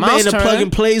 But implementing the plug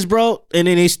and plays, bro, and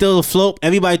then they still afloat.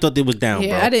 Everybody thought they was down,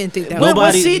 Yeah, bro. I didn't think that.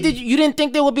 What seed you didn't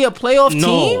think there would be a playoff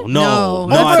team? No,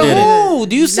 Over I didn't. who?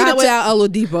 Do you see Not the without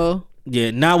Oladipo.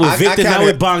 Yeah, now with Victor, now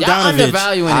with Y'all Bogdanovich.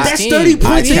 undervaluing this That's team. 30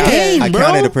 points a game, I bro.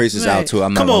 counted the Pacers out too.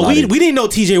 I'm not Come gonna on, lie to we you. didn't know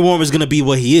TJ Warren was gonna be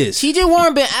what he is. TJ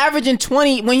Warren been averaging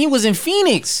 20 when he was in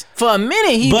Phoenix. For a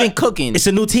minute, he's been cooking. It's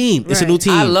a new team. It's a new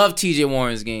team. I love TJ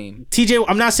Warren's game. TJ,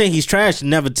 I'm not saying he's trash.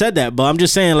 Never said that, but I'm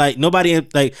just saying like nobody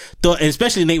like thought,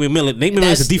 especially Nate McMillan. Nate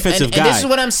McMillan is a defensive guy. And this is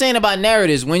what I'm saying about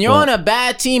narratives. When you're on a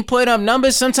bad team putting up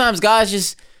numbers, sometimes guys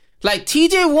just like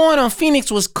TJ Warren on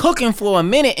Phoenix was cooking for a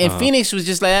minute, and Phoenix was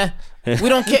just like. We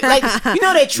don't care. Like, you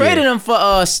know, they traded him for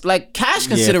like cash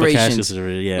considerations. Yeah, for cash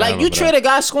consideration. Yeah, like, you trade a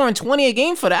guy scoring 20 a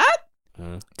game for that?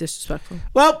 Disrespectful.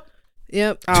 Well,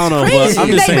 yep. I don't know, Crazy. but I'm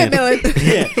just saying. Nate McMillan.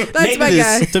 Yeah, That's Nate my is,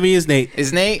 guy. To me, it's Nate.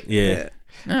 Is Nate? Yeah.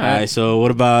 All All right. So, what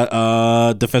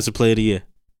about defensive player of the year?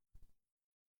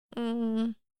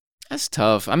 That's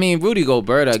tough. I mean, Rudy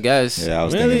Gobert, I guess. Yeah, I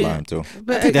was thinking about him too.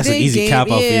 But I think that's an easy cap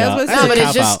out for y'all. No, but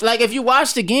it's just like if you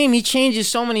watch the game, he changes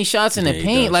so many shots in the he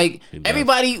paint. does. Like He does.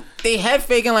 everybody, they head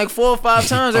faking like 4 or 5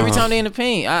 times every time they in the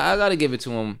paint. I gotta give it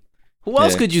to him. Who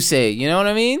else could you say? You know what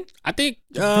I mean? I think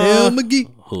McGee.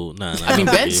 who? Nah. I mean,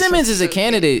 Ben Simmons is a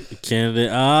candidate. Candidate.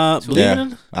 Yeah,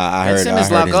 I heard Simmons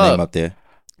his lock name up. up there.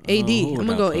 AD. I'm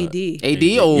gonna go AD.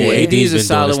 AD? Oh, Yeah, AD is a been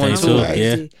solid doing one his too. thing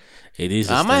Yeah. AD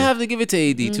is. I might have to give it to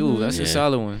AD too. That's a Yeah.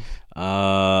 solid one.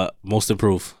 Most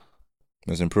improved.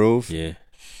 Let's improve. Yeah.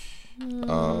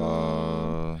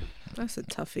 That's a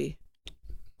toughie.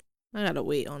 I gotta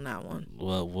wait on that one.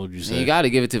 Well, what would you And say? you got to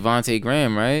give it to Vontae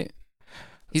Graham, right?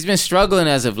 He's been struggling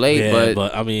as of late, Yeah,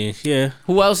 but I mean, yeah.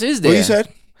 who else is there? What you said?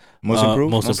 Most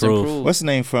improved. Most improved. What's the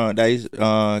name from that? Is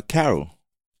Carroll.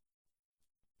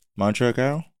 Montreal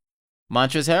Carroll.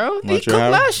 Montrezl Harrell? He cooked Montreal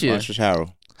Harrell? last year. Montreal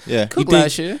Harrell. Yeah. Cooked think-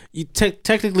 last year. You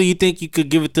technically, you think you could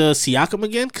give it to Siakam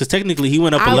again? Because technically, he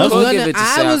went up a I level. give it to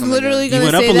was Siakam literally again. gonna He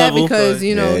went up say a that level, because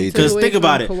you know. Yeah, he took Because away think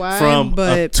about it, Kawhi, from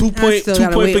but a I 2 point still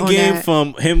gotta wait per on game, that.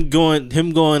 from him going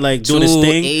like doing his 2,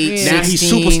 thing. 8, Now he's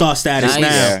 16. superstar status Now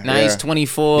now. he's, now he's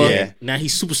 24. Yeah, now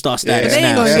he's superstar But status they ain't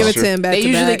now. gonna That's give it true. to him back They to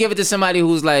usually back. give it to somebody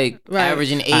who's like Right.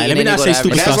 averaging 8. All right, and let me then not they say go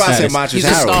to superstar That's why I said status. Montreal He's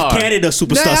a star. Canada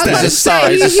superstar I was about to status.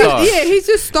 say, He's a star. Yeah, he's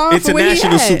just star for where he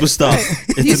International at.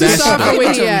 superstar. He's a star for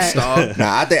where he at.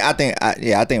 Nah,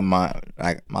 I think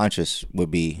Montrezl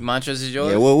would be. Montrezl is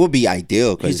yours? Yeah, well, would be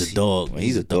ideal because He's a dog.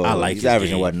 He's a dog. I like He's his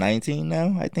averaging game. what 19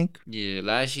 now. I think. Yeah,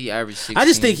 last year he averaged 16. I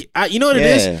just think you know what it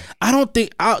Yeah. is. I don't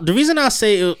think the reason I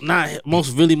say not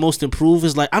most improved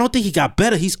is like I don't think he got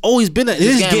better. He's always been.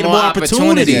 He's getting more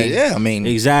opportunity. Yeah, I mean,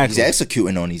 Exactly. He's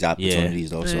executing on these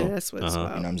opportunities though. So Yeah, you know that's what's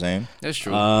what wild. I'm saying. That's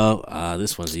true.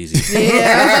 This one's easy.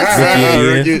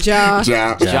 Yeah, Yeah.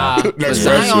 Ja. Ja. But Next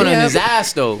Zion person. on his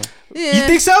ass though. Yeah. You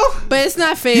think so? But it's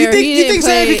not fair. You think He you didn't think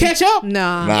Zion play- can catch up?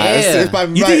 Nah. Nah, Yeah. it's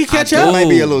probably, You think he catch It up? might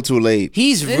be a little too late.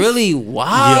 He's really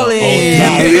wilding.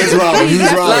 Nah, he is wrong. He's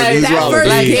wrong. Like, He's that wrong. first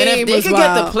Like, game and if they was could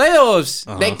get the wild.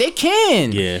 playoffs, like they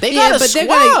can. Yeah. They Yeah, got a but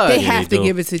squad. they Yeah, have they to do.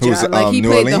 give it to Who's, Ja. Like he New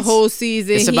played the Orleans? whole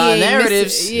season. It's He about ain't missed-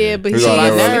 narratives. Yeah, but Who's he on ain't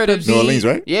New missed narratives? a New beat. Orleans,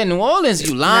 right? Yeah, New Orleans,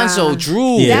 you Lonzo, Nah.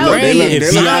 Drew, Yeah, look- they look- Bryant, they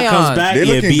if look- Bi comes Zion. back, They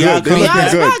yeah, looking Bi good. They comes looking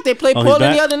Beyond's good. back. They played Oh, he's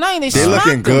Portland back? the other night. They They smacked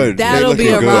looking them. good. That'll They be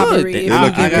a looking good. robbery. They Like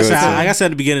looking Like I good. said, so. like I said at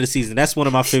the beginning of the season, that's one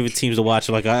of my favorite teams to watch.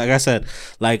 Like I said,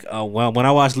 when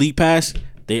I watch League Pass,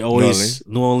 they always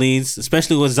New Orleans,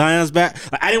 especially when Zion's back.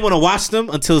 Like, I didn't want to watch them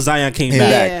until Zion came back.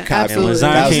 Yeah, Copy. absolutely. When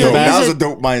Zion That was came dope. back, That was a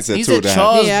dope mindset He's too. a to have.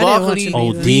 Charles Yeah, I didn't Barkley watch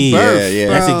him OD. rebirth. Yeah.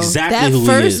 That's Bro, exactly that who he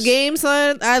first is. game,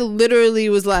 son. I literally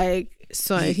was like,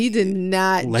 son, he did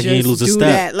not Like, he ain't lose just a do step.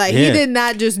 that. Like Yeah. he did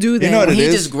not just do that. know what it He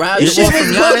is? just grabbed the Shit ball from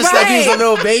was Giannis like he was a right.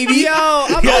 little baby. Yo,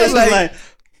 I'm Yeah, always it's like,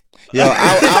 Yo,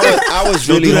 I was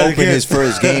Don't really do that hoping again. his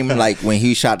first game, like when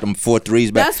he shot them 4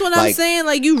 threes back. That's what I'm saying.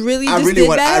 Like you really just did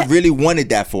I that. really wanted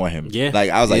that for him. Yeah. Like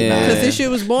I was like, nah. Because this shit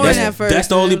was boring at first. That's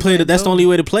the only play. That's the only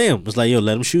way to play him. It's like, yo,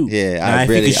 let him shoot. Yeah, Now, if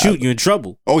he can shoot, you're in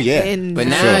trouble. Oh yeah. But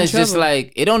now it's just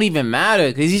like it don't even matter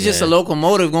because he's just a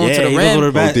locomotive going to the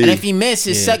rim. And if he misses,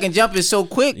 his second jump is so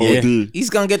quick. He's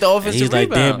gonna get the offensive He's like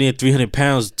rebound. damn near 300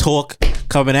 pounds talk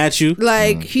coming at you.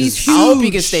 Like he's huge. I hope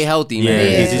he can stay healthy,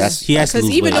 man. He has to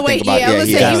lose even the way,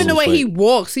 even the way he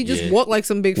walks, he just walk like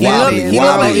some big fat man. He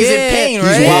look like he's in pain,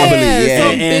 right? He's wobbly,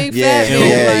 some big fat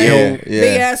man, like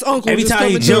big ass uncle. Every time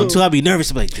he jump too, I be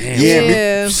nervous. I'm like,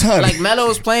 damn. Like Melo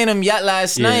was playing him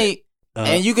last night.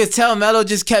 And you could tell Melo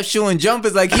just kept shooting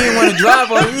jumpers like he didn't want to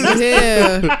drive on you.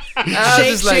 Yeah. I was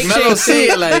just like, Melo see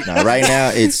it like. Nah, right now,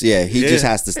 it's he just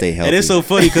has to stay healthy. And it's so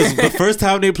funny because the first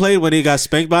time they played when they got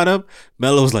spanked by them,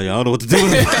 Melo was like, I don't know what to do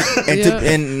with it.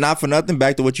 And not for nothing,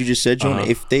 back to what you just said, Jonah,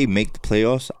 if they make the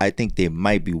playoffs, I think they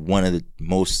might be one of the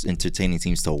most entertaining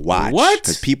teams to watch. What?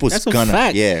 Because people's That's a gonna,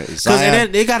 fact. Because and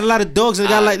then they got a lot of dogs and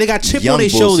they got chip on their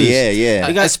shoulders. Yeah.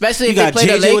 They got, especially you if got they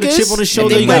play the JJ with a Lakers. chip on his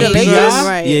shoulder. If You they play got the Lakers, B.I.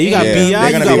 right. Yeah, you got Yeah. B.I. They're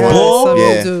You gonna be got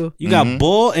Ball. You got Mm-hmm.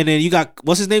 Ball, and then you got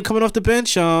what's his name coming off the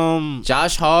bench?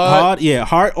 Josh Hart.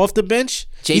 Hart off the bench.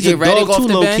 He's JJ a Redick dog off too,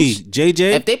 the low bench. key. JJ.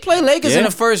 If they play Lakers in the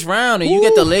first round and you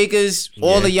get the Lakers,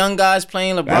 all the young guys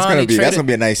playing LeBron, that's gonna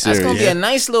be a nice series. That's gonna be a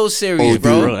nice little series,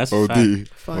 bro. That's a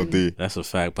fact. That's a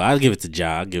fact. But I'll give it to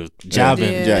Ja. I'll give Ja.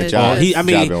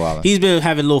 He's been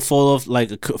having a little fall off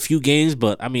like a few games,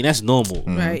 but I mean that's normal.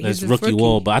 Right, That's he's a rookie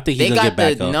wall. But I think he's They gonna got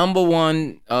get back the up. number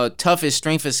one toughest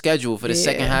strength of schedule for the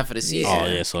second half of the season. Oh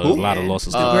yeah, so a lot of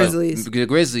losses. Grizzlies. The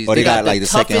Grizzlies. Oh, they got like the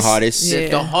second hardest.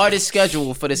 The hardest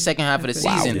schedule for the second half of the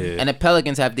season, and the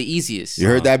Pelicans have the easiest. You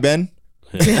heard that, Ben?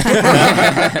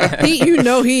 He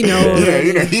knows. He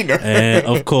know. And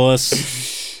of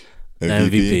course,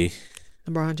 MVP.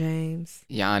 LeBron James.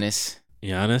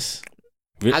 Giannis.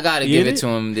 I gotta give it to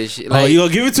him this year. You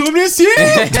gonna give it to him this year?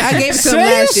 I gave it to him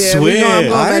last year. Swear. We know I'm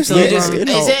going back to LeBron.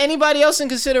 Is there anybody else in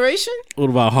consideration?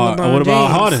 What about Harden? LeBron What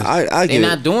about James. Harden? They're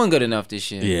not doing good enough this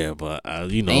year. Yeah, but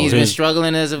you know And he's been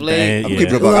struggling as of late. I'm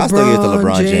keeping it I still give it to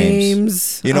LeBron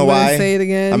James. You know I'm gonna why? Say it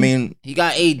again. I mean, he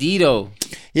got AD though.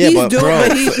 Yeah, He's but doing- bro,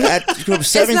 but he- at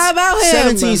it's not about him.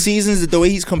 17 seasons, the way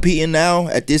he's competing now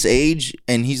at this age,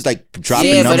 and he's like dropping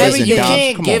Yeah, but numbers and you downs.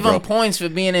 can't Come give on, him bro. points for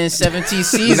being in 17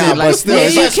 seasons. Nah, but like, still,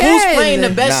 it's you like, who's can. playing the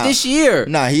best this year?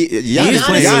 Nah, Giannis He's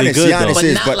playing really good, though. But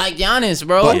is, not like Giannis,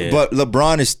 bro. but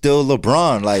LeBron is still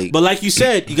LeBron. Like, But like you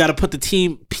said, you got to put the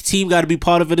team got to be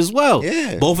part of it as well.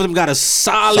 Yeah. Both of them got a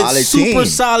solid team. super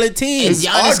solid team. And Giannis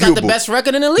got the arguable. best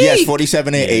record in the league. yes,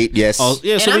 47-8. Yes. Oh,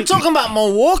 yeah, And so I'm talking about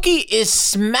Milwaukee is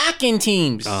smacking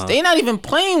teams. They not even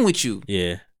playing with you.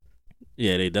 Yeah,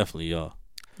 they definitely are.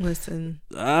 Listen.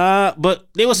 But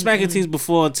they were smacking teams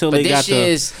before until But they got this year the.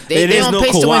 is they on no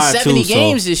pace to win Kawhi 70 too,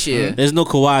 games so this year. There's no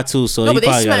Kawhi too, so No, he but they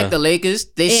probably smacked gotta, the Lakers.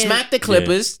 They smacked the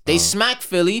Clippers. They smacked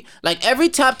Philly. Like every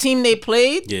top team they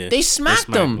played, they smacked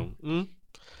them.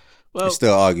 Well, It's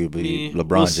still arguably LeBron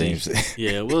we'll see. James.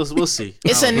 Yeah, we'll see.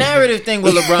 It's a narrative thing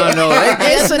with LeBron, though.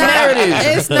 It's a narrative.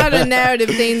 It's not a narrative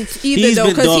thing either, He's though,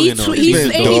 been because he dogging on it. He's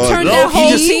been he turned that dogging.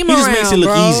 whole He team he around. just makes it look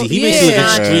bro. easy. He makes it look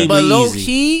extremely But low easy.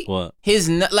 key, What?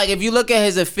 like if you look at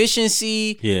his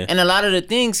efficiency Yeah. and a lot of the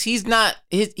things, he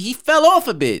fell off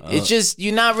a bit. It's just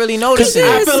you're not really noticing.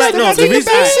 I it. feel like no. That's The the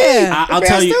reason best. I'll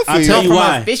tell you. I'll tell you From an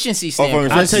why. efficiency from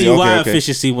standpoint. I'll tell you why Okay.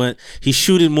 efficiency went. He's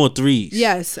shooting more threes.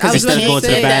 Yes, I because was instead of gonna going to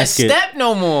say the that basket. step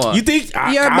no more. You think You're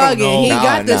I don't bugging. know. He Nah,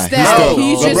 got the nah, step. still-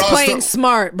 He's just LeBron's playing still-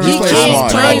 smart, bro. He's He playing can't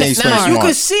smart. turn I think he's it. playing Now you smart.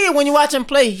 can see it when you watch him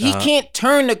play. He can't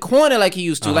turn the corner like he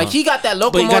used to. Like he got that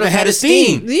But he got locomotive the head head of of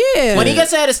steam. steam. Yeah. When he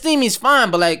gets out of steam, he's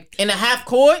fine. But like in a half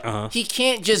court, he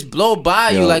can't just blow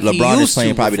by you like LeBron he is used playing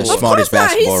to. probably the before. smartest Of course not.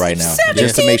 basketball He's right now. 17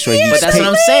 Just to make sure he's years. But that's what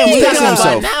I'm saying. He's We pacing talking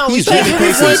about himself. now. He's We really talking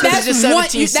pacing about himself. it's just That's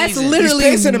 17 that's seasons. literally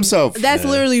He's pacing himself. That's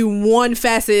literally one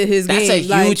facet of his That's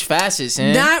game. a huge facet,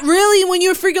 man. Not really. When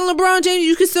you're freaking LeBron James,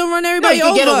 you can still run everybody you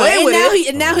can over. get away and with now it.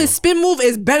 and now his spin move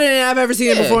is better than I've ever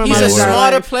seen it before in my He's a life.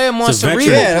 smarter player, more He's a cerebral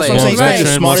veteran. Yeah, that's player. what I'm saying. Right. He's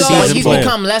a smart So So seasoned he's player.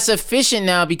 become less efficient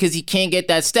now because he can't get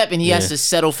that step and he has to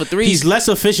settle for threes. He's less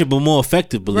efficient but more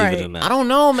effective. Believe Right. it or not. I don't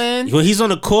know, man. When he's on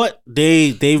the court,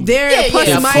 they Their plus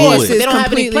of minus course, is but they don't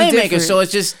have any completely playmakers, different. so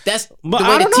it's just that's But the I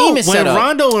way the don't team know. is set up.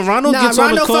 When Rondo Nah, gets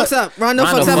on the Rondo court, fucks up. Rondo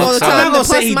Rondo fucks up all the fucks up. time. I'm not The gonna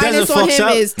say plus he minus doesn't on fucks him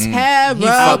up. is terrible.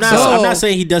 I'm not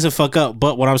saying he doesn't fuck up,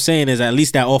 but what I'm saying is at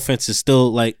least that offense is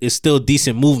still it's still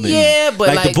decent movement. Yeah, but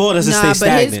the like- ball doesn't Nah, stay but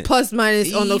stagnant. his plus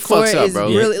minus on the He court fucks up, is bro.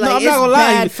 really no, like I'm not gonna it's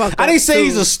lie. bad fuck I up, didn't say too.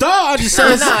 he's a star. I just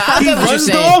Nah, said I he get what you're runs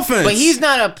the saying, offense. but he's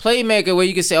not a playmaker where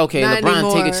you can say, okay, Not LeBron,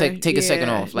 anymore. take a second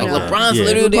Yeah. off. Like LeBron's Yeah.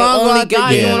 literally the LeBron only got the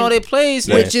guy game. doing all their plays.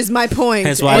 Which is my point.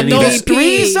 Hence why With they need those a-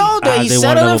 threes, though, that They he's want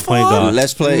settling another for. point guard.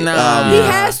 Let's play. Nah. He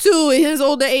has to in his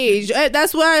older age.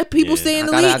 That's why people stay in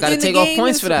the league. I gotta take off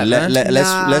points for that, man.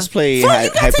 Let's play Fuck, you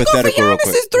gotta hypothetical take off real for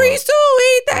quick. Giannis' threes too. He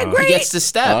ain't that great. He gets the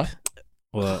step.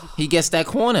 What? He gets that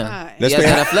corner. He Let's has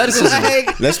play that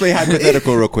athleticism. Let's play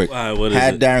hypothetical real quick. All right, what is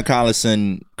Had it? Darren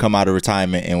Collison come out of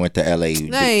retirement and went to LA.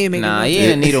 Nah, he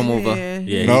ain't a needle mover.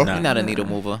 Yeah, No? He's not a needle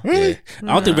mover. Yeah. I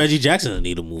don't think Reggie Jackson's a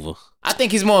needle mover. I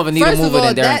think he's more of a needle First of mover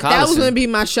all, than Darren Collison. that was gonna be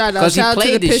my shout out. Because he Shout out to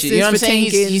the played this Pistons shit. You know what I'm for saying?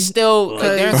 tanking. He's still like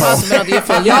Darren Collison been out there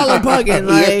for Y'all are bugging.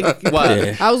 Like what?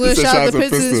 Yeah. I was gonna shout out the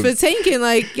Pistons for tanking.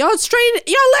 Like y'all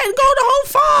letting go the whole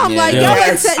farm. Like y'all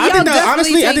I think that,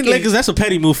 honestly, I think tanking. Lakers. That's a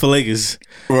petty move for Lakers.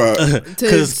 Right.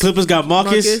 Because Clippers got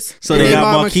Marcus, so and they they got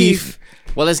bought Markeith.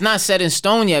 Well, it's not set in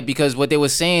stone yet because what they were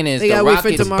saying is They the gotta wait for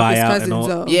Rockets. DeMarcus buyout and Cousins all.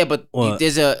 though. Yeah, but What?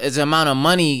 there's an amount of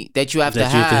money that you have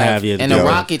That to you have to have, yeah, and yeah. the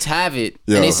Rockets have it,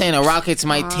 Yeah. and they're saying the Rockets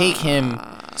might take him.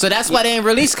 So that's why they ain't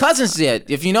released Cousins yet.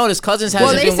 If you notice, Cousins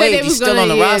hasn't they been said waived. they He's was still gonna- on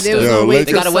the yeah, roster. they was gonna wait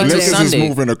They gotta wait till Lakers Sunday. is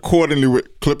moving accordingly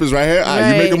with Clippers right here.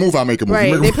 You make a move, I make a move. Right,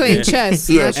 You make they a move. playing chess.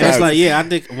 Yeah. That's And it's right. like, I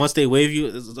think once they wave you,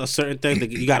 it's a certain thing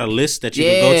that you got a list that you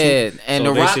can Yeah, go to. and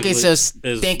So the Rockets basically,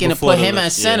 are it's thinking to before put the him at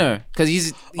list, center because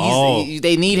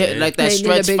they need Yeah. like that They need a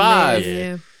stretch big five. man,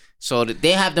 yeah. So that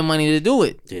they have the money to do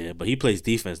it. Yeah, but he plays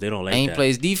defense. They don't like And he that.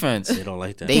 plays defense. They don't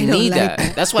like that. They don't need like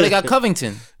that. That's why they got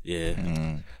Covington. Yeah.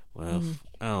 Well,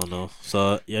 I don't know.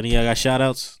 So, any of y'all got shout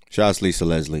outs? Shout out to Lisa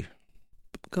Leslie.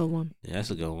 Go one. Yeah,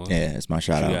 that's a good one. Yeah, it's my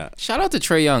shout What you out. got? Shout out to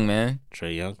Trey Young, man.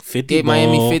 Trey Young. 50 Gave ball.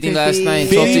 Miami 50 last 50. night.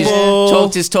 50 ball.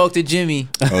 Talked his talk to Jimmy.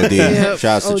 OD. Yep,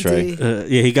 Shout out to OD. Trey.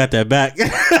 Yeah, he got that back.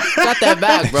 Got that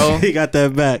back, bro. He got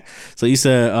that back. So you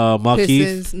said Markeith.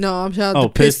 Pistons. No, I'm shout out Oh,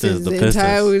 to Pistons. Pistons, the The entire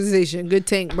Pistons. organization. Good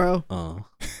tank, bro. Oh.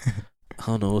 I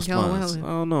don't know what's Y'all mine. wildin'. I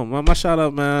don't know. My shout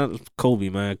out, man, Kobe,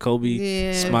 man. Kobe,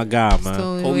 Yeah. it's my guy, It's the man.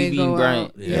 only Kobe way to being go Bryant.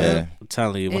 out. Yeah. I'm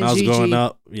telling you, when And I was Gigi. growing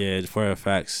up, for a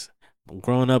facts.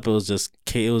 Growing up, it was just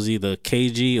it was either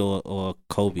KG or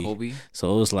Kobe. Kobe.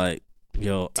 So it was like,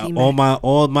 yo, Teammate.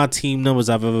 all my team numbers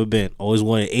I've ever been, always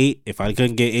wanted 8. If I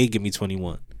couldn't get 8, give me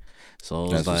 21. So it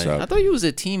was That's what's like, up. I thought you was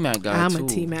a T-Mac guy, I'm too. a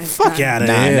T-Mac. fuck guy. out of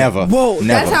Nah, here. never. Whoa, Never.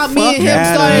 that's how me and him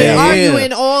outta started here.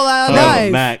 arguing all our Oh,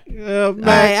 lives. Mac. All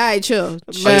right, chill.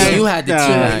 So you had the Nah.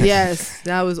 T-Mac. Yes,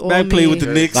 that was all Mac me. played with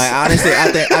the Knicks. Like honestly,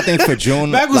 I think for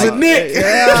June, Mac was like, a Knick.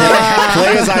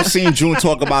 players I've seen June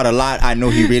talk about a lot. I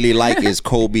know he really like is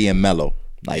Kobe and Melo.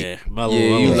 Like Yeah, Melo.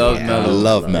 Yeah, you love I Melo.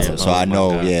 love Melo, Yeah, so I my know.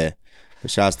 God. Yeah,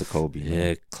 but shouts to Kobe.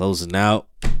 Yeah, closing out.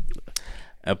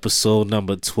 Episode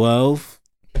number 12.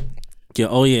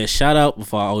 Yeah, shout out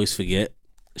before I always forget.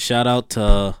 Shout out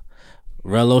to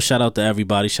Rello. Shout out to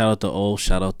everybody. Shout out to O.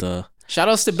 Shout out to Shout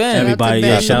outs to Ben. everybody. Ben.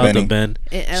 Yeah, shout out to Benny. Ben.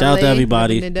 In Shout out to LA,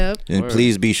 everybody. living it up. And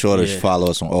please be sure to Yeah. follow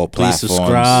us on all Please platforms.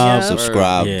 subscribe.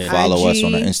 Subscribe. Yeah. Follow us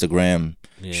on the IG. Instagram.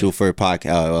 Yeah. Shoot for a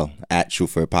podcast. At Shoot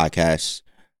for a Podcast.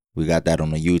 We got that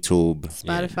on the YouTube,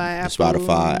 Spotify, Apple.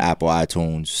 Spotify, Apple,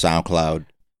 iTunes, SoundCloud.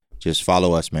 Just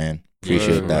follow us, man.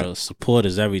 Appreciate For that. real. Support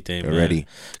is everything, man. Already.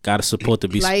 Gotta support to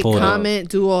be Like, supported. comment,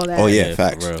 do all that. Oh yeah, Yeah,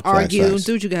 facts. for real. Argue, Facts.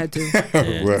 do what you gotta do.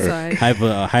 Yeah. Word. Sorry.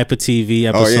 Hyper TV Oh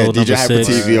episode yeah, number DJ Hyper 6.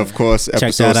 TV, of course. Check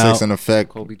Episode that 6 out. in effect.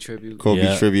 Kobe tribute. Kobe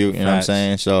Yeah, tribute. You know what I'm facts.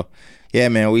 saying? So, yeah,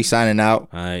 man, we signing out.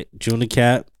 All right, June the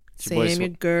Cat. boy Sam, your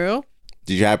girl.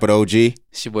 DJ Hyper the OG.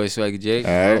 It's your boy Swaggy Jake.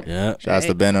 All right. Yeah. Shouts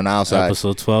to Ben on the outside.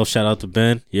 Episode 12. Shout out to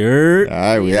Ben. You're All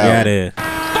right, we out out. there.